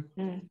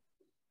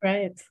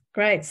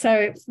 Great.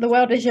 So the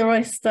world is your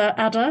oyster,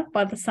 Ada,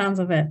 by the sounds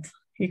of it.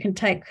 You can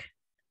take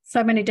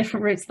so many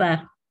different routes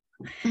there.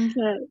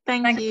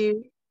 Thank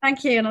you.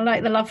 Thank you. And I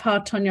like the love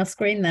heart on your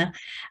screen there.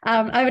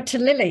 Over to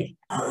Lily.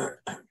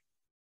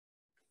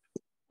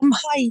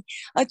 Hi,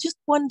 I just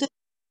wondered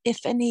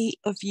if any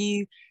of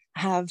you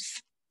have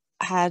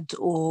had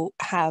or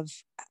have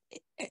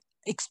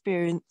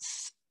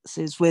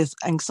experiences with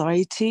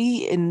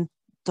anxiety in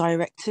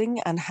directing,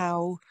 and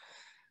how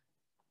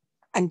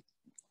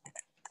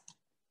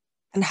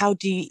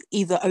do you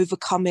either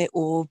overcome it,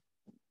 or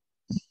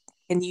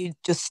can you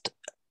just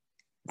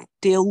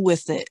deal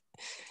with it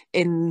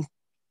in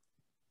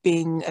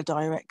being a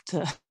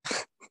director?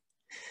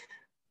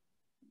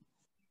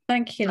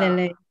 Thank you,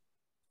 Lily.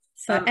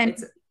 So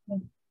it's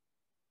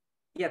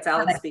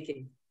Alex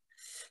speaking.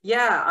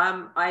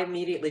 Yeah, I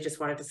immediately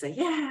just wanted to say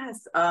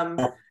yes.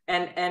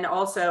 And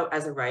also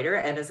as a writer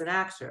and as an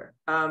actor,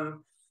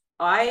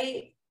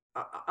 I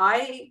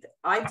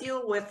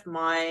deal with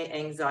my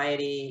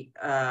anxiety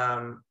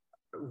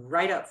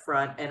right up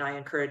front, and I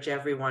encourage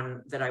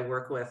everyone that I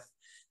work with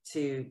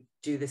to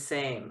do the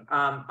same.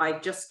 I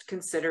just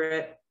consider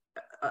it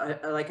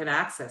like an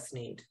access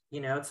need.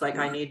 You know, it's like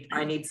I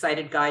need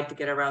sighted guide to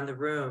get around the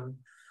room.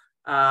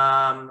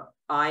 I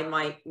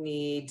might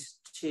need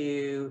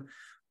to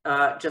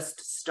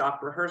just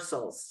stop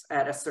rehearsals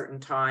at a certain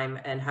time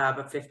and have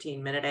a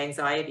 15-minute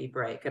anxiety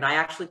break. And I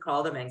actually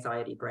call them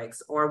anxiety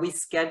breaks, or we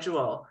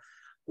schedule.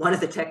 One of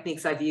the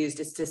techniques I've used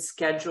is to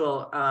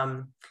schedule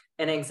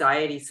an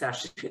anxiety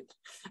session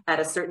at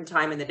a certain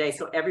time in the day.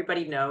 So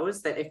everybody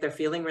knows that if they're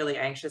feeling really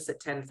anxious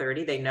at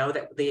 10:30, they know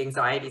that the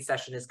anxiety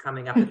session is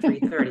coming up at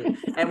 3:30.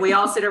 And we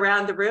all sit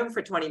around the room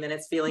for 20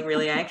 minutes feeling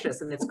really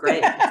anxious, and it's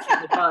great. It's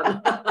really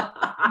fun.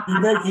 You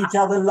make each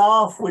other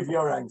laugh with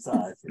your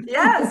anxiety.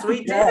 Yes,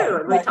 we do.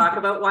 And we talk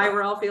about why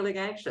we're all feeling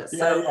anxious.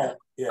 So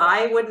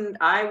I wouldn't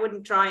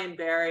try and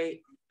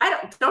bury,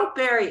 don't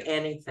bury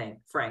anything,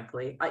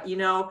 frankly. You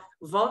know,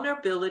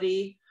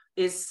 vulnerability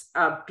is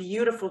a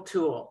beautiful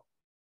tool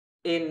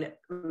in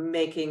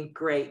making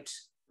great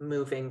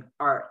moving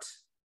art.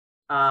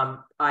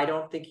 I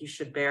don't think you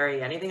should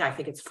bury anything. I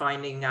think it's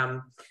finding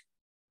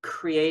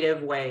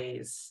creative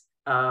ways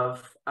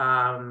of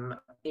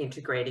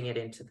integrating it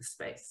into the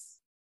space.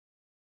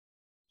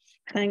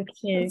 Thank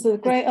you. That's a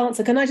great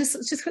answer. Can I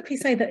just quickly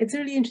say that it's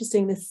really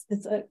interesting, this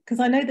because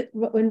I know that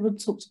when Rod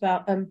talked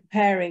about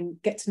preparing,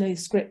 get to know your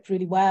script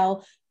really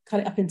well, cut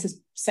it up into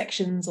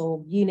sections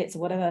or units or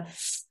whatever.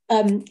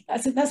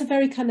 That's a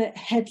very kind of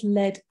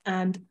head-led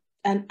and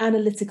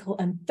analytical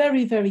and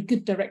very, very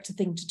good director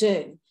thing to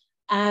do.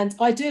 And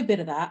I do a bit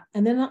of that,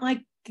 and then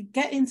I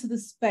get into the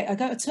space. I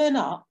turn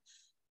up,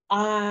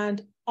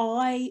 and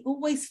I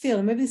always feel,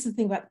 and maybe this is the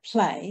thing about the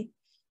play,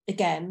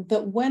 again,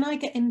 that when I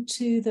get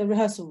into the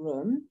rehearsal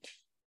room,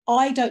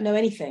 I don't know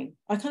anything.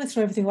 I kind of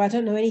throw everything away. I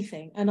don't know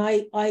anything. And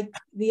I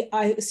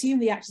assume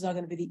the actors are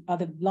going to be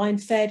either line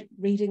fed,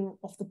 reading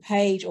off the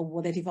page,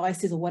 or their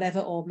devices or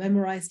whatever, or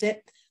memorized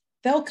it.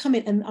 They'll come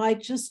in, and I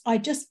just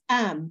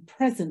am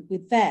present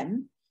with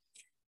them.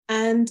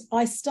 And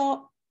I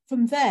start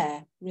from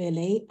there,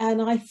 really,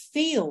 and I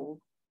feel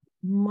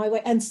my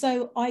way. And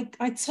so I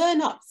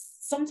turn up,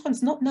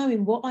 sometimes not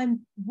knowing what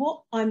I'm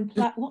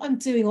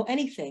doing or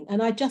anything,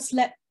 and I just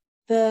let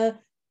the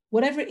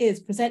whatever it is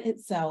present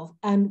itself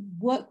and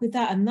work with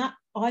that. And that,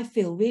 I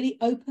feel, really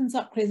opens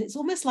up creativity. It's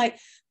almost like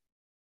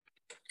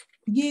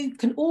you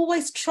can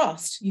always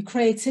trust your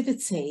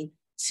creativity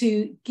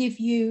to give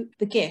you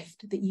the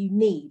gift that you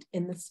need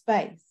in the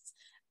space.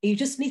 You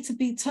just need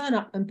to turn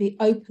up and be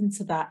open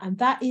to that. And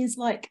that is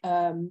like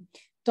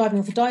diving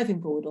off a diving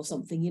board or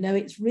something, you know.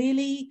 It's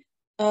really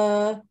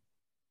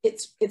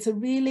it's a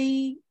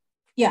really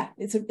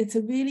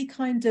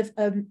kind of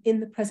in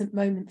the present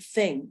moment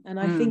thing. And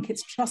I think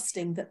it's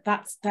trusting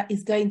that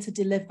is going to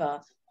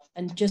deliver,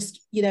 and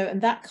just, you know,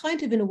 and that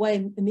kind of in a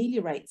way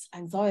ameliorates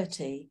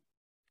anxiety.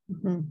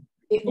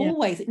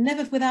 It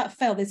never without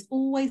fail, there's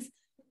always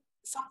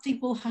something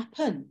will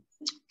happen.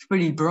 It's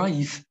really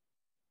brave.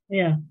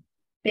 Yeah,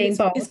 being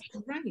bold. It's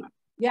great.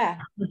 Yeah.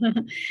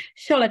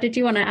 Shola, did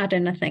you want to add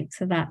anything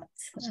to that,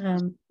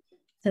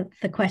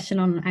 the question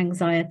on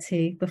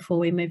anxiety, before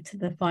we move to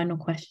the final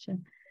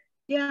question?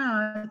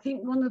 Yeah, I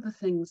think one of the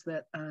things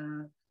that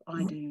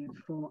I do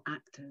for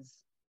actors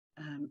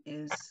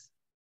is,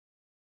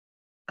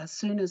 as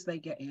soon as they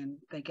get in,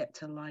 they get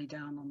to lie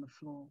down on the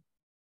floor.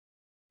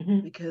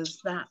 because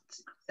that,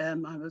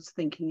 I was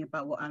thinking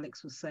about what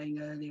Alex was saying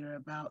earlier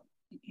about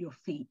your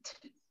feet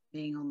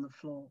being on the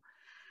floor.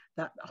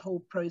 That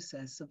whole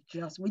process of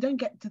just, we don't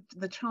get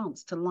the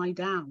chance to lie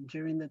down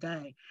during the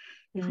day.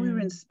 If we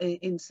were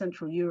in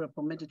Central Europe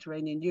or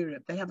Mediterranean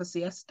Europe, they have a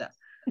siesta.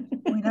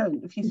 We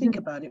don't. If you think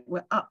about it,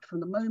 we're up from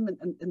the moment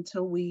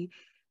until we,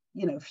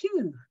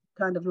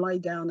 kind of lie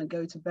down and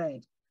go to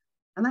bed.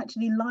 And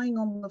actually lying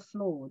on the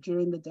floor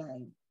during the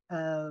day,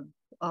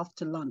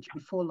 after lunch,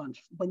 before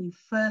lunch, when you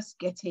first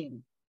get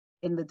in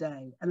the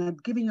day, and then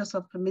giving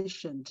yourself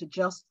permission to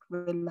just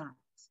relax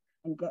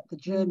and get the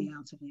journey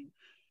out of you,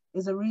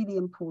 is a really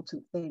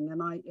important thing.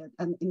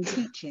 And in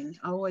teaching,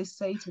 I always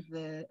say to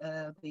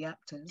the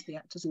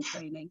actors in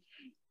training,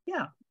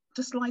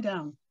 just lie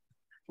down.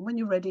 When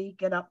you're ready,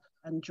 get up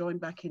and join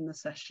back in the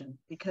session,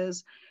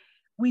 because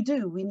we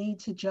need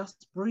to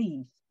just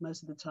breathe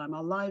most of the time.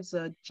 Our lives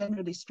are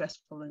generally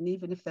stressful, and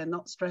even if they're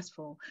not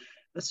stressful,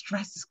 the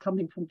stress is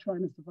coming from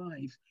trying to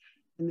survive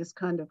in this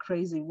kind of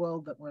crazy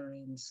world that we're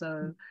in.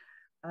 So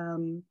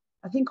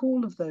I think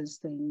all of those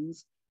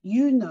things,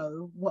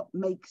 what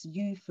makes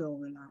you feel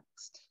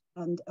relaxed.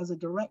 And as a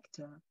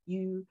director,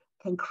 you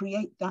can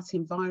create that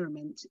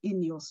environment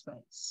in your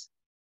space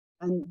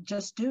and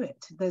just do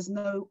it. There's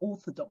no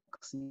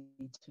orthodoxy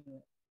to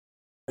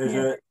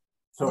it.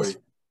 Sorry,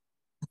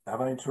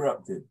 have I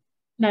interrupted?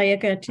 No, you're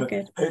good. You're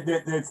good.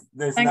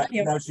 Thank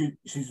you.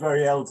 She's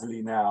very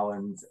elderly now,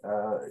 and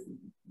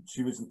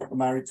she was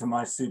married to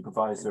my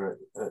supervisor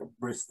at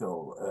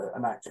Bristol,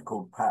 an actor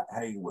called Pat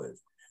Hayward.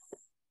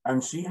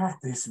 And she had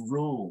this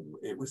rule.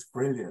 It was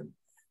brilliant.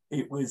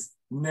 It was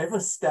never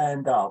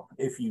stand up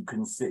if you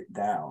can sit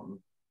down,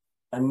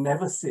 and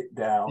never sit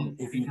down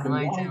if you can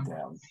lie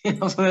down.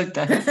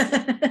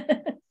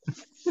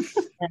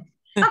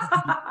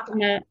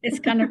 It's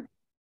kind of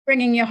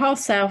bringing your whole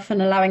self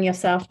and allowing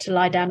yourself to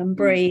lie down and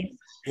breathe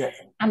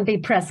and be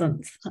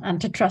present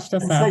and to trust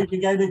yourself. And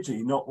saving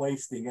energy, not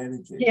wasting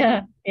energy.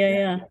 Yeah.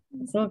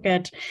 It's all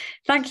good.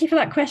 Thank you for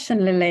that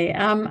question, Lily.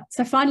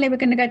 So finally, we're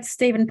going to go to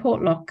Stephen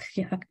Portlock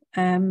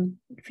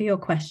for your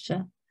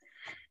question.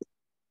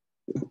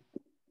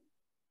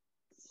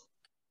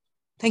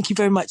 Thank you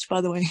very much,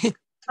 by the way.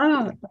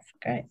 Oh, that's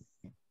great.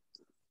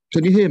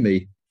 Can you hear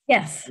me?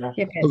 Yes.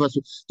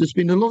 There's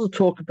been a lot of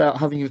talk about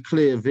having a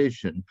clear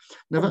vision.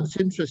 Now that's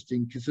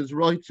interesting, because as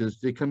writers,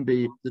 there can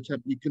be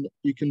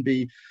you can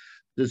be.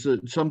 There's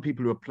some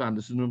people who are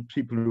planners and some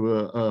people who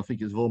are, I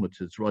think it's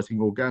vomiters, writing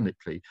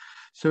organically.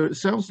 So it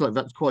sounds like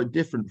that's quite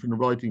different from the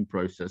writing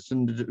process.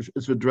 And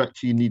as a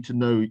director, you need to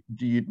know.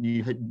 You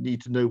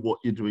need to know what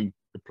you're doing,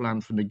 the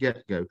plan from the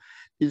get-go.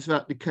 Is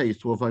that the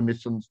case, or have I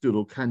misunderstood,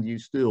 or can you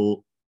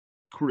still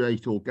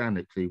create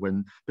organically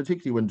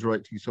particularly when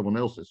directing someone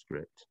else's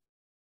script?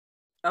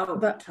 Oh,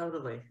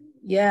 totally.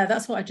 Yeah,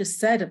 that's what I just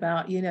said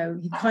about, you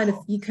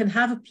can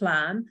have a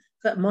plan,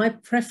 but my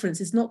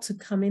preference is not to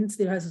come into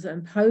the rehearsals and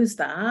impose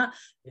that.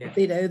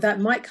 That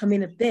might come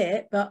in a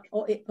bit, but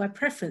my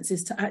preference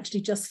is to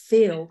actually just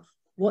feel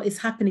what is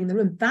happening in the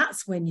room.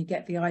 That's when you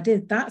get the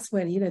idea. That's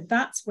when,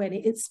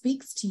 it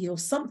speaks to you, or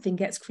something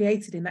gets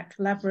created in that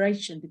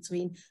collaboration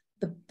between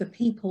the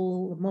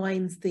people, the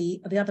minds,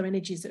 the other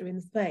energies that are in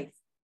the space.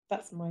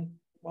 That's my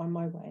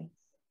way.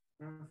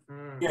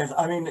 Yes,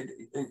 I mean,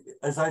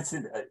 as I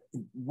said,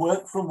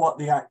 work from what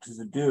the actors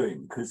are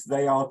doing, because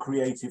they are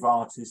creative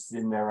artists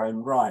in their own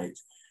right.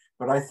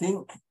 But I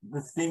think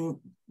the thing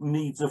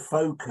needs a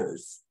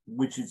focus,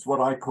 which is what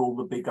I call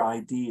the big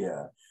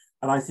idea.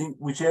 And I think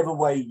whichever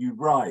way you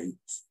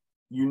write,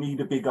 you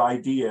need a big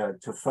idea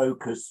to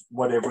focus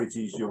whatever it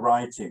is you're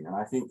writing. And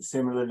I think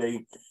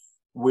similarly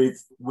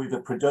with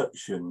a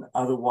production,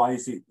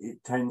 otherwise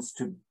it tends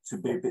to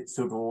be a bit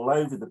sort of all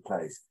over the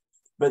place.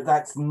 But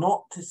that's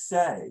not to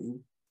say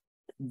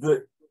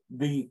that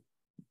the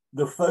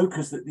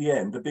focus at the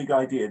end, the big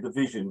idea, the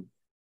vision,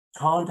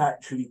 can't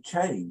actually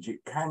change.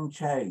 It can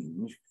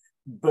change,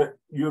 but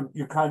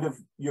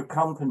your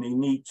company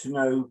need to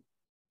know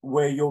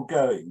where you're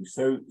going.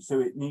 So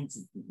it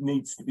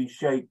needs to be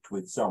shaped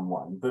with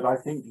someone. But I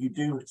think you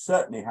do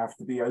certainly have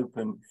to be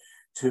open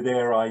to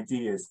their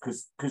ideas,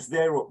 because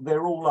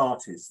they're all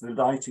artists. The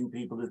lighting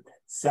people, the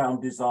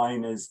sound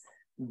designers.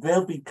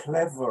 They'll be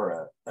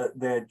cleverer at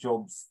their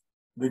jobs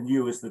than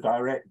you as the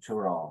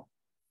director are.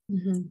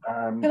 Can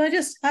I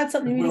just add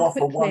something really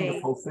quickly? We'll offer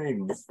wonderful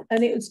things.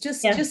 And it was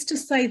just to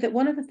say that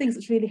one of the things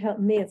that's really helped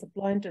me as a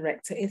blind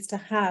director is to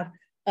have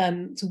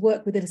to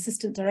work with an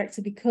assistant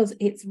director, because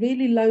it's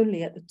really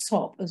lonely at the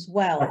top as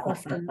well,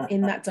 often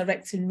in that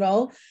directing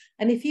role.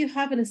 And if you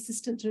have an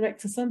assistant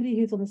director, somebody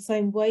who's on the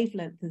same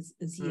wavelength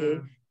as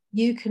you,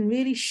 you can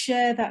really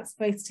share that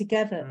space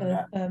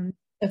together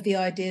of the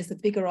ideas, the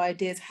bigger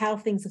ideas, how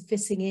things are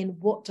fitting in,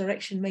 what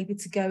direction maybe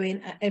to go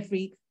in at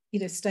every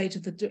stage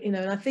of the and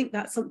I think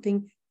that's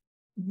something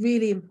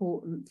really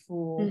important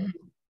for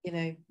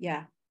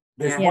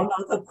There's one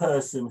other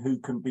person who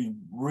can be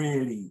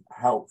really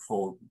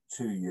helpful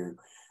to you,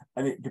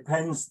 and it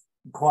depends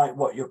quite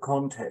what your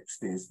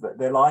context is, but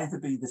they'll either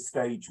be the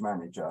stage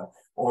manager,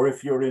 or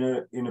if you're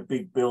in a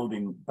big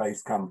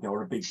building-based company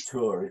or a big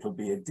tour, it'll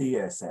be a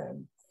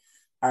DSM.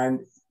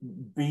 And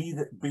be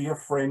a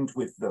friend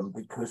with them,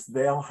 because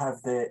they'll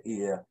have their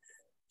ear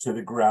to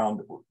the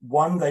ground.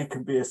 One, they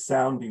can be a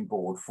sounding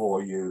board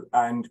for you,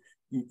 and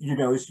you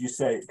know, as you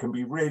say, it can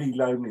be really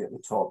lonely at the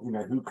top. You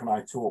know, who can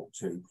I talk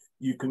to?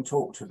 You can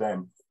talk to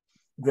them.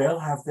 They'll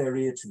have their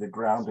ear to the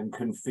ground and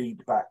can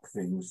feed back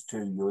things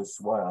to you as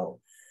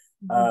well.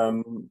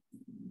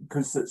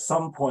 Because at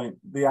some point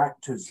the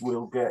actors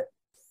will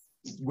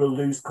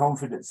lose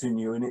confidence in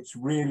you, and it's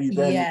really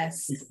then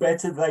it's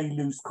better they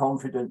lose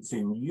confidence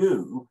in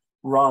you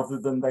rather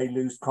than they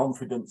lose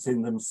confidence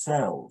in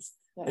themselves.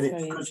 That's and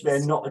it's because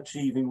they're not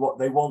achieving what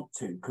they want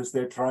to, because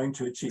they're trying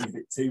to achieve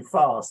it too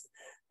fast.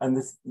 And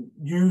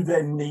you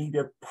then need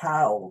a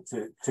pal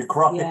to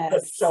cry at the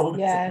shoulder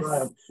to cry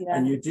on.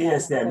 And your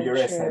DSM, your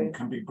SM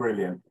can be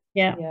brilliant.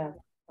 Yeah.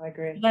 I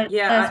agree.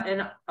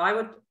 And I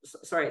would,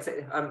 sorry,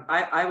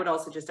 I would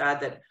also just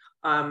add that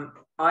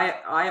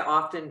I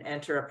often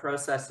enter a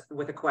process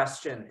with a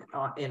question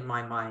in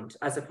my mind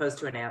as opposed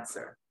to an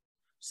answer.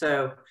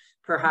 So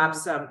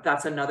perhaps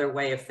that's another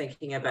way of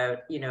thinking about,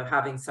 you know,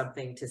 having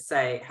something to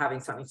say, having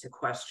something to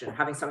question,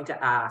 having something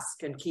to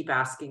ask, and keep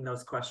asking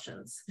those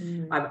questions.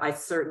 I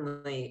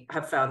certainly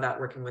have found that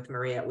working with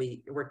Maria,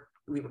 we were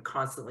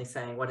constantly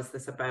saying, what is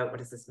this about? What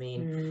does this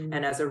mean?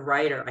 And as a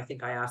writer, I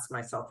think I ask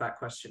myself that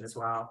question as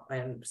well.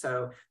 And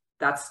so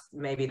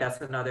maybe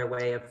that's another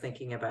way of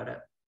thinking about it.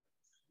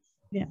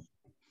 Yeah,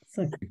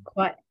 so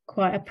quite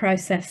a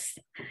process.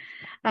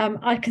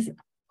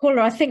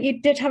 Paula, I think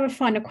you did have a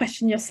final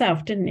question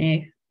yourself, didn't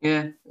you?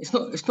 Yeah, it's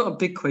not a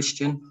big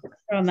question.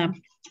 Go on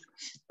then.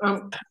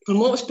 From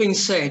what's been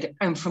said,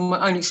 and from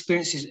my own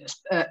experiences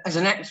as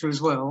an actor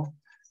as well,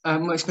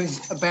 my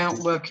experience about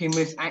working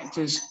with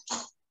actors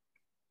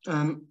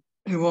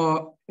who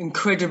are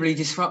incredibly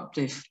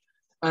disruptive.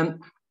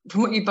 From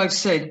what you both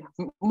said,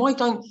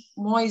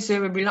 why is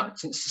there a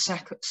reluctance to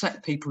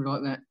sack people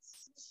like that?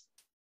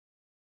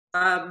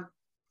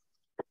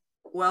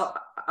 Well,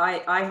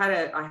 I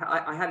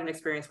had an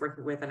experience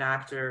working with an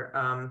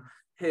actor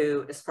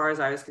who, as far as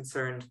I was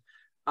concerned,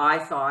 I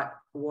thought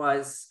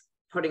was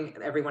putting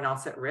everyone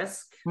else at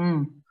risk.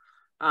 As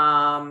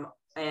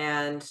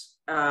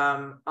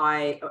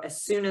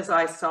soon as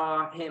I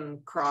saw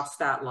him cross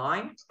that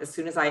line, as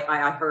soon as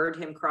I heard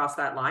him cross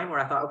that line, where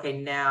I thought,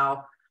 okay,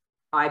 now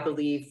I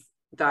believe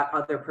that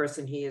other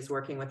person he is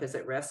working with is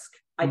at risk,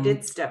 I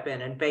did step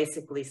in and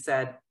basically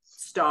said,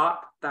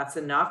 stop, that's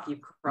enough,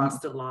 you've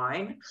crossed a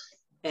line.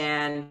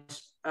 And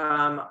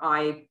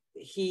I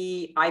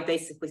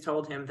basically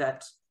told him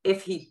that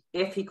if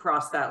he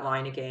crossed that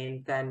line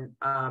again, then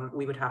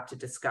we would have to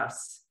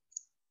discuss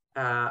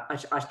a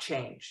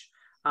change.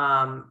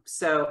 And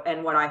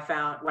what I've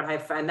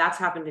found, that's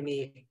happened to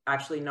me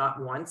actually not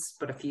once,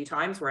 but a few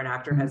times, where an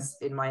actor has,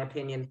 in my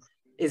opinion,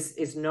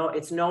 it's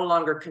no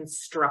longer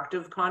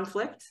constructive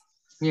conflict.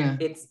 Yeah.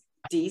 It's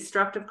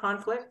destructive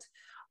conflict.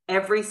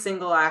 Every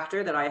single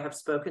actor that I have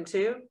spoken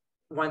to,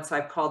 once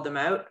I've called them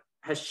out,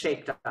 has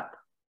shaped up.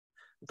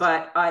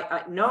 But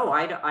I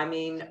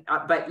mean,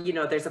 but you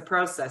know, there's a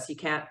process. You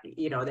can't,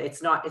 you know,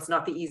 it's not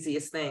the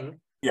easiest thing.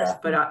 Yeah.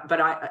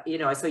 But you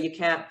know, so you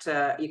can't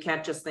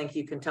just think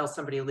you can tell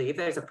somebody to leave.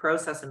 There's a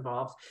process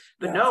involved.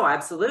 But no,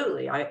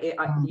 absolutely.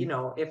 You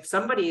know, if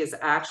somebody is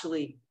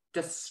actually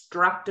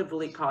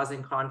destructively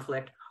causing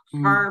conflict,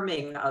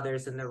 harming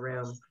others in the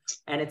room,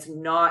 and it's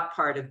not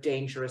part of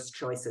dangerous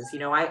choices. You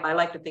know, I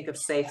like to think of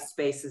safe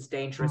spaces,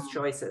 dangerous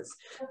choices.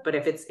 But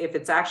if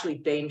it's actually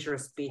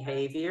dangerous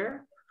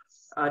behavior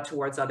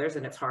towards others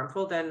and it's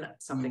harmful, then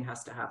something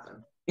has to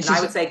happen. And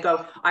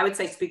I would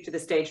say speak to the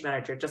stage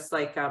manager, just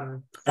like I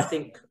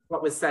think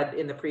what was said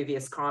in the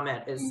previous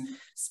comment is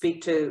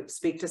speak to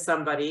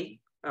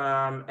somebody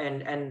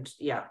and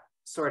yeah,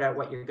 sort out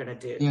what you're going to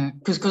do. Yeah,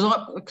 because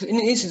in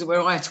the instance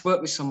where I had to work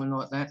with someone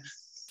like that,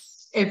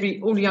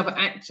 all the other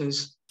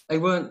actors,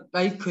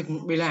 they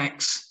couldn't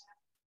relax,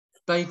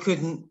 they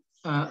couldn't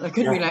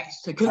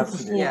relax, they couldn't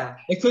perform,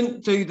 they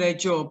couldn't do their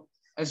job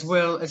as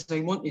well as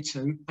they wanted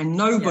to, and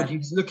nobody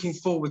was looking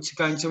forward to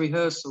going to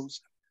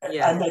rehearsals.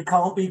 And they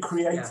can't be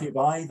creative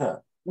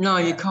either. No,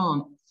 you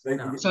can't.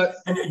 So,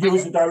 and you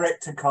as a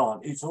director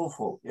can't. It's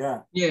awful.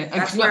 Yeah. Yeah,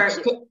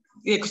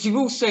 because you've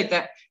all said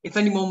that if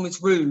anyone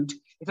was rude,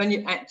 if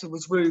any actor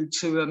was rude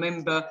to a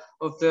member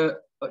of the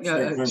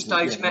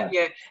stage,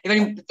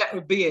 that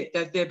would be it.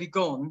 They'd be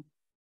gone.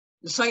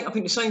 I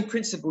think the same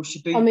principle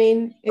should be. I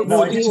mean,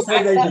 I didn't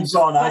say they'd be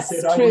gone. I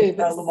said I would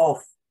tell them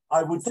off.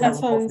 I would tell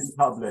them off in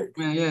public.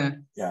 Yeah.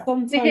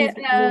 Sometimes,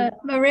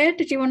 Maria,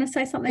 did you want to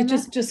say something?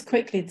 Just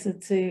quickly to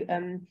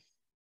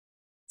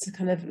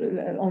kind of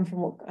on from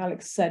what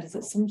Alex said, is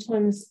that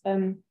sometimes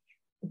the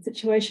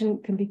situation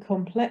can be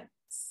complex,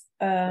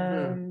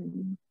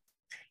 depending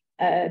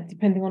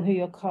on who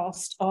your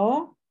cast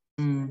are,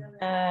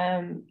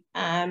 and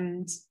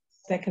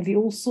there can be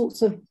all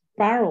sorts of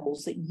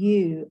barrels that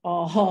you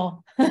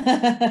are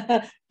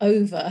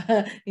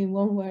over in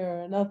one way or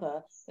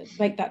another, that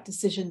make that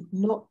decision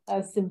not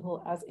as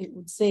simple as it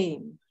would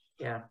seem.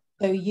 Yeah.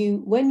 So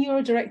when you're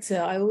a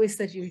director, I always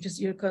said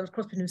you're kind of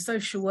cross between a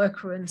social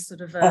worker and sort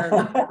of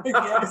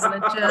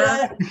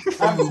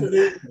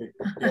absolutely.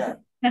 Yeah.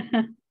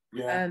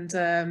 Yeah.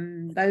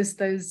 And those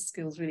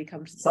skills really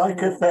come to the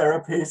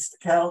psychotherapist,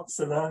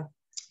 counsellor.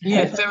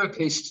 Yeah,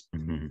 therapist.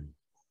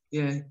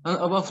 Yeah,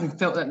 I've often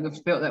felt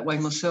that way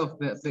myself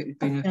about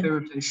being a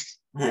therapist.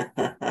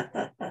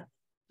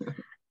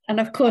 And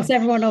of course,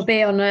 everyone will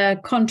be on a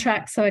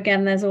contract. So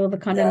again, there's all the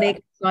kind of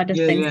legal side of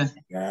things.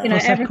 Yeah. You know,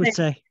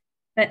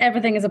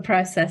 everything is a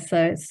process. So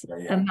it's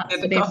and that's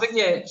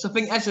So I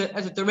think as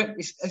a director,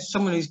 as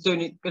someone who's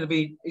doing it,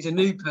 is a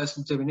new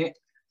person doing it,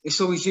 it's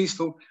always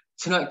useful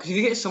to know, because if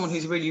you get someone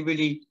who's really,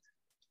 really,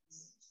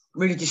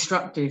 really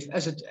destructive,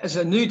 as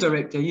a new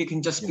director, you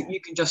can just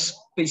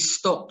be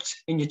stopped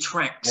in your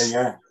tracks.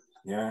 Yeah.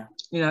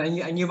 You know,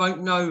 and you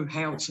won't know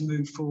how to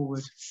move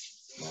forward.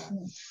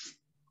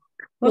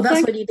 Well,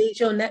 that's when you need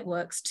your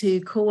networks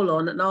to call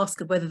on and ask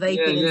whether they've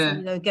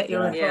been, get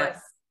your advice.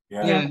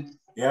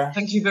 Yeah.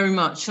 Thank you very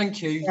much.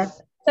 Thank you. Yeah.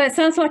 So it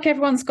sounds like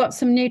everyone's got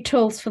some new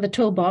tools for the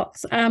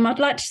toolbox. I'd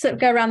like to sort of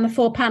go around the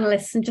 4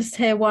 panelists and just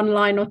hear 1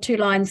 line or 2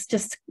 lines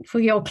just for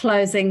your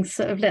closing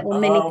sort of little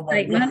mini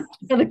statement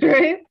for the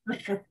group.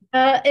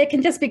 It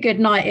can just be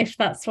good night if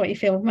that's what you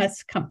feel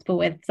most comfortable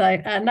with. So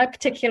no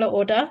particular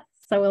order.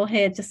 So we'll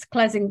hear just a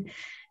closing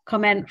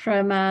comment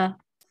from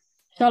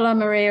Shola,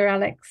 Maria,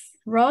 Alex,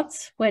 Rod,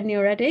 when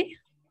you're ready.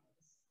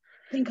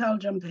 I think I'll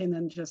jump in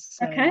and just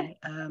say,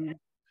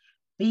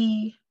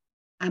 be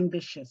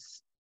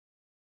ambitious.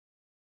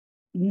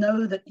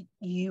 Know that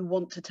you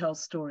want to tell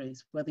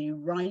stories, whether you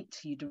write,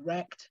 you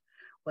direct,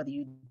 whether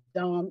you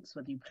dance,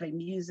 whether you play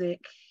music,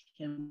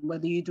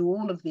 whether you do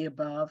all of the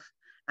above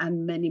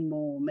and many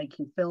more,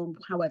 making film,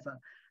 however,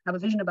 have a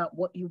vision about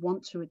what you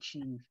want to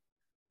achieve.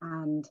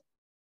 And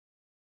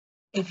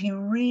if you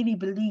really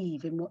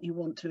believe in what you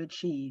want to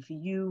achieve,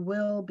 you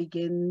will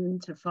begin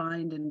to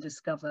find and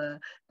discover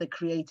the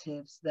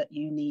creatives that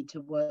you need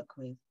to work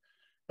with.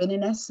 But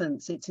in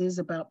essence, it is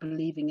about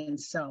believing in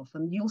self,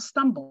 and you'll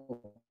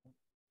stumble.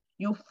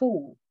 You'll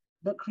fall,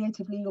 but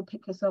creatively you'll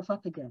pick yourself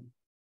up again.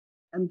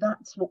 And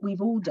that's what we've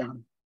all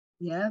done.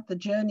 Yeah, the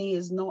journey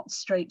is not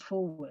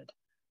straightforward,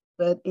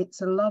 but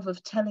it's a love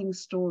of telling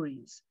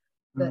stories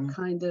that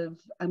kind of,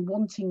 and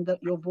wanting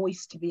that your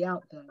voice to be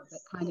out there, that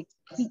kind of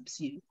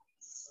keeps you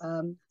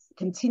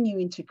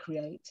continuing to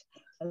create,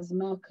 as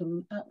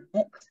Malcolm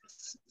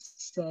X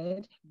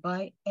said,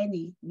 by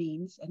any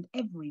means and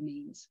every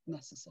means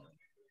necessary.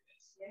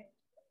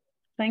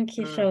 Thank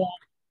you, Shola.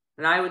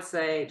 And I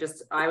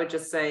would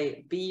just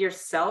say, be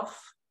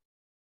yourself,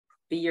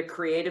 be your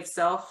creative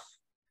self.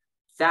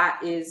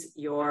 That is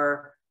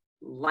your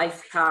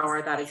life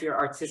power. That is your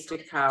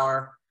artistic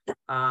power.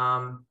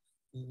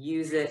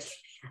 Use it,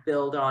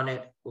 build on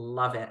it,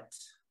 love it.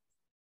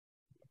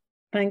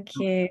 Thank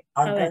you.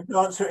 I'm going to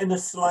answer it in a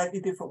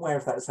slightly different way,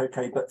 if that's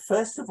okay. But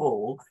first of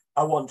all,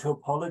 I want to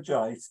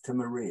apologise to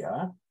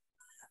Maria.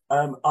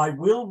 I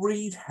will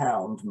read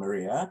Hound,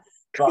 Maria,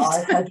 but I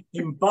had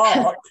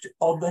embarked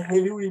on the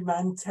Hilary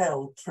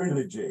Mantel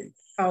trilogy.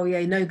 Oh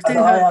yeah, no, do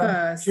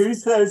her first.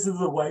 2/3 of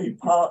the way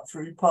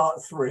through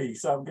part 3,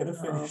 so I'm going to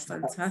finish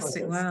that.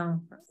 Fantastic! Wow.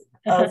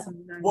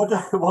 What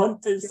I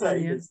want to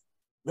say is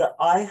that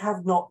I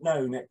have not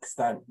known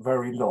Extant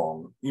very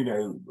long.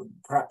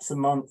 Perhaps a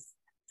month,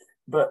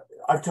 but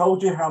I've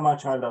told you how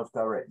much I love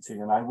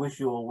directing, and I wish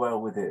you all well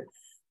with it.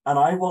 And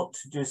I want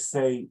to just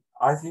say,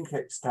 I think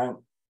Extant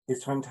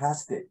is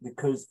fantastic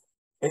because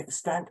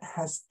Extant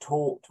has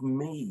taught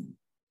me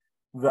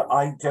that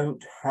I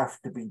don't have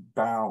to be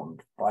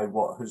bound by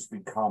what has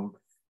become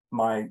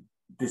my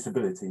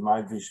disability,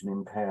 my vision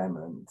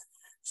impairment.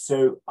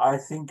 So I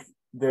think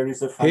there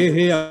is a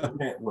fantastic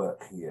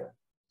network here.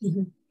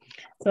 So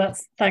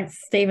that's,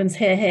 thanks, Stephen's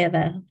here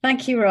there.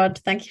 Thank you, Rod.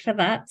 Thank you for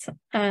that.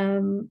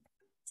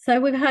 So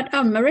we've had,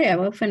 Maria,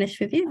 we'll finish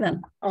with you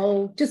then.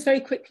 Oh, just very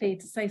quickly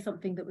to say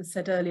something that was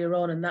said earlier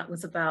on, and that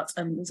was about,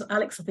 so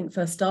Alex, I think,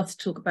 first started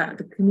to talk about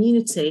the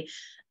community,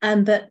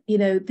 and that,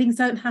 things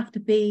don't have to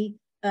be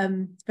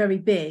very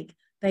big.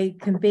 They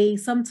can be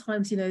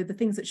sometimes, the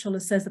things that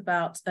Shola says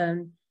about,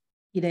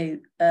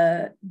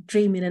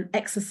 dreaming and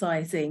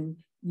exercising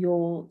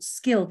your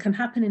skill can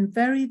happen in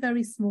very,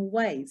 very small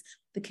ways.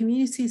 The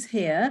community's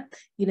here,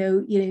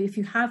 if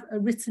you have a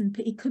written,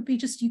 it could be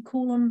just you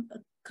call on a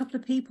couple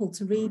of people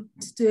to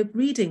do a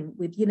reading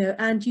with,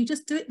 and you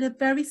just do it in a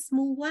very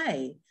small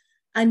way,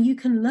 and you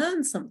can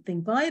learn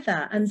something by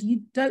that, and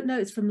you don't know,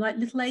 it's from like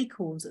little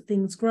acorns that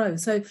things grow.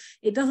 So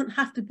it doesn't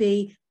have to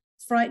be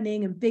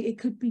frightening and big. It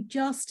could be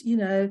just,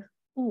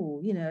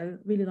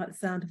 really like the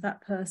sound of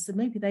that person.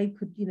 Maybe they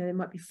could, it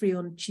might be free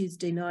on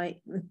Tuesday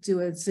night,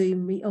 do a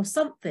Zoom meet or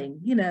something,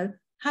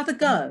 have a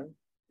go.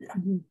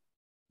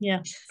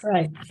 Yeah,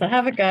 great. So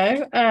have a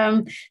go.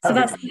 So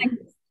that's something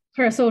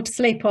for us all to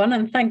sleep on,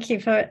 and thank you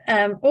for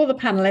all the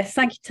panelists.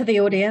 Thank you to the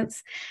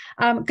audience.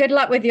 Good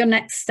luck with your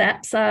next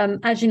steps.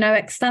 As you know,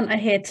 Extant are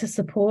here to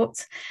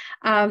support.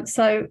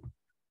 So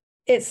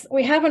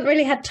we haven't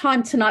really had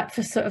time tonight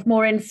for sort of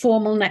more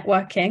informal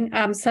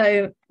networking.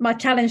 So my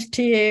challenge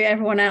to you,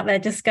 everyone out there,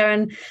 just go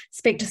and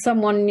speak to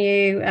someone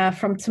new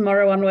from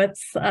tomorrow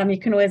onwards. You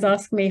can always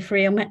ask me for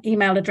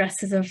email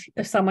addresses of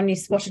someone you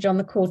spotted on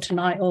the call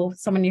tonight, or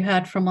someone you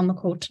heard from on the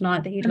call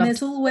tonight that you'd love. And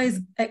there's always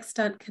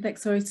Extant Connect.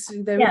 Sorry,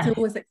 there is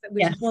always Extant,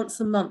 which is once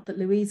a month that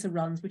Louisa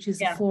runs, which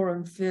is a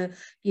forum for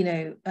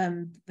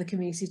the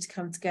community to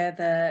come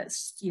together,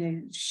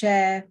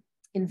 share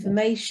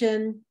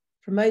information,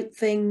 promote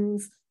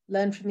things,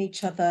 learn from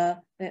each other.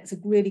 It's a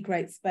really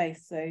great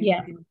space. So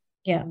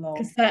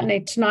because certainly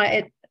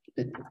tonight,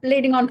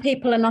 leaning on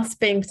people and us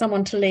being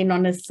someone to lean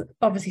on is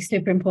obviously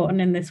super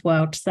important in this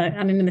world,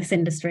 and in this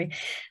industry.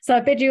 So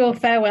I bid you all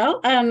farewell,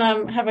 and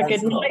have a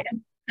good night,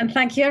 and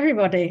thank you,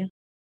 everybody.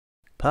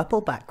 Purple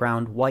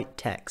background, white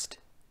text.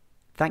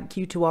 Thank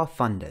you to our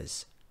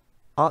funders: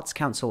 Arts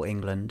Council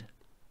England,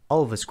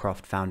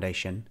 Ulverscroft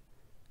Foundation,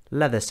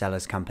 Leather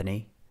Sellers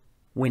Company,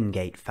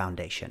 Wingate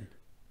Foundation.